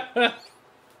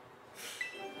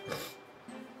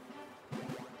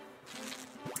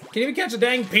 Can you even catch a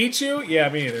dang Pichu? Yeah,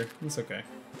 me either. It's okay.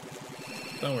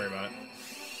 Don't worry about it.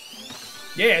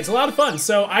 Yeah, it's a lot of fun.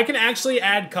 So I can actually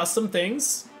add custom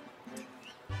things.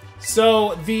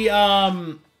 So the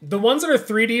ones that are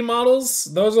 3D models,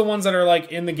 those are the ones that are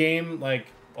like in the game like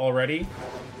already.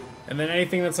 And then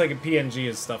anything that's like a PNG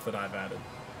is stuff that I've added.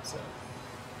 So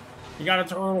you got a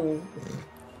turtle.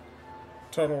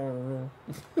 Turtle.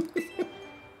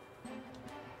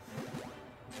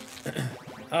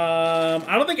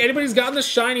 I don't think anybody's gotten the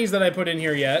shinies that I put in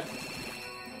here yet.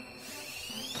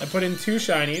 I put in 2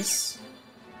 shinies.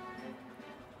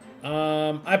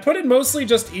 I put in mostly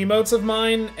just emotes of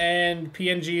mine and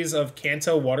PNGs of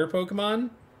Kanto water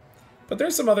Pokemon. But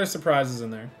there's some other surprises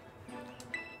in there.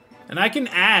 And I can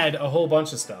add a whole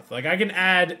bunch of stuff. Like, I can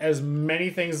add as many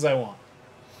things as I want.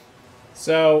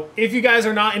 So, if you guys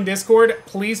are not in Discord,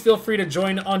 please feel free to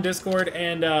join on Discord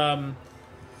and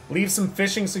leave some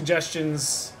fishing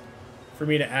suggestions for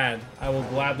me to add. I will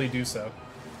gladly do so.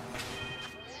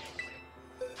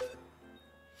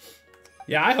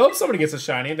 Yeah, I hope somebody gets a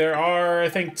shiny. There are, I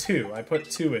think, 2. I put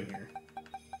 2 in here.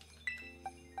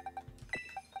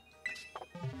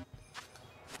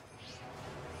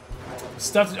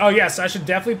 Stuff. Oh, yes, I should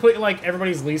definitely put, like,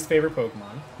 everybody's least favorite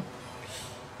Pokemon.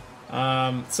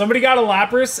 Somebody got a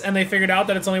Lapras, and they figured out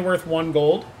that it's only worth 1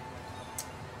 gold.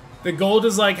 The gold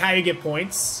is, like, how you get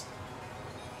points.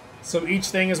 So each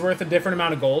thing is worth a different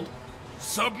amount of gold.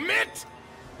 Submit!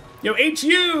 Yo,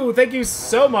 HU! Thank you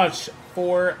so much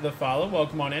for the follow.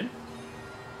 Welcome on in.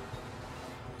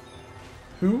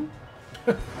 Who?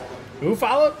 Who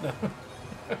followed? No.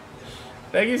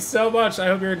 Thank you so much. I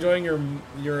hope you're enjoying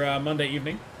your Monday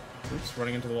evening. Oops,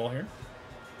 running into the wall here.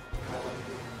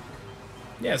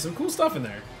 Yeah, some cool stuff in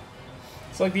there.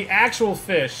 So, like, the actual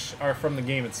fish are from the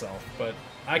game itself, but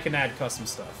I can add custom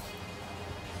stuff.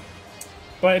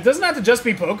 But it doesn't have to just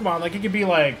be Pokemon. Like, it could be,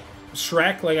 like,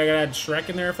 Shrek. Like, I could add Shrek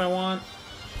in there if I want.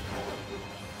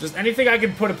 Just anything I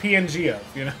can put a PNG of,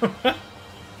 you know?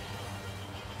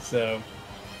 So,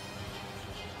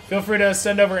 feel free to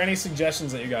send over any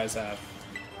suggestions that you guys have.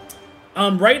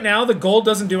 Right now, the gold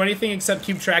doesn't do anything except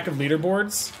keep track of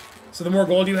leaderboards. So the more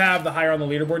gold you have, the higher on the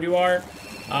leaderboard you are.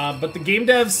 But the game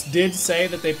devs did say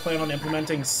that they plan on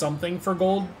implementing something for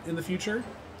gold in the future.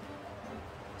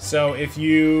 So if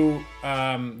you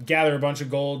gather a bunch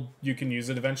of gold, you can use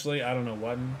it eventually. I don't know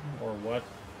when or what,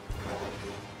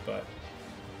 but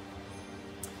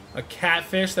a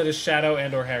catfish that is Shadow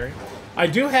and or Harry. I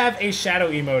do have a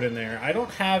Shadow emote in there. I don't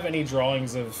have any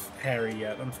drawings of Harry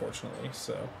yet, unfortunately,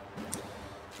 so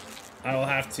I'll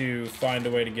have to find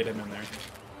a way to get him in there.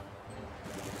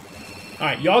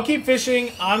 Alright, y'all keep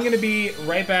fishing. I'm going to be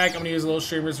right back. I'm going to use a little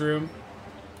streamer's room.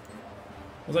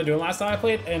 What was I doing last time I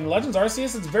played? In Legends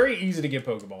Arceus, it's very easy to get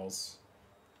Pokeballs.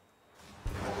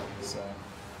 So,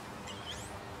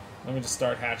 let me just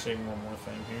start hatching one more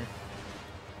thing here.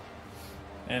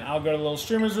 And I'll go to the little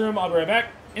streamer's room. I'll be right back.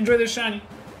 Enjoy this shiny.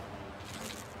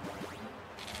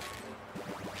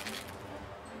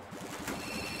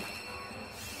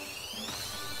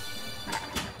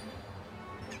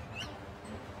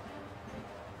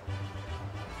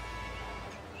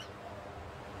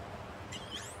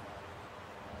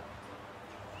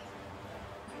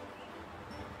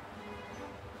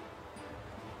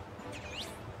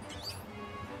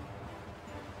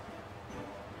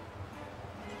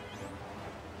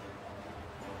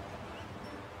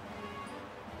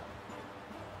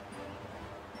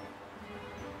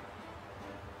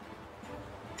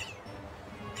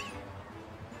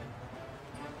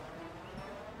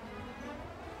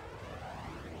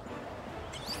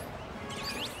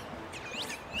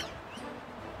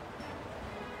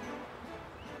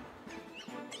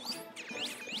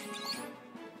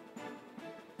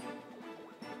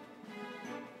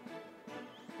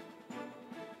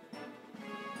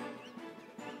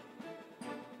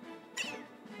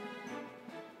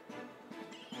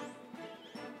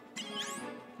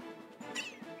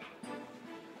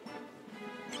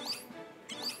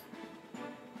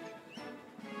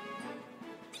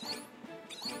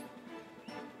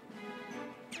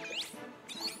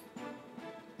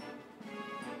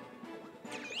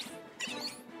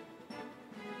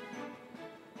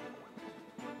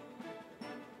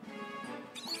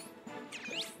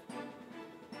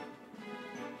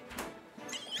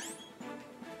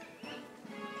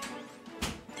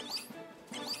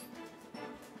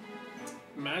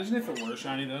 Imagine if it were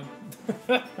shiny, though.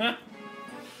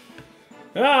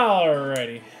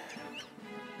 Alrighty.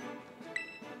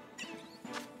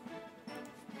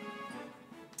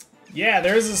 Yeah,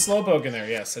 there is a Slowpoke in there.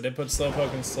 Yes, I did put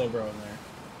Slowpoke and Slowbro in there.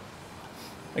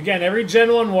 Again, every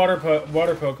Gen 1 water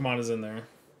Pokemon is in there.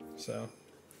 So.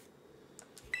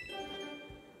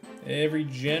 Every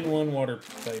Gen 1 water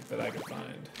type that I could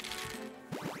find.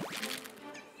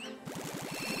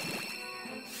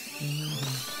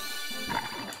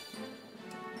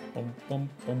 Bum, bum,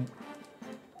 bum.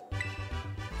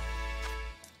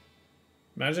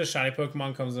 Imagine a shiny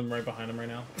Pokemon comes in right behind him right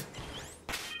now.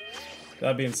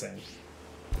 That'd be insane.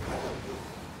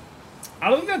 I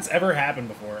don't think that's ever happened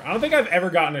before. I don't think I've ever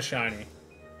gotten a shiny.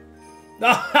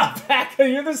 Paka,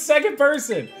 you're the second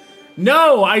person.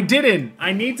 No, I didn't.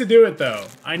 I need to do it, though.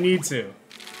 I need to.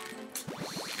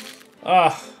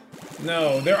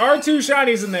 No. There are 2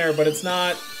 shinies in there, but it's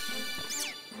not...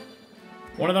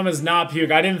 One of them is not Puke.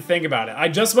 I didn't think about it. I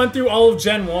just went through all of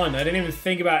Gen 1. I didn't even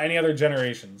think about any other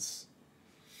generations.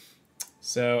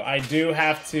 So I do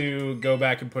have to go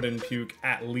back and put in Puke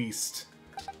at least.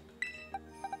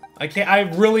 I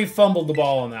really fumbled the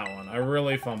ball on that one. I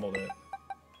really fumbled it.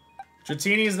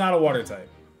 Dratini is not a water type.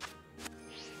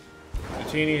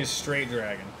 Dratini is straight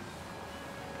dragon.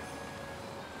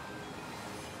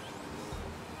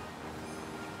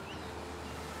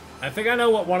 I think I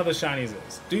know what one of the shinies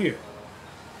is. Do you?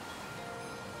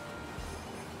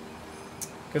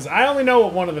 Because I only know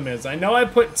what one of them is. I know I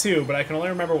put 2, but I can only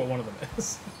remember what one of them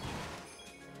is.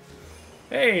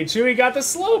 Hey, Chewy got the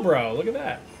Slowbro. Look at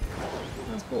that.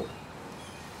 That's cool.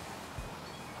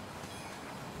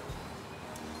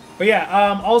 But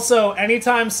yeah, also,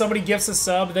 anytime somebody gifts a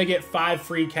sub, they get 5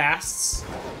 free casts.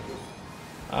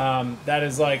 That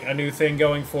is like a new thing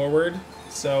going forward.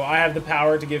 So I have the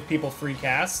power to give people free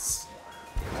casts.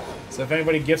 So if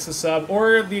anybody gifts a sub,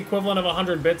 or the equivalent of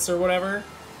 100 bits or whatever,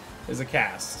 is a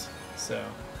cast. So,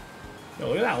 yo,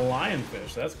 look at that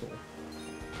lionfish. That's cool.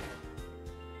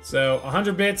 So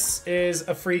 100 bits is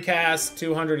a free cast,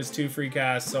 200 is 2 free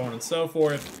casts, so on and so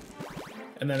forth.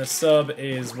 And then a sub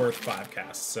is worth 5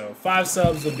 casts. So 5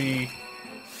 subs would be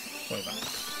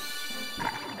 25.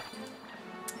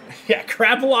 Yeah,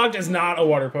 Crapalocked is not a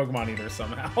water Pokemon either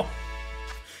somehow.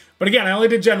 But again, I only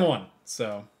did Gen 1,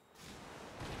 so.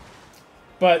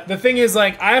 But the thing is,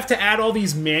 like, I have to add all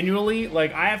these manually.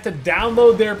 Like, I have to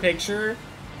download their picture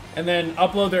and then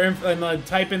upload their and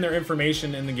type in their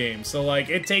information in the game. So, like,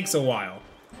 it takes a while.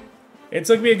 It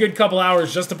took me a good couple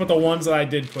hours just to put the ones that I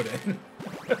did put in.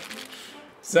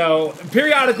 So,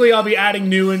 periodically, I'll be adding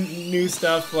new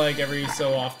stuff, like, every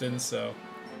so often. So,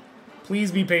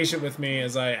 please be patient with me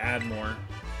as I add more.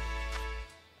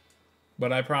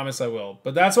 But I promise I will.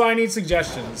 But that's why I need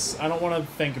suggestions. I don't want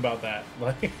to think about that.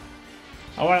 Like,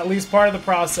 I want at least part of the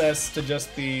process to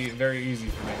just be very easy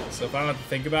for me. So if I don't have to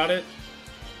think about it,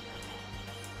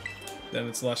 then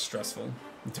it's less stressful.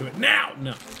 Do it now!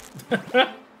 No.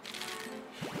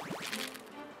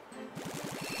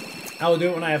 I will do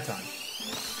it when I have time.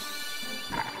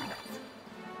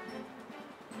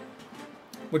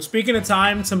 Which, speaking of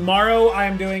time, tomorrow I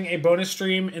am doing a bonus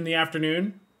stream in the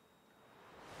afternoon.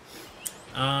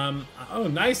 Oh,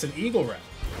 nice, an Eagle rep.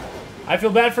 I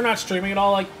feel bad for not streaming at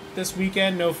all, like, this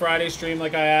weekend. No Friday stream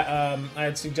like I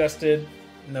had suggested.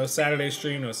 No Saturday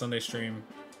stream, no Sunday stream.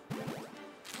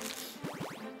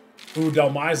 Ooh,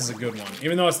 Delmise is a good one.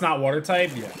 Even though it's not water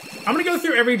type, yeah. I'm gonna go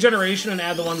through every generation and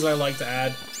add the ones that I like to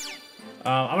add.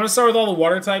 I'm gonna start with all the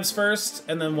water types first,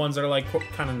 and then ones that are, like,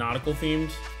 kind of nautical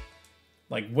themed.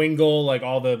 Like Wingull, like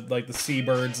all the, like, the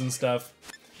seabirds and stuff.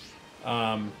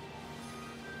 But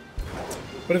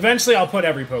eventually I'll put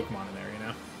every Pokemon in there, you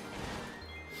know?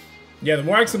 Yeah, the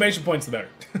more exclamation points, the better.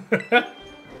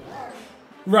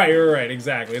 Right,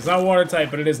 exactly. It's not water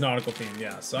type, but it is nautical themed,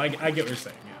 yeah. So I get what you're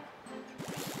saying,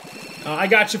 yeah. I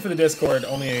got you for the Discord.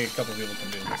 Only a couple people can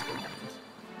do the Discord.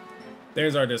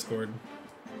 There's our Discord.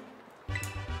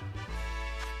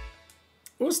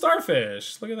 Ooh,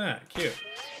 starfish. Look at that. Cute.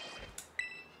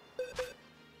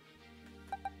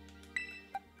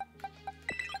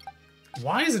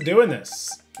 Why is it doing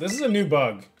this? This is a new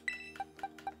bug.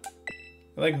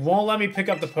 It, like, won't let me pick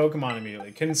up the Pokemon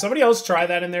immediately. Can somebody else try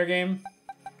that in their game?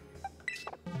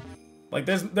 Like,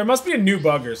 there must be a new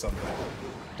bug or something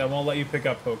that won't let you pick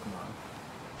up Pokemon.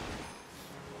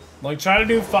 Like, try to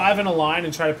do 5 in a line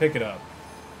and try to pick it up.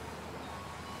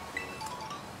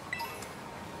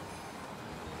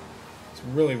 It's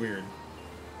really weird.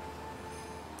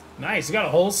 Nice, you got a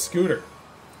whole scooter.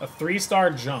 A 3-star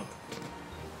jump.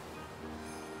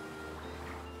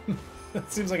 That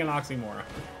seems like an oxymoron.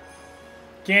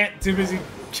 Can't, too busy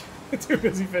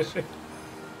fishing.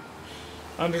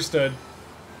 Understood.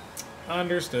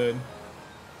 Understood.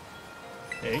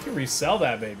 Yeah, you can resell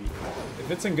that baby.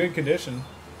 If it's in good condition.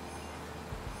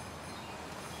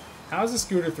 How's the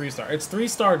scooter 3-star? It's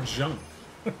 3-star junk.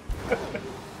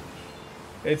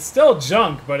 It's still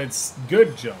junk, but it's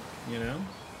good junk, you know?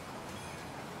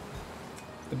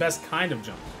 The best kind of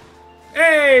junk.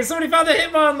 Hey, somebody found the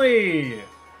Hitmonlee!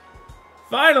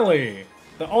 Finally!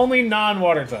 The only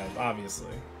non-water type,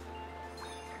 obviously.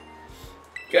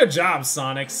 Good job,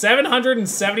 Sonic.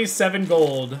 777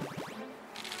 gold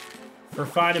for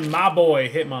finding my boy,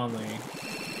 Hitmonlee.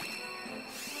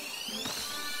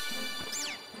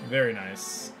 Very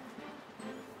nice.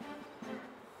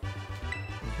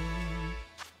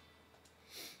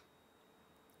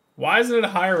 Why isn't it a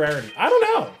higher rarity? I don't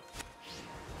know.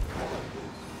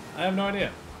 I have no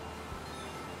idea.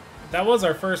 That was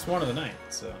our first one of the night,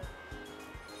 so.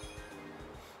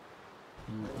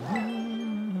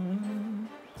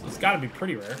 So it's gotta be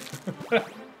pretty rare.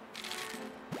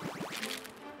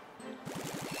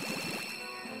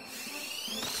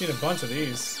 Seen a bunch of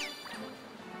these.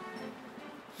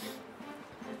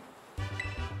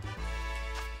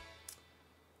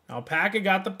 Alpaca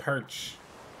got the perch.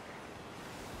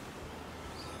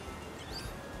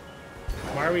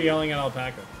 Why are we yelling at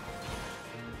Alpaca?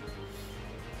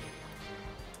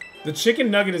 The chicken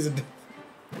nugget is a...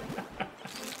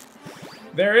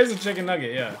 There is a chicken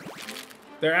nugget, yeah.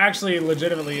 There actually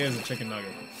legitimately is a chicken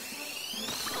nugget.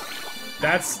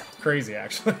 That's crazy,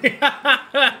 actually.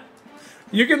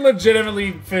 You can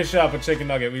legitimately fish up a chicken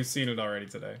nugget. We've seen it already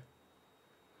today.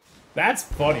 That's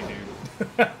funny,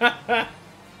 dude.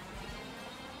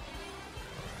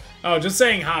 Oh, just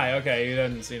saying hi. Okay, you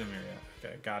hadn't seen him here yet.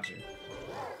 Okay, got you.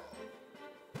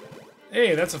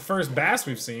 Hey, that's the first bass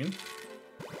we've seen.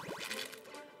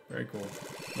 Very cool.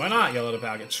 Why not yell at a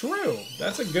packet? True.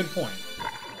 That's a good point.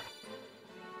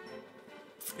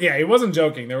 Yeah, he wasn't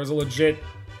joking. There was a legit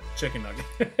chicken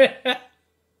nugget.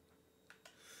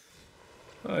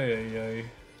 Oh, yeah.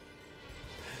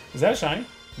 Is that shiny?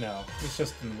 No. It's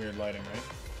just in weird lighting,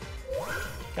 right?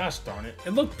 Gosh darn it.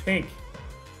 It looked pink.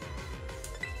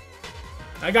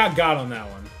 I got on that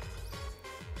one.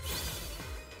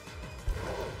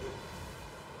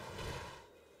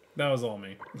 That was all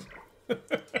me.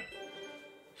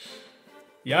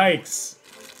 Yikes.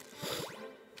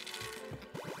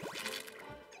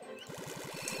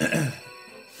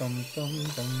 Dum, dum,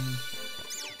 dum.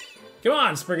 Come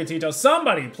on, Sprigatito.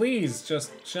 Somebody, please,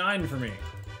 just shine for me.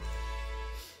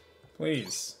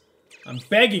 Please. I'm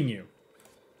begging you.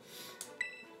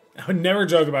 I would never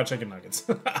joke about chicken nuggets.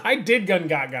 I did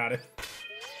got it.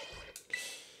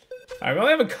 Alright, we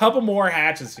only have a couple more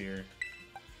hatches here.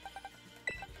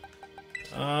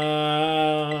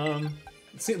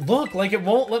 See, look, like it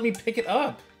won't let me pick it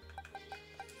up.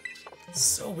 It's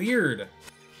so weird.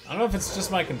 I don't know if it's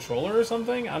just my controller or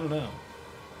something. I don't know.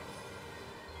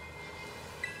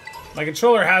 My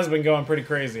controller has been going pretty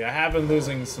crazy. I have been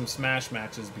losing some Smash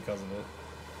matches because of it.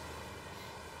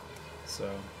 So,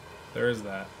 there is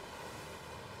that.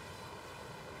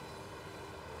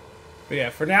 But yeah,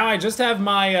 for now I just have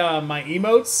my my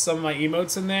emotes, some of my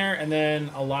emotes in there, and then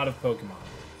a lot of Pokemon.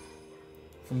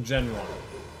 From Gen 1.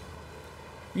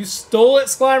 You stole it,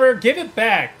 Slimer? Give it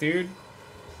back, dude.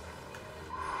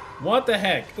 What the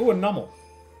heck? Ooh, a Numel.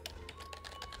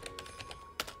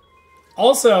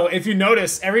 Also, if you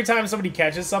notice, every time somebody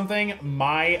catches something,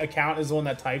 my account is the one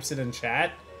that types it in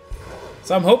chat.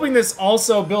 So I'm hoping this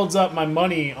also builds up my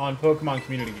money on Pokemon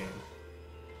Community Game.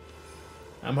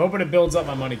 I'm hoping it builds up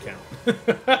my money count.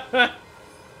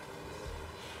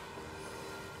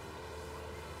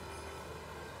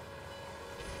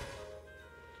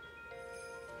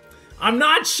 I'm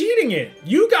not cheating it.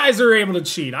 You guys are able to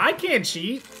cheat. I can't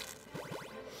cheat.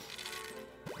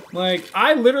 Like,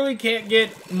 I literally can't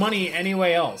get money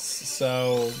anywhere else,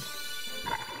 so...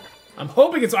 I'm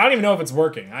hoping it's... I don't even know if it's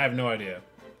working. I have no idea.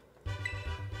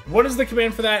 What is the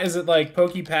command for that? Is it like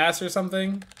PokePass or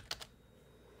something?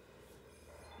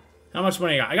 How much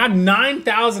money I got? I got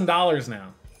 $9,000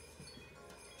 now.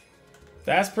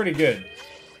 That's pretty good.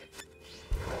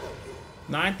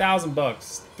 9,000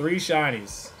 bucks. 3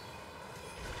 shinies.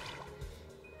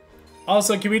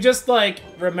 Also, can we just, like,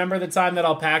 remember the time that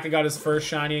Alpaca got his first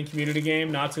shiny in Community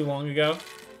Game not too long ago?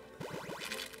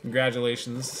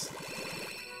 Congratulations.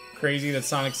 Crazy that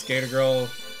Sonic Skater Girl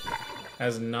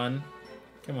has none.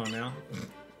 Come on now.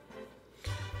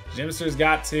 Jimster's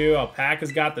got 2.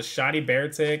 Alpaca's got the shiny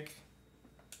Beartic.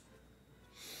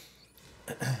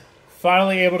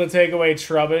 Finally able to take away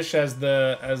Trubbish as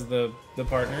the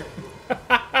partner.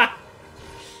 How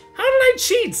did I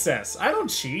cheat, Cess? I don't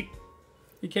cheat.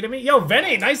 You kidding me? Yo,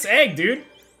 Vene, nice egg, dude.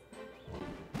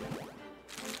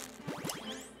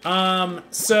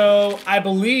 So I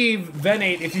believe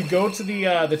Venate, if you go to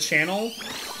the channel,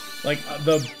 like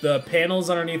the panels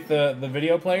underneath the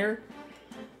video player,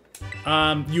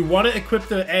 you want to equip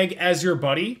the egg as your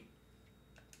buddy.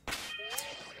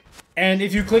 And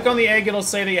if you click on the egg, it'll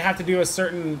say that you have to do a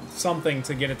certain something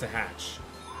to get it to hatch.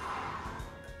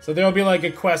 So there'll be like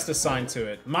a quest assigned to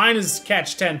it. Mine is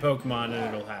catch 10 Pokemon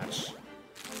and it'll hatch.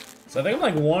 So I think I'm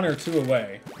like 1 or 2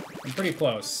 away. I'm pretty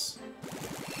close.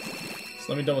 So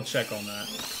let me double check on that.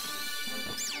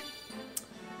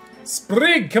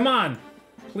 Sprig, come on!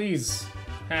 Please,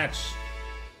 hatch.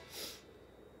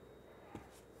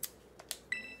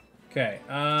 Okay,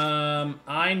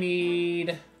 I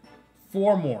need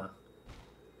 4 more.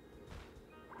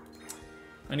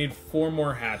 I need 4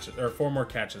 more hatches, or 4 more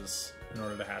catches in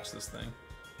order to hatch this thing.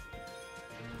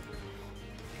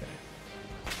 Okay.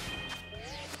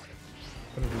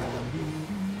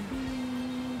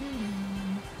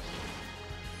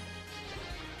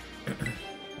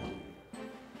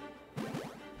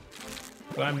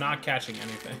 But I'm not catching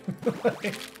anything.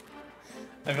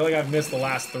 I feel like I've missed the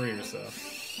last 3 or so.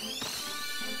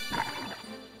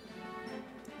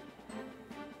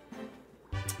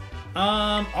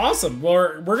 Awesome.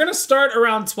 Well, we're gonna start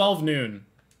around 12 noon.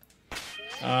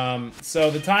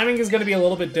 So the timing is gonna be a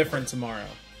little bit different tomorrow.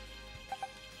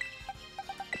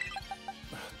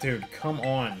 Dude, come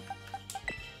on.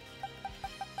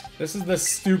 This is the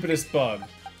stupidest bug.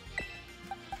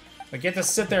 Like, you have to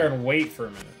sit there and wait for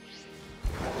a minute.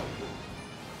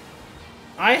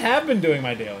 I have been doing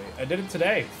my daily. I did it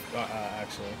today,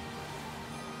 actually.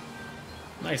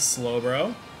 Nice slow,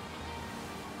 bro.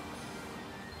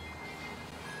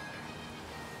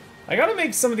 I gotta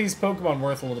make some of these Pokemon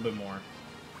worth a little bit more.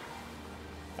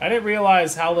 I didn't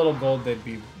realize how little gold they'd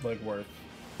be, like, worth.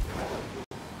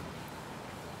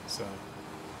 So.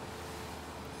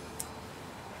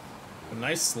 A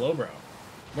nice slow, bro.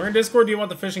 Where in Discord do you want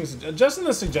the fishing? Just in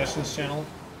the suggestions channel.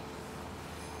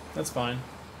 That's fine.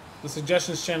 The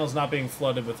suggestions channel is not being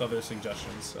flooded with other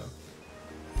suggestions, so.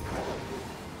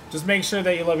 Just make sure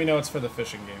that you let me know it's for the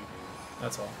fishing game.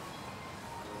 That's all.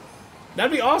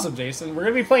 That'd be awesome, Jason. We're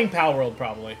gonna be playing Pal World,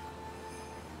 probably.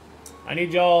 I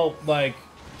need y'all, like,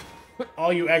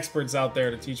 all you experts out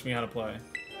there to teach me how to play.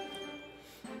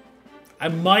 I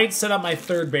might set up my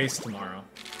 3rd base tomorrow.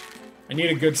 I need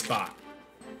a good spot.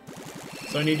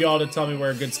 So I need y'all to tell me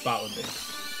where a good spot would be.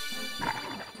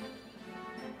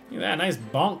 Look at that, nice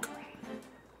bonk.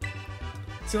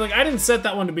 See, like, I didn't set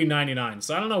that one to be 99,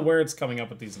 so I don't know where it's coming up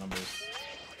with these numbers.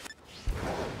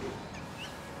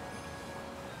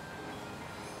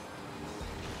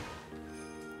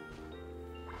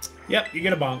 Yep, you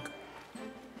get a bonk.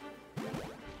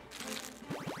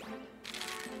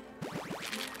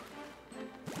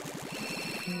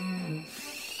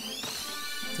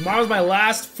 Tomorrow's my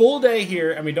last full day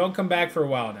here, and we don't come back for a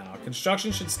while now.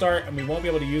 Construction should start, and we won't be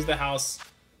able to use the house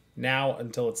now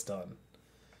until it's done.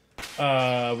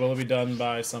 Will it be done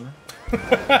by summer?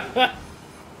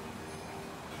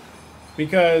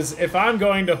 Because if I'm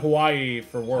going to Hawaii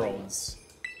for Worlds,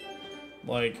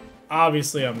 like,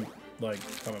 obviously I'm, like,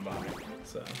 coming by,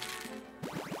 so.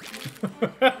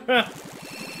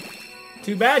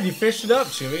 Too bad you fished it up,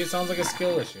 Chewy. It sounds like a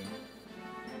skill issue.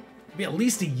 Be at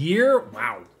least a year?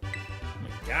 Wow. Oh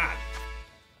my god.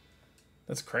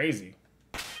 That's crazy.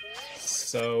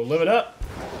 So, live it up.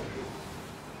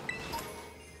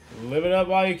 Live it up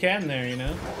while you can there, you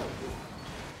know?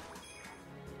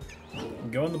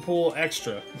 Go in the pool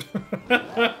extra.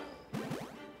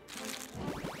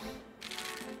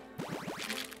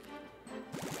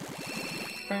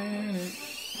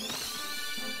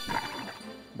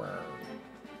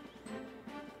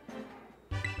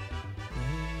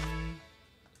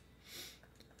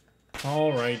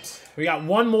 Alright. We got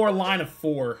one more line of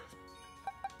 4.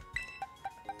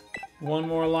 One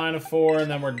more line of 4,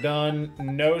 and then we're done.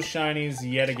 No shinies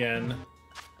yet again.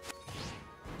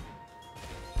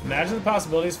 Imagine the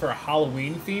possibilities for a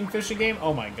Halloween-themed fishing game.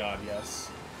 Oh my god, yes.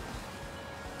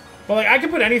 But, like, I could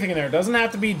put anything in there. It doesn't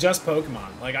have to be just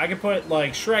Pokemon. Like, I could put,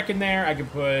 like, Shrek in there. I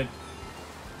could put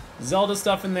Zelda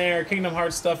stuff in there. Kingdom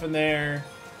Hearts stuff in there.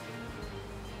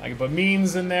 I could put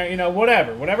memes in there. You know,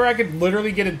 whatever. Whatever I could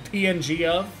literally get a PNG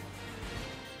of,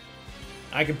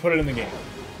 I could put it in the game.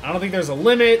 I don't think there's a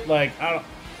limit. Like,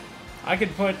 I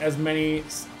could put as many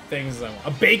things as I want.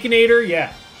 A Baconator?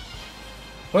 Yeah.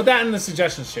 Put that in the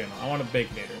suggestions channel. I want a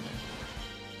Baconator in there.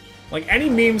 Like, any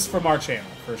memes from our channel,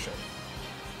 for sure.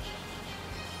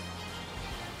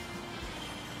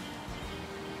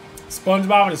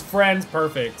 SpongeBob and his friends,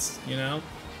 perfect, you know?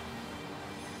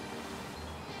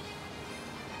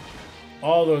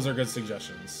 All those are good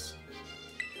suggestions.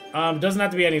 Doesn't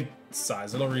have to be any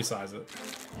size. It'll resize it.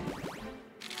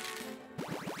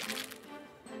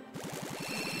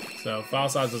 So, file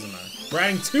size doesn't matter. We're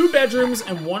adding 2 bedrooms,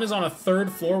 and 1 is on a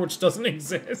 3rd floor, which doesn't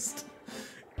exist.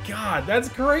 God, that's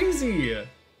crazy.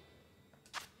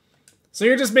 So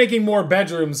you're just making more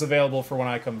bedrooms available for when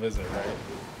I come visit, right?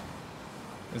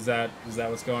 Is that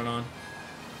what's going on?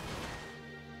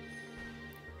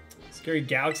 Scary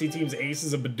Galaxy Team's ace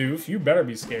is a Bidoof. You better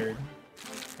be scared.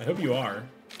 I hope you are.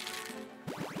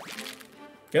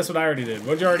 Guess what I already did?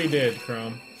 What you already did,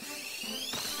 Chrome?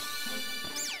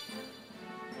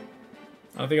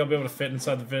 I don't think I'll be able to fit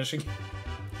inside the finishing.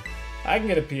 I can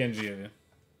get a PNG of you.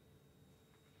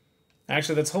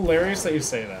 Actually, that's hilarious that you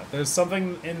say that. There's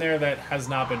something in there that has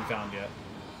not been found yet.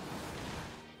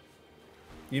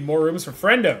 Need more rooms for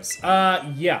friendos.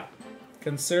 Yeah.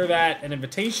 Consider that an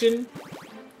invitation,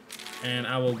 and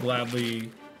I will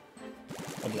gladly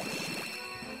oblige.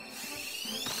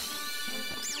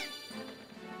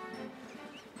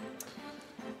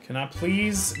 Can I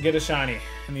please get a shiny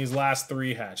in these last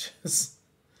 3 hatches?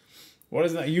 What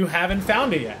is that? You haven't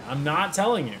found it yet. I'm not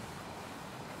telling you.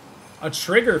 A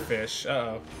triggerfish.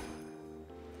 Uh-oh.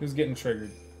 Who's getting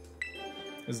triggered?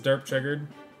 Is Derp triggered?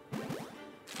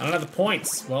 I don't have the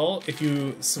points. Well, if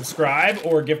you subscribe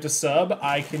or gift a sub,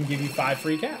 I can give you 5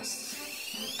 free casts.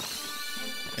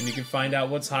 And you can find out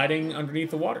what's hiding underneath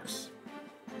the waters.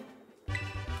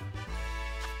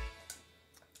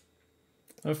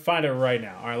 Let's find it right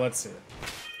now. Alright, let's see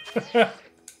it.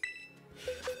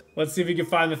 Let's see if you can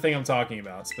find the thing I'm talking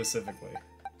about, specifically.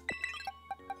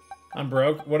 I'm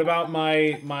broke. What about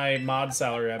my mod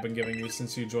salary I've been giving you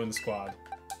since you joined the squad?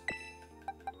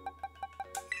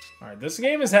 Alright, this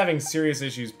game is having serious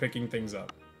issues picking things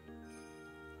up.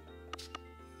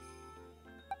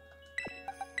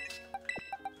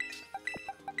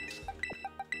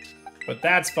 But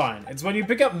that's fine. It's when you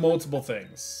pick up multiple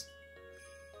things.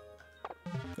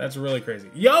 That's really crazy.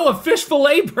 Yo, a fish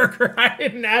fillet burger! I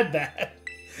didn't add that.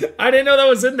 I didn't know that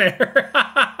was in there.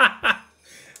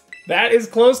 That is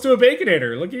close to a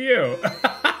Baconator. Look at you.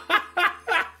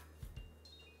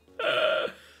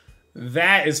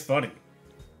 That is funny.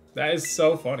 That is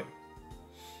so funny.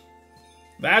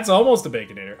 That's almost a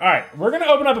Baconator. Alright, we're going to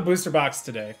open up a booster box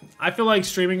today. I feel like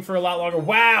streaming for a lot longer.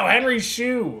 Wow, Henry's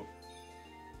shoe.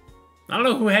 I don't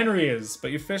know who Henry is,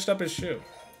 but you fished up his shoe.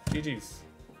 GG's.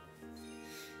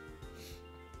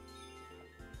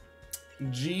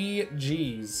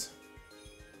 GG's.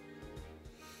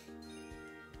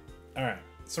 Alright,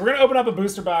 so we're going to open up a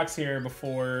booster box here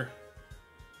before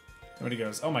somebody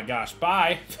goes, oh my gosh,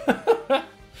 bye.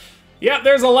 Yep,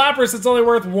 there's a Lapras that's only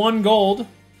worth 1 gold.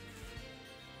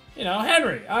 You know,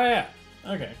 Henry. Oh, yeah.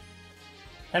 Okay.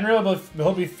 Henry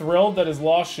will be thrilled that his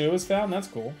lost shoe is found. That's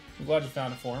cool. I'm glad you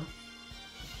found it for him.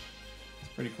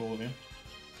 It's pretty cool of you.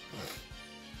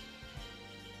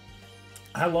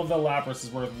 I love that Lapras is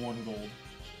worth 1 gold.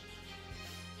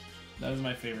 That is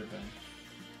my favorite thing.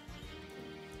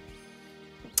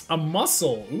 A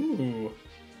muscle. Ooh.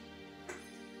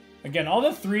 Again, all the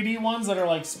 3D ones that are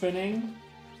like spinning,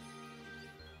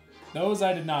 those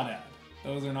I did not add.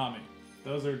 Those are not me.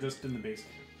 Those are just in the base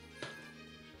game.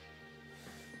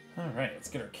 Alright, let's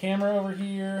get our camera over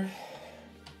here.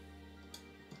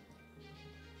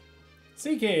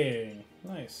 Seeking.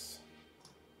 Nice.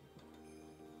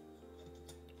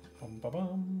 Bum, ba,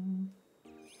 bum.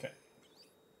 Okay.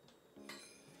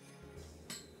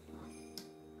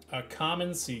 A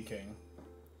common Seeking.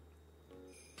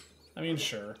 I mean,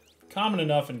 sure. Common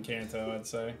enough in Kanto, I'd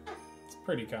say. It's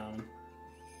pretty common.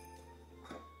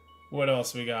 What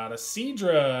else we got? A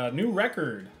Seadra. New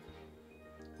record.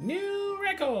 New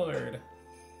record.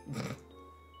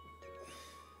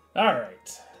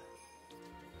 Alright.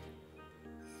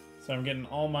 So I'm getting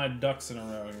all my ducks in a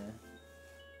row here.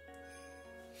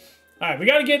 Alright, we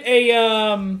gotta get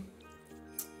a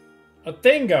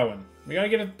thing going. We gotta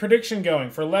get a prediction going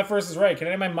for left versus right. Can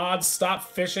any of my mods stop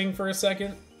fishing for a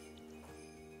second?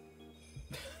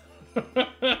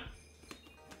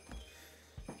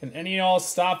 Can any of y'all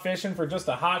stop fishing for just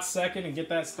a hot second and get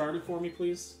that started for me,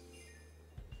 please?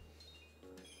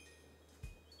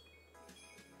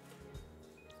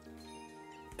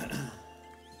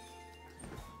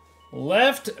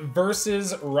 Left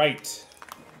versus right.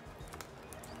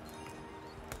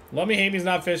 Love me, hate me's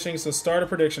not fishing, so start a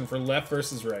prediction for left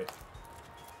versus right.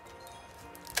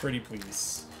 Pretty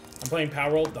please. I'm playing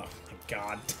Power Roll. Oh my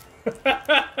god.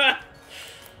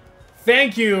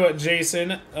 Thank you,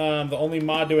 Jason. The only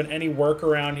mod doing any work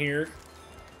around here.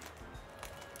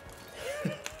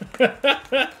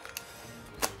 My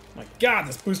god,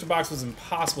 this booster box was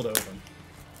impossible to open.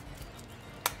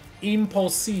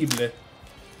 Impossible.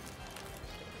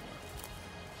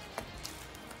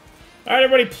 All right,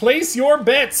 everybody, place your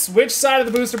bets. Which side of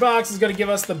the booster box is going to give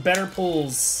us the better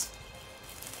pulls?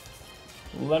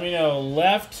 Let me know,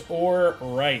 left or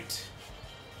right.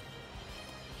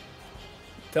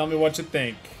 Tell me what you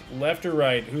think. Left or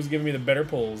right? Who's giving me the better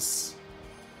pulls?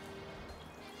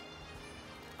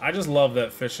 I just love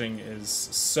that fishing is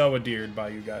so adhered by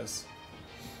you guys.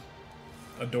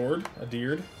 Adored?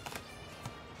 Adhered?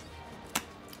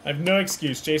 I have no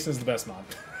excuse. Jason's the best mod.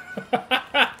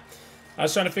 I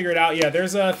was trying to figure it out. Yeah,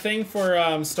 there's a thing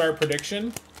for start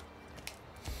prediction.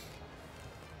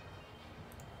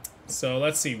 So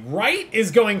let's see. Right is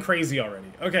going crazy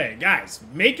already. Okay, guys,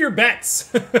 make your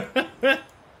bets.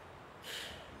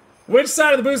 Which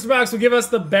side of the booster box will give us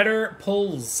the better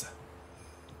pulls?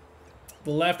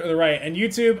 The left or the right? And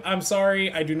YouTube, I'm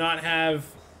sorry, I do not have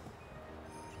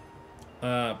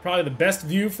probably the best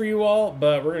view for you all,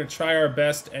 but we're going to try our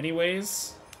best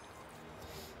anyways.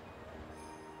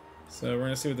 So we're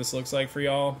going to see what this looks like for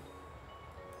y'all.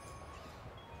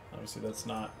 Obviously, that's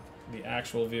not the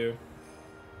actual view.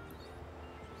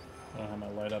 I don't have my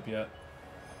light up yet.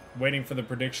 Waiting for the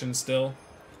prediction still.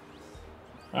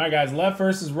 Alright, guys. Left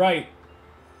versus right.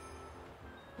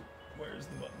 Where's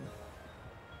the button?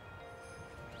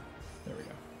 There we go.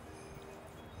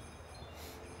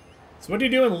 So what are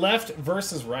you doing left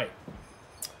versus right?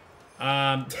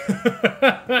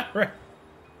 Right.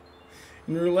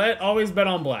 In roulette, always bet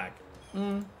on black.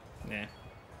 Nah.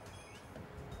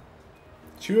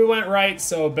 Chewy went right,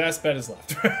 so best bet is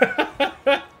left.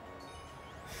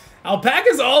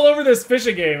 Alpaca's all over this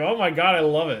fishing game. Oh my god, I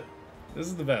love it. This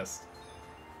is the best.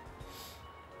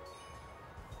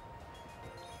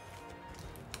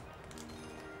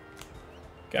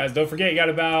 Guys, don't forget, you got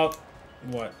about...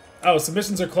 what? Oh,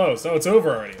 submissions are closed. Oh, it's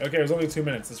over already. Okay, it was only 2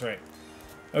 minutes. That's right.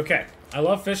 Okay. I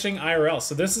love fishing IRL.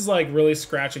 So this is like really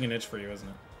scratching an itch for you, isn't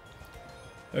it?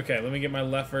 Okay, let me get my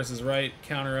left versus right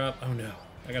counter up. Oh no,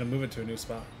 I gotta move it to a new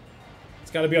spot.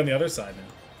 It's gotta be on the other side now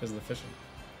because of the fishing.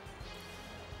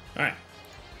 Alright.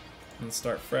 Let's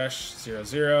start fresh.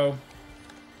 0-0.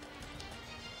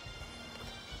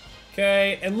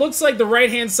 Okay, it looks like the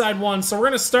right-hand side won, so we're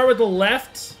gonna start with the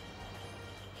left.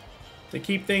 To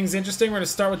keep things interesting, we're gonna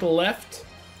start with the left.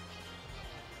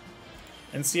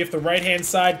 And see if the right-hand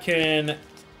side can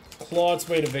claw its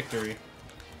way to victory.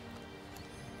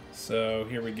 So,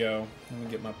 here we go. Let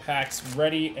me get my packs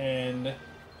ready, and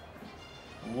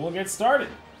we'll get started.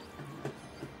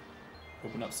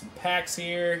 Open up some packs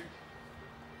here.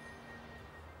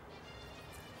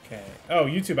 Okay. Oh,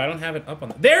 YouTube, I don't have it up on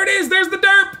the... There it is! There's the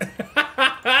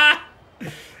derp!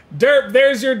 Derp,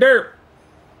 there's your derp.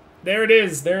 There it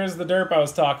is. There's the derp I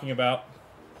was talking about.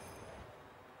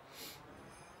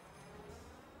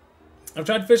 I've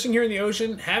tried fishing here in the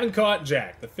ocean, haven't caught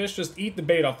jack. The fish just eat the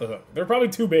bait off the hook. They're probably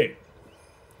too big.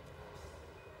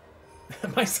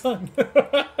 My son.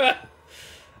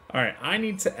 Alright, I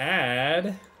need to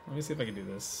add... Let me see if I can do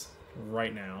this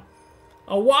right now.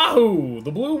 A wahoo!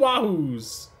 The blue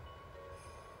wahoos!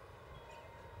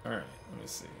 Alright, let me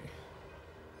see.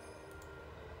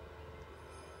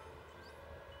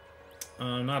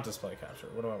 Not display capture.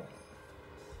 What do I want?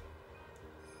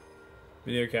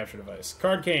 Video capture device.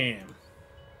 Card cam.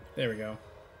 There we go.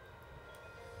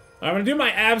 I'm going to do my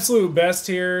absolute best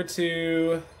here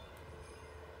to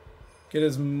get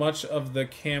as much of the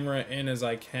camera in as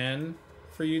I can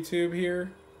for YouTube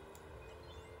here.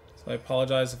 So I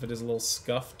apologize if it is a little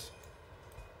scuffed.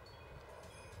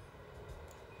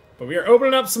 But we are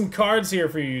opening up some cards here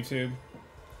for you, YouTube.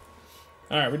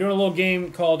 Alright, we're doing a little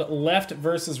game called Left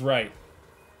versus Right.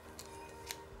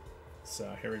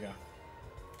 So, here we go.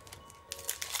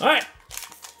 Alright.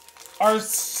 Our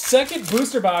second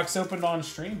booster box opened on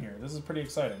stream here. This is pretty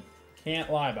exciting.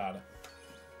 Can't lie about it.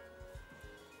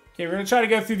 Okay, we're going to try to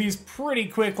go through these pretty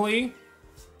quickly.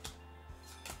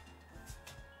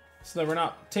 So that we're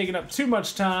not taking up too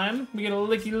much time. We get a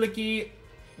Licky Licky,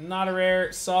 not a rare,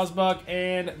 Sawsbuck,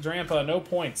 and Drampa. No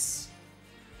points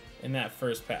in that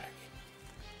first pack.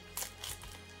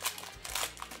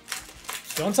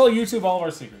 Don't tell YouTube all of our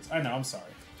secrets. I know, I'm sorry.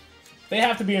 They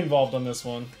have to be involved on this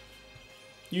one.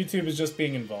 YouTube is just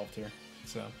being involved here.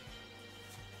 So,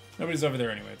 nobody's over there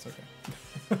anyway. It's okay.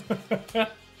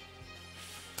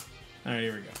 Alright,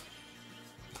 here we go.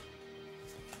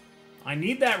 I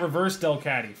need that reverse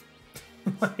Delcatty.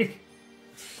 Like,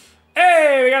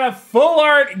 hey, we got a full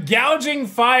art Gouging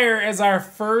Fire as our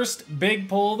first big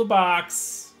pull of the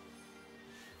box.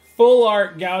 Full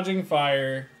art Gouging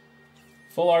Fire.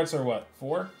 Full arts are what?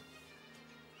 4?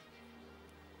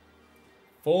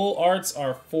 Full arts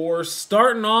are 4.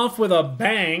 Starting off with a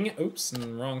bang. Oops, in the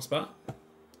wrong spot.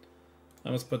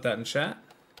 I must put that in chat.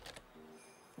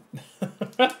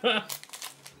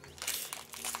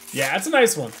 Yeah, that's a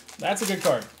nice one. That's a good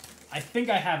card. I think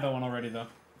I have that one already, though.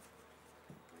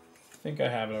 I think I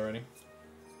have it already.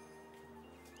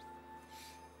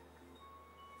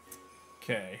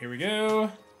 Okay, here we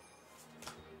go.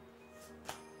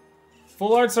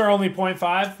 Full arts are only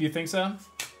 0.5. You think so?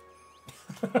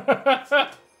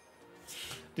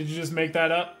 Did you just make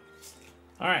that up?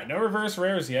 Alright, no reverse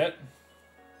rares yet.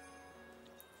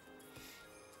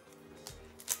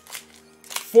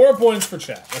 4 points for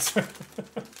chat. That's right.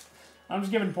 I'm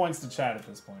just giving points to chat at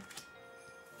this point.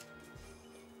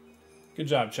 Good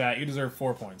job, chat. You deserve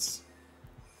 4 points.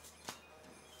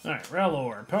 Alright,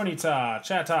 Relor, Ponyta,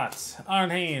 Chatot, Iron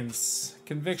Haynes,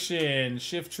 Conviction,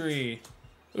 Shift Tree.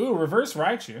 Ooh, Reverse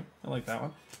Raichu. I like that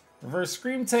one. Reverse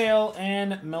Screamtail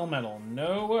and Melmetal.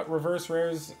 No reverse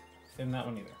rares in that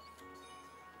one either.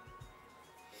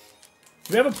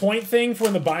 Do we have a point thing for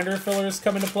when the binder fillers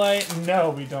come into play? No,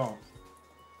 we don't.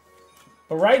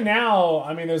 But right now,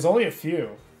 I mean, there's only a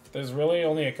few. There's really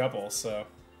only a couple, so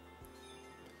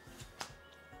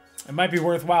it might be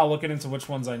worthwhile looking into which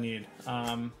ones I need.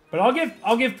 But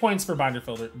I'll give points for binder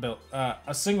filler.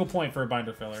 A single point for a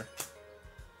binder filler.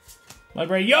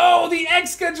 Library, yo, the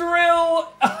Excadrill!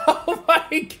 Oh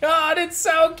my god, it's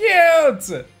so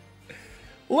cute!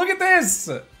 Look at this!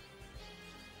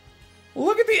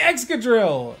 Look at the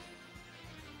Excadrill!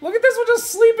 Look at this one just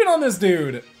sleeping on this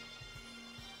dude!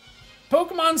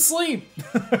 Pokemon Sleep!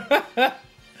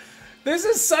 This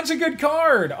is such a good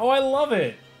card! Oh, I love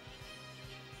it!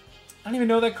 I didn't even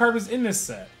know that card was in this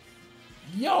set.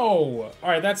 Yo!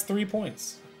 Alright, that's 3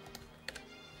 points.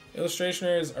 Illustration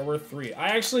errors are worth 3. I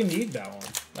actually need that one.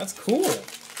 That's cool.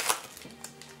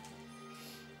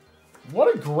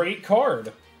 What a great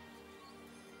card.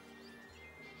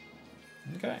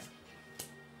 Okay.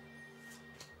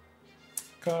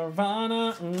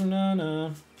 Carvana, na.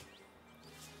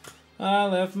 I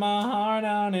left my heart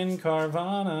out in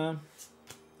Carvana.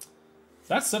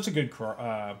 That's such a good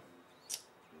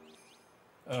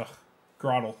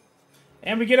Grottle.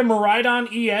 And we get a Miraidon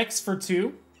EX for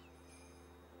 2.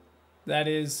 That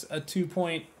is a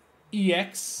 2-point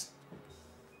EX.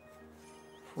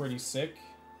 Pretty sick.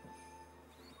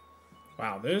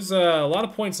 Wow, there's a lot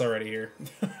of points already here.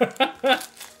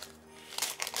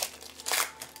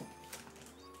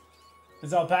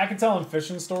 Is Alpaca telling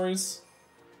fishing stories?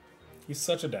 He's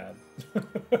such a dad.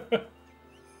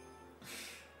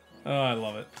 Oh, I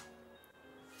love it.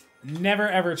 Never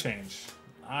ever change.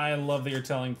 I love that you're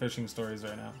telling fishing stories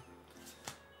right now.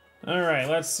 Alright,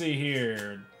 let's see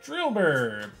here.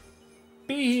 Drillbur,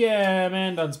 Behem,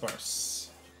 and Dunsparce.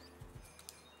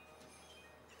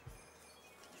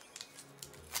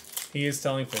 He is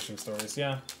telling fishing stories,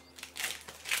 yeah.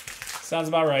 Sounds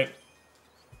about right.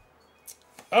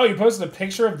 Oh, you posted a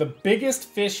picture of the biggest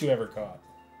fish you ever caught.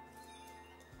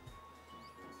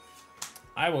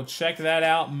 I will check that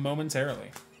out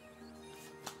momentarily.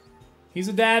 He's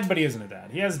a dad, but he isn't a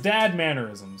dad. He has dad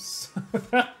mannerisms.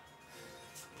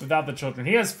 Without the children.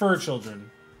 He has fur children.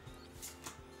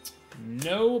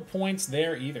 No points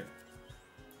there either.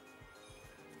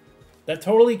 That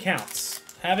totally counts.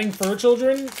 Having fur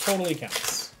children totally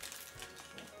counts.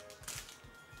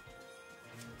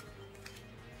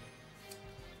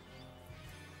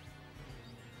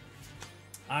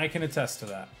 I can attest to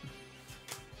that.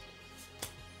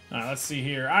 Alright, let's see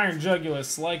here. Iron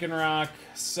Jugulus, Lycanroc,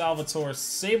 Salvatore,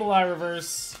 Sableye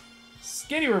Reverse,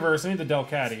 Skinny Reverse, I need the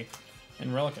Delcatty,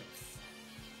 and Relicanth.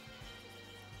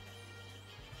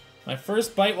 My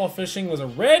first bite while fishing was a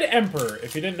red Emperor.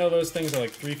 If you didn't know, those things are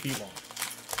like 3 feet long.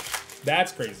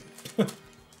 That's crazy.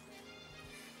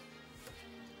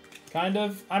 Kind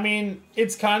of. I mean,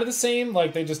 it's kind of the same,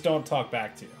 like they just don't talk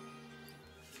back to you.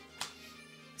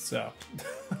 So.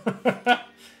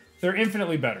 They're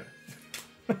infinitely better.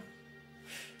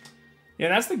 Yeah,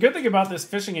 that's the good thing about this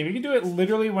fishing game. You can do it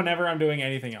literally whenever I'm doing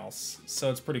anything else. So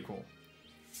it's pretty cool.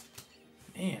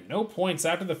 Man, no points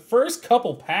after the first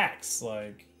couple packs.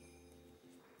 Like,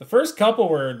 the first couple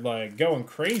were, like, going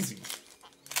crazy.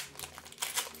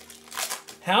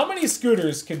 How many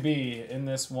scooters could be in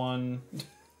this one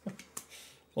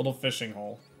little fishing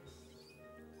hole?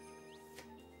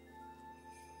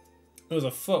 It was a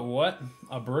foot, what?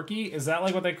 A brookie? Is that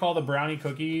like what they call the brownie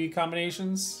cookie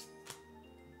combinations?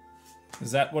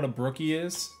 Is that what a brookie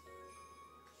is?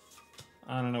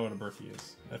 I don't know what a brookie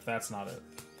is, if that's not it.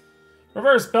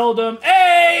 Reverse Beldum.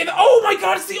 Hey! Oh my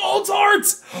god, it's the alt art!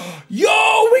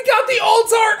 Yo, we got the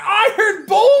alt art Iron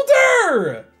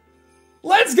Boulder!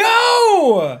 Let's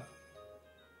go!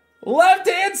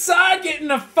 Left-hand side getting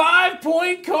a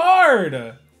 5-point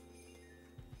card.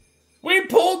 We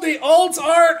pulled the Alt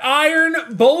Art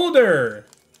Iron Boulder.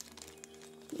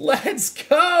 Let's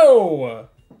go.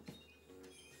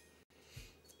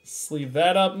 Sleeve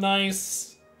that up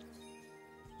nice.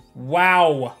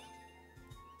 Wow.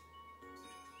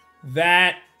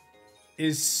 That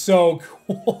is so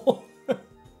cool.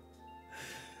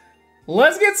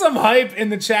 Let's get some hype in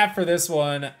the chat for this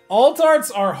one. Alt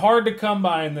arts are hard to come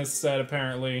by in this set,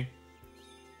 apparently.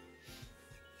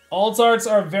 Alt arts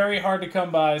are very hard to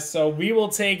come by, so we will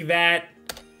take that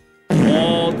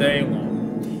all day long.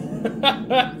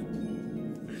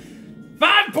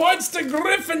 5 points to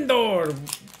Gryffindor.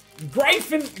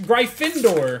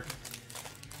 Gryffindor.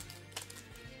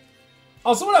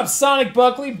 Also, what up, Sonic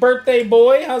Buckley, birthday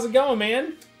boy? How's it going,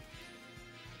 man?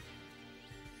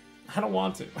 I don't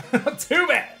want to. Too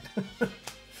bad.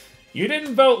 You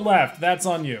didn't vote left. That's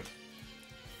on you.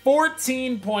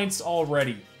 14 points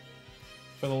already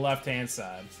for the left-hand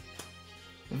side.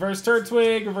 Reverse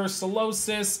Turtwig, Reverse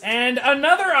Solosis, and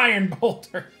another Iron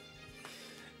Boulder.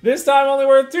 This time only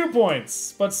worth 2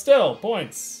 points, but still,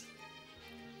 points.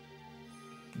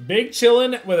 Big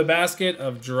Chillin' with a basket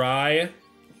of dry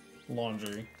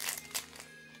laundry.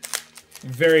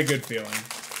 Very good feeling.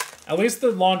 At least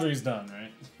the laundry's done, right?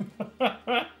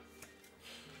 At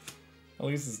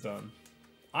least it's done.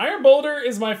 Iron Boulder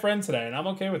is my friend today, and I'm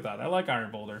okay with that. I like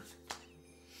Iron Boulder.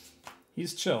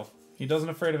 He's chill. He doesn't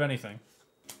afraid of anything.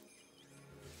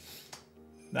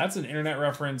 That's an internet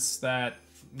reference that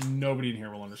nobody in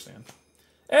here will understand.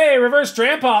 Hey, Reverse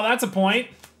Grandpa, that's a point.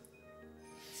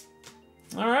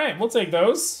 Alright, we'll take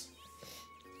those.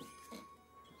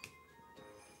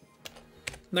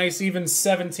 Nice even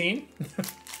 17.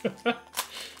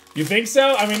 You think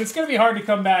so? I mean, it's going to be hard to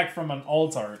come back from an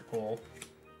alt art pull.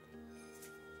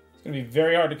 It's going to be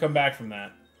very hard to come back from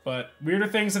that. But weirder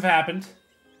things have happened.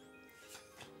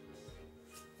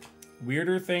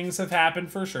 Weirder things have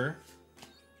happened for sure.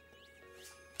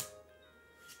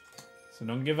 So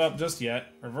don't give up just yet.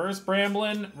 Reverse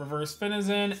Bramblin, Reverse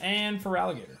Finizen, and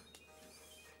Feraligatr.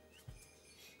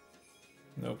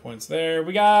 No points there.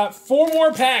 We got 4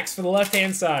 more packs for the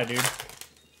left-hand side, dude.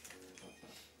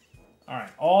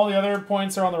 Alright, all the other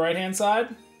points are on the right-hand side.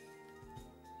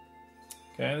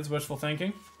 Okay, that's wishful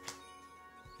thinking.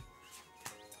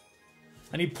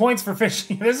 I need points for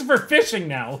fishing. This is for fishing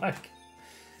now. Like,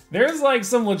 there's like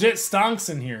some legit stonks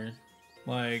in here.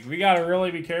 Like, we gotta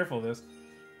really be careful of this.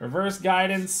 Reverse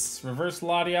Guidance, Reverse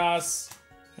Latias,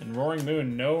 and Roaring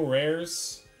Moon. No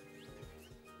rares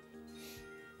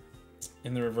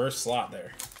in the reverse slot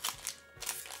there.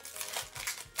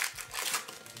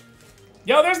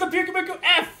 Yo, there's the Pukamuku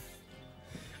F!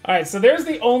 Alright, so there's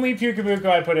the only Pukamuku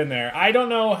I put in there. I don't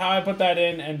know how I put that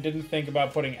in and didn't think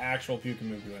about putting actual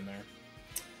Pukamuku in there.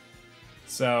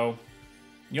 So,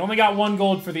 you only got 1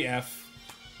 gold for the F.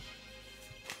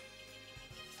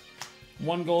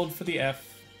 1 gold for the F.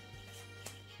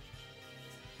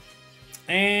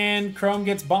 And Chrome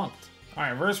gets bonked.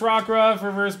 Alright, Reverse Rockruff,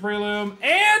 Reverse Breloom,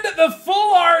 and the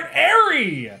Full Art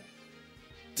Airy!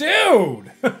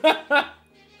 Dude!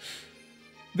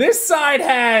 This side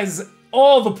has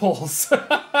all the pulls.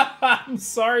 I'm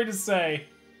sorry to say.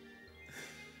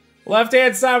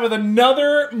 Left-hand side with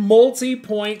another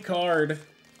multi-point card.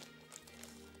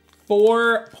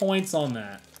 4 points on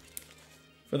that.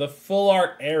 For the Full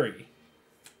Art Airy.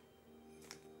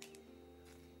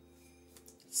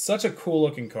 Such a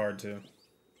cool-looking card, too.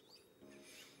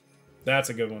 That's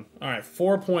a good one. Alright,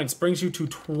 4 points brings you to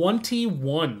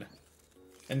 21.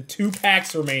 And 2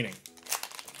 packs remaining.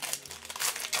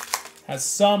 Has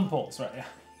some pulls, right?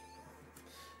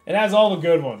 It has all the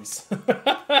good ones.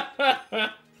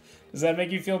 Does that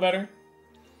make you feel better?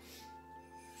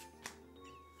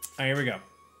 Alright, here we go.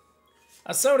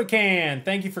 A soda can.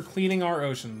 Thank you for cleaning our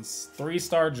oceans.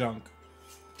 3-star junk.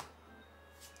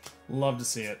 Love to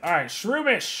see it. Alright,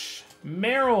 Shroomish,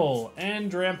 Meryl, and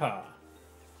Grandpa.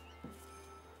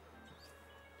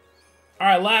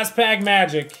 Alright, last pack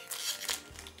magic.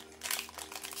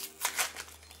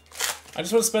 I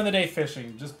just want to spend the day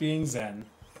fishing, just being zen.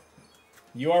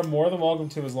 You are more than welcome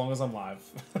to as long as I'm live.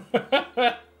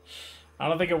 I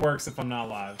don't think it works if I'm not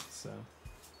live, so.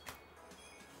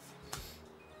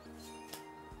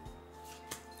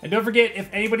 And don't forget, if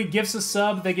anybody gifts a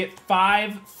sub, they get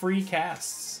 5 free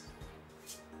casts.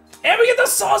 And we get the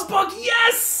Sauce Bug,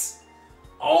 yes!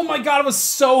 Oh my god, I was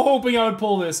so hoping I would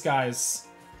pull this, guys.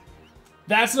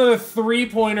 That's another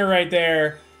 3-pointer right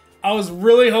there. I was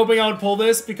really hoping I would pull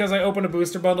this because I opened a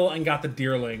booster bundle and got the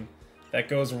Deerling. That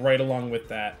goes right along with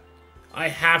that. I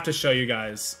have to show you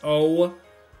guys. Oh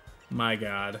my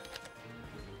god.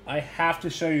 I have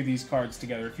to show you these cards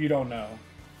together if you don't know.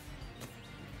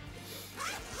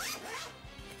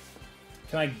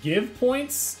 Can I give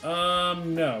points?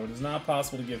 No. It is not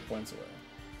possible to give points away.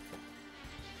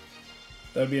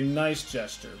 That would be a nice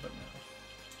gesture, but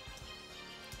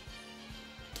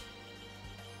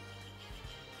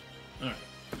no. Alright.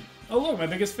 Oh, look, my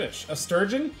biggest fish. A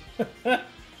sturgeon?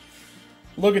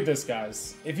 Look at this,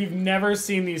 guys. If you've never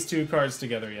seen these two cards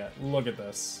together yet, look at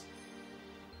this.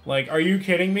 Like, are you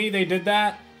kidding me? They did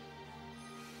that?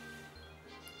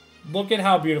 Look at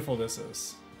how beautiful this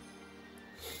is.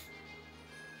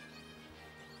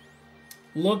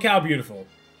 Look how beautiful.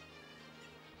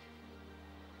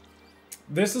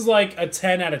 This is like a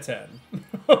 10 out of 10.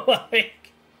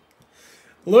 Like,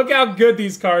 look how good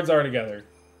these cards are together.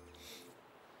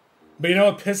 But you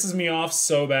know what pisses me off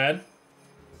so bad?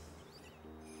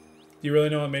 Do you really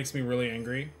know what makes me really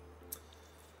angry?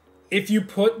 If you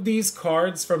put these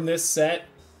cards from this set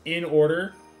in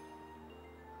order,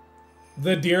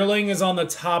 the Deerling is on the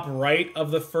top right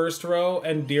of the first row,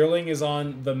 and Deerling is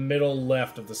on the middle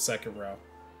left of the second row.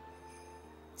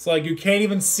 It's like you can't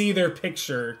even see their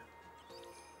picture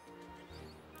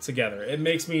together. It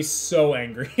makes me so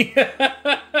angry.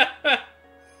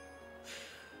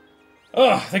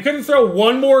 Ugh, they couldn't throw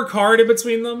one more card in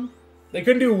between them? They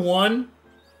couldn't do one?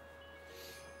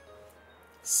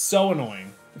 So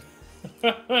annoying.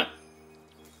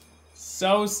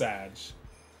 So sad.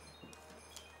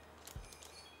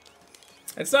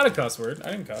 It's not a cuss word.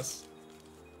 I didn't cuss.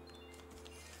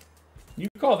 You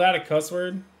call that a cuss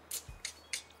word?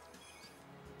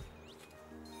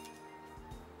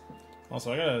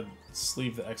 Also, I gotta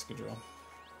sleeve the Excadrill.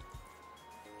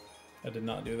 I did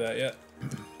not do that yet.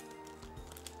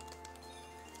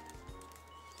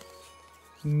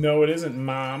 No, it isn't,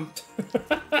 Mom.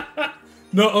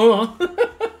 Nuh-uh.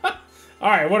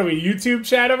 Alright, what are we, YouTube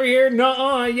chat over here?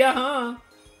 Nuh-uh, yeah.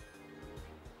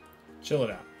 Chill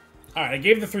it out. Alright, I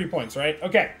gave the 3 points, right?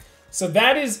 Okay, so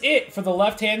that is it for the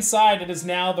left-hand side. It is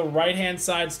now the right-hand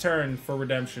side's turn for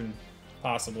redemption,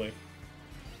 possibly.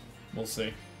 We'll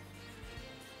see.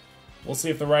 We'll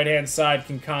see if the right-hand side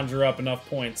can conjure up enough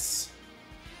points.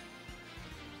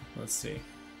 Let's see.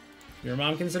 Your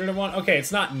mom considered it one? Okay,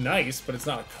 it's not nice, but it's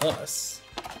not a cuss.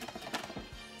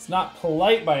 It's not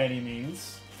polite by any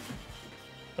means,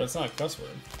 but it's not a cuss word.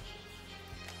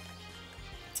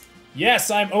 Yes,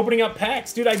 I'm opening up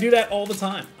packs. Dude, I do that all the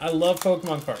time. I love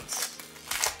Pokemon cards.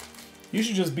 You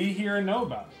should just be here and know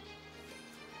about it.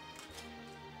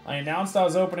 I announced I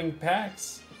was opening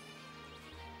packs.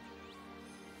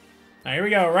 Alright, here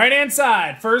we go. Right-hand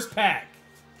side, first pack.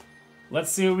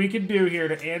 Let's see what we can do here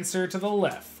to answer to the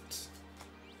left.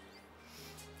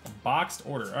 A boxed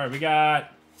order. Alright, we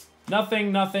got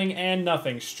nothing, nothing, and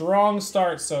nothing. Strong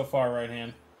start so far, right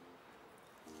hand.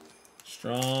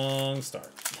 Strong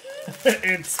start.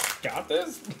 It's got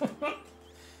this.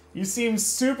 You seem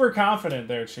super confident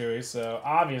there, Chewy, so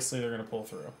obviously they're going to pull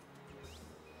through.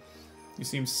 You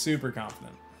seem super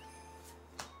confident.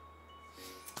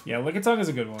 Yeah, Lickitung is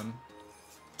a good one.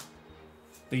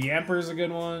 The Yamper is a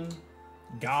good one.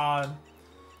 God.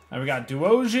 Now we got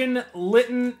Duosion,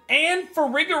 Litten, and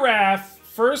Farigiraf.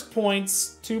 First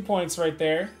points. 2 points right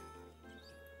there.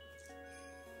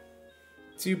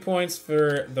 2 points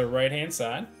for the right-hand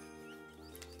side.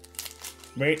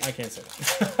 Wait, I can't say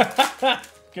that.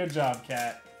 Good job,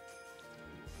 Cat.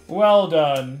 Well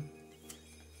done.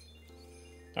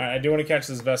 Alright, I do want to catch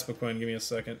this Vespiquen. Give me a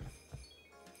second.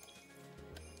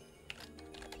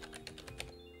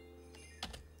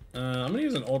 I'm going to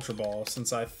use an Ultra Ball,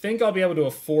 since I think I'll be able to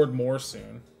afford more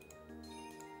soon.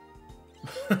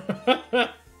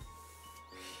 Are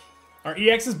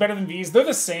EXs better than Vs? They're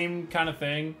the same kind of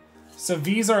thing. So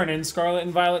Vs aren't in Scarlet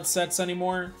and Violet sets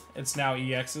anymore. It's now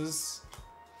EXs.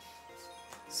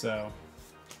 So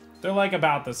they're like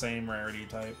about the same rarity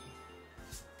type.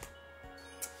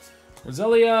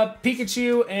 Roselia,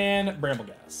 Pikachu, and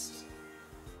Brambleghast.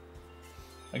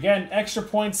 Again, extra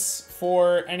points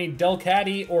for any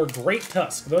Delcatty or Great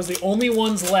Tusk. Those are the only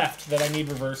ones left that I need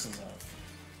reverses of.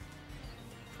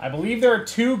 I believe there are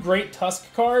 2 Great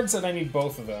Tusk cards, and I need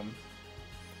both of them.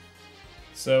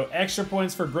 So, extra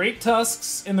points for Great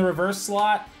Tusks in the reverse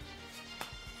slot,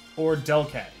 or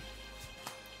Delcatty.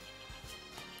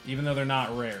 Even though they're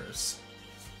not rares.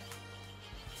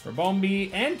 For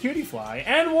Bombi and Cutiefly,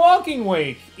 and Walking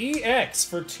Wake, EX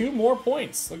for 2 more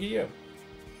points. Look at you.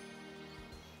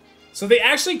 So they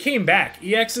actually came back.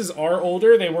 EXs are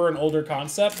older. They were an older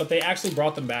concept, but they actually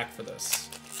brought them back for this.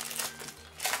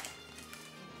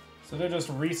 So they're just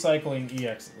recycling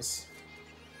EXs.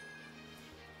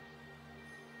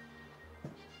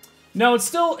 No, it's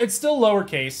still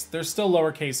lowercase. There's still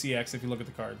lowercase EX if you look at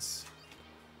the cards.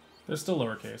 They're still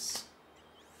lowercase.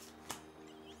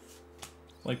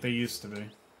 like they used to be.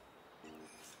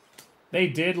 They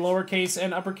did lowercase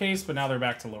and uppercase, but now they're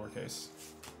back to lowercase.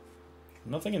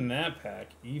 Nothing in that pack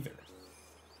either.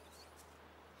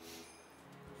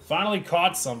 Finally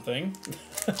caught something.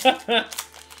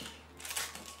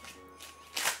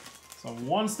 So I'm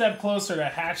one step closer to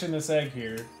hatching this egg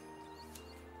here. This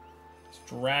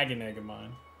dragon egg of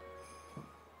mine.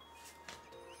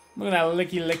 Look at that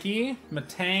licky licky.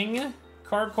 Matang,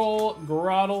 Carkol,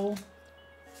 Groddle,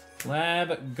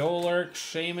 Lab, Golurk,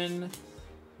 Shaman,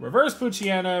 Reverse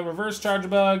Poochyena, Reverse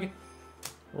Chargebug,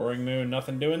 Roaring Moon,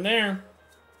 nothing doing there.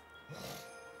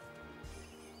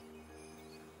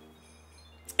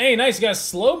 Hey, nice, you got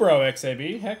Slowbro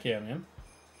XAB. Heck yeah, man.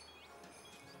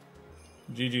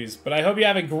 GG's. But I hope you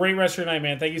have a great rest of your night,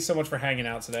 man. Thank you so much for hanging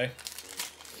out today.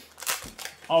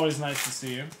 Always nice to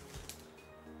see you.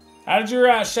 How did your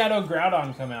Shadow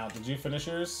Groudon come out? Did you finish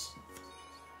yours?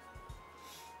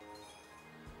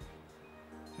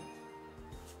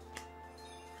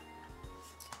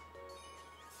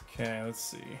 Okay, let's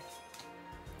see.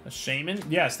 A Shaman?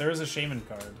 Yes, there is a Shaman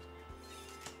card.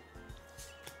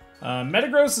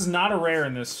 Metagross is not a rare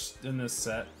in this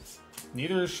set.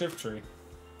 Neither is Shiftry.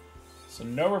 So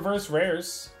no reverse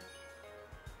rares.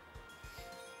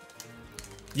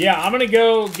 Yeah, I'm gonna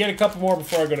go get a couple more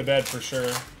before I go to bed for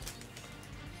sure.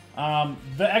 The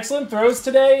excellent throws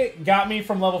today got me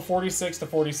from level 46 to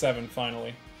 47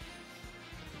 finally.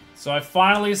 So I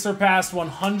finally surpassed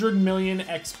 100 million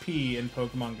XP in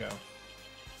Pokemon Go.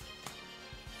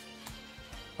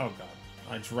 Oh god,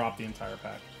 I dropped the entire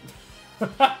pack.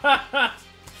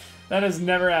 That has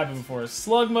never happened before.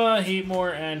 Slugma,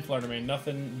 Heatmore, and Fluttermane.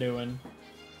 Nothing doing.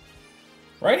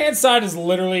 Right-hand side is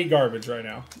literally garbage right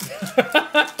now.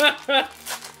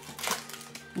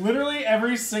 Literally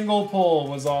every single pull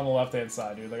was on the left-hand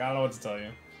side, dude. Like, I don't know what to tell you.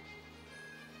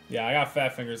 Yeah, I got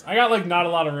fat fingers. I got, like, not a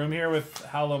lot of room here with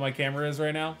how low my camera is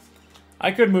right now.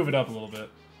 I could move it up a little bit,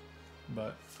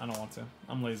 but I don't want to.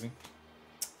 I'm lazy.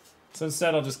 So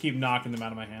instead, I'll just keep knocking them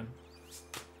out of my hand.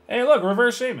 Hey, look,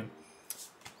 Reverse Shaman.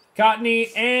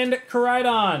 Cottony and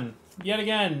Koraidon. Yet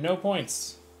again, no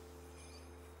points.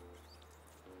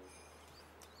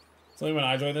 It's only when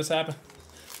I join this happen.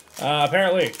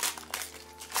 Apparently.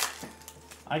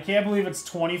 I can't believe it's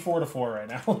 24-4 right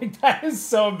now. Like, that is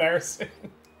so embarrassing.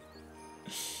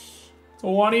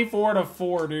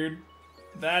 24-4, dude.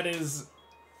 That is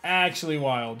actually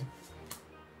wild.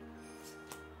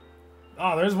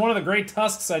 Oh, there's one of the great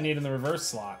tusks I need in the reverse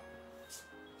slot.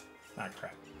 Ah,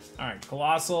 crap. Alright,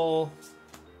 Colossal,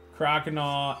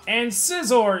 Croconaw, and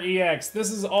Scizor EX. This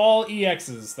is all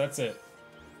EXs. That's it.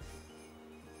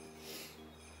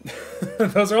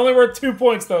 Those are only worth 2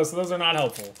 points, though, so those are not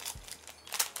helpful.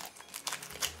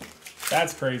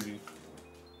 That's crazy.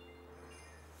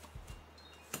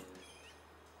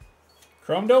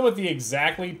 Chrome Dome with the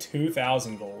exactly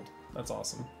 2,000 gold. That's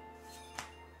awesome.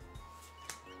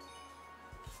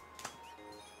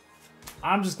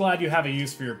 I'm just glad you have a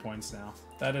use for your points now.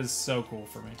 That is so cool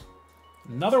for me.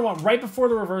 Another one right before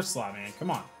the reverse slot, man.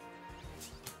 Come on.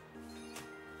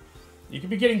 You could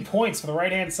be getting points for the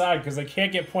right-hand side because they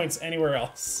can't get points anywhere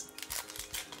else.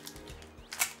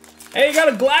 Hey, you got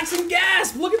a Glax and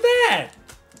Gasp! Look at that!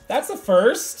 That's the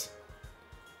first.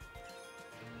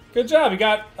 Good job. You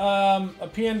got a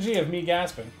PNG of me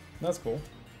gasping. That's cool.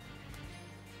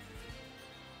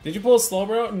 Did you pull a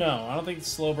Slowbro? No, I don't think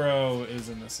Slowbro is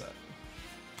in this set.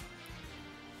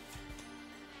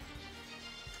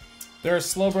 There are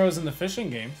Slowbros in the fishing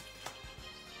game.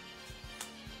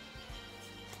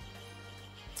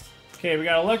 Okay, we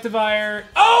got Electivire.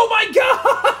 Oh my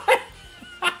god!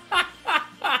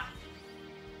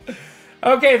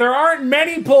 Okay, there aren't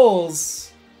many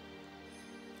pulls.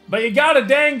 But you got a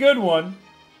dang good one.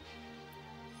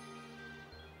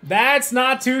 That's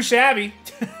not too shabby.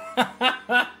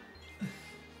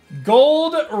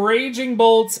 Gold Raging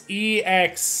Bolts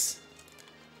EX.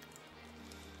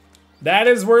 That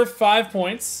is worth 5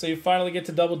 points, so you finally get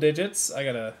to double digits. I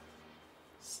gotta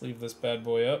sleeve this bad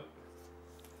boy up.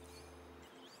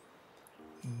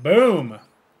 Boom!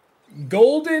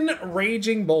 Golden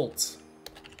Raging Bolt.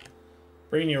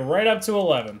 Bringing you right up to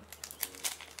 11.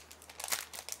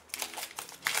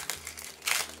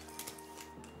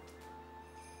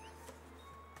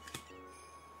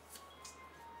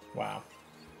 Wow.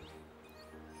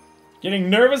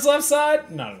 Getting nervous left side?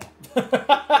 Not at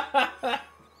all.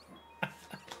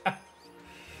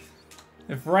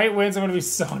 If right wins, I'm going to be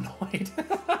so annoyed.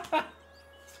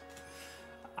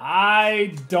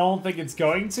 I don't think it's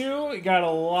going to. We got a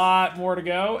lot more to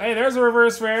go. Hey, there's a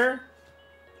reverse rare.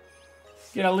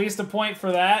 Get at least a point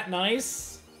for that.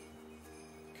 Nice.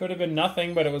 Could have been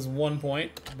nothing, but it was 1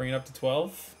 point. Bring it up to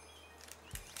 12.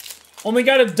 Only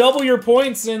got to double your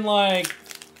points in, like,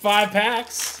 5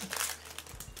 packs.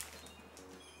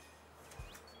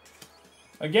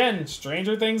 Again,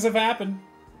 stranger things have happened.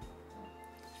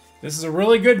 This is a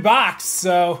really good box,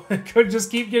 so it could just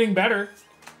keep getting better.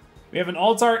 We have an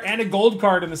alt art and a gold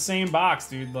card in the same box,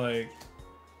 dude. Like,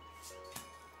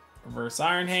 reverse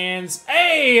Iron Hands.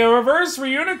 Hey, a reverse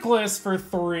Reuniclus for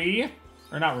 3.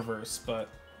 Or not reverse, but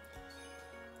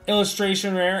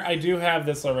illustration rare. I do have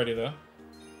this already, though.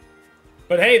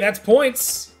 But hey, that's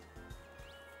points.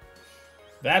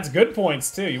 That's good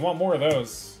points, too. You want more of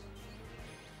those.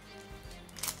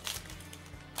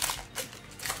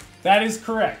 That is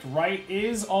correct. Right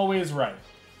is always right.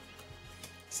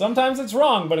 Sometimes it's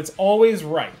wrong, but it's always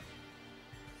right.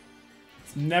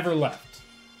 It's never left,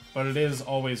 but it is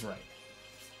always right.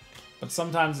 But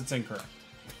sometimes it's incorrect.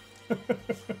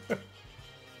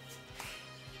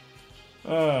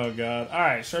 Oh, God. All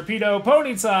right, Sharpedo,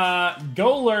 Ponyta,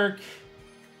 Golurk,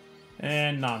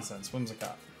 and Nonsense.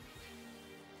 Whimsicott.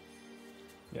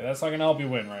 Yeah, that's not going to help you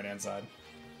win, right-hand side.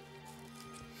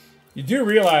 You do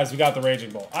realize we got the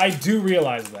Raging Bolt. I do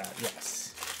realize that,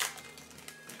 yes.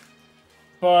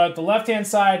 But the left-hand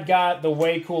side got the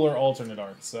way cooler alternate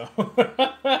art, so...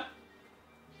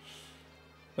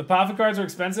 The Papa cards are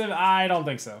expensive? I don't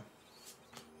think so.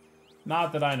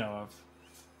 Not that I know of.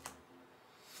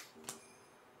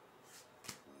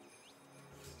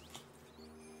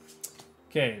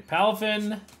 Okay,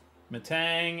 Palafin,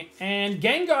 Metang, and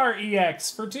Gengar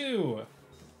EX for 2.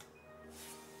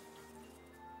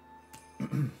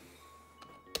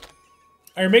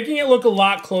 You're making it look a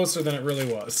lot closer than it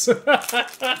really was.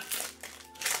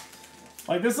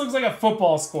 Like, this looks like a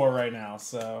football score right now,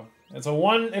 so it's a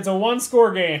one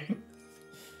score game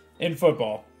in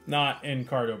football, not in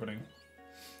card opening.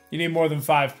 You need more than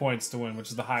 5 points to win, which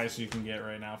is the highest you can get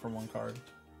right now from one card.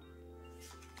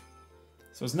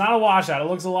 So it's not a washout. It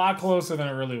looks a lot closer than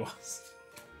it really was.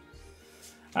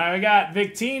 All right, we got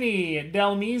Victini,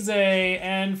 Delmise,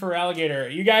 and for Alligator.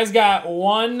 You guys got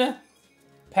 1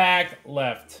 pack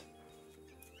left.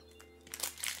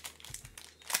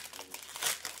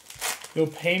 You'll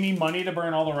pay me money to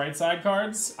burn all the right side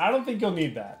cards? I don't think you'll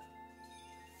need that.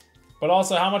 But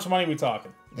also, how much money are we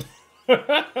talking?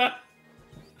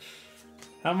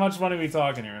 How much money are we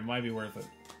talking here? It might be worth it.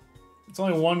 It's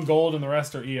only 1 gold and the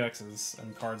rest are EXs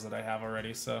and cards that I have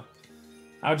already, so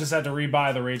I would just have to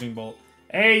rebuy the Raging Bolt.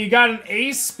 Hey, you got an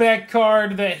Ace Spec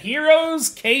card, the Hero's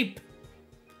Cape.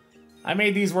 I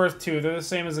made these worth 2. They're the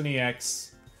same as an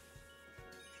EX.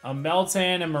 A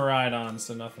Meltan and Miraidon,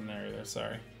 so nothing there either,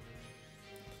 sorry.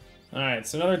 Alright,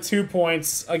 so another 2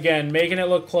 points. Again, making it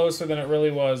look closer than it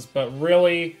really was, but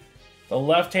really, the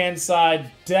left-hand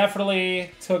side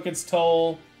definitely took its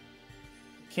toll.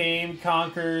 Came,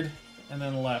 conquered, and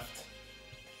then left.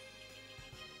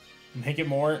 Make it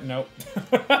more? Nope.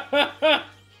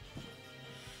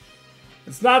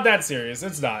 It's not that serious.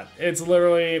 It's not. It's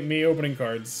literally me opening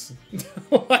cards.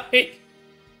 Like...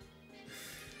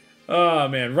 Oh,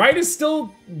 man. Right is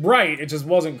still right. It just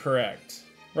wasn't correct.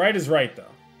 Right is right, though.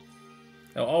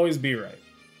 It'll always be right.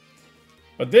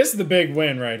 But this is the big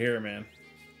win right here, man.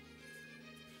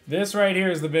 This right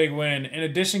here is the big win. In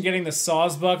addition, getting the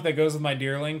Sawsbuck that goes with my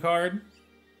Deerling card.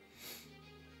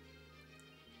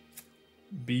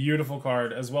 Beautiful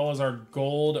card, as well as our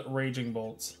gold Raging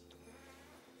Bolts.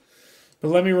 But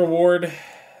let me reward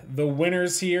the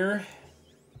winners here.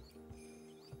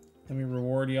 Let me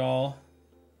reward y'all.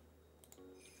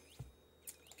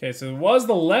 Okay, so it was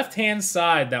the left-hand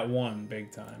side that won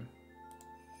big time.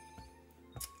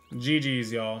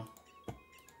 GG's, y'all.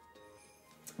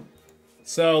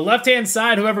 So, left-hand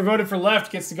side, whoever voted for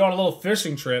left gets to go on a little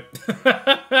fishing trip.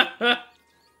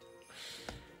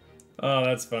 Oh,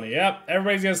 that's funny. Yep,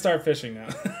 everybody's gonna start fishing now.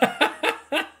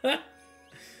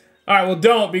 All right, well,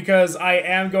 don't, because I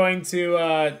am going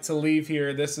to leave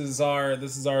here. This is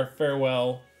our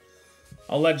farewell.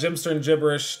 I'll let Jimster and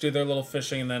Gibberish do their little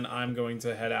fishing, and then I'm going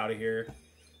to head out of here.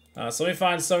 So let me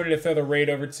find somebody to throw the raid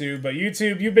over to. But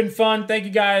YouTube, you've been fun. Thank you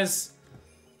guys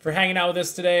for hanging out with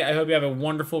us today. I hope you have a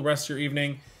wonderful rest of your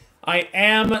evening. I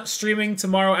am streaming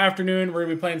tomorrow afternoon. We're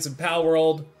gonna be playing some Pal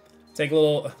World. Take a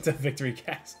little victory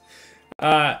cast.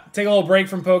 Take a little break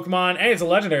from Pokemon. Hey, it's a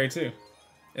legendary too.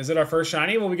 Is it our first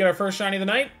shiny? Will we get our first shiny of the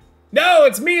night? No,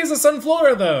 it's me as a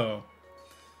Sunflora, though.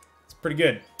 It's pretty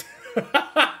good.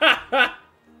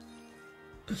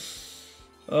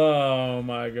 Oh,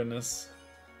 my goodness.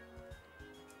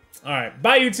 All right.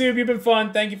 Bye, YouTube. You've been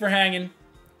fun. Thank you for hanging.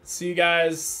 See you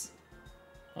guys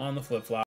on the flip-flop.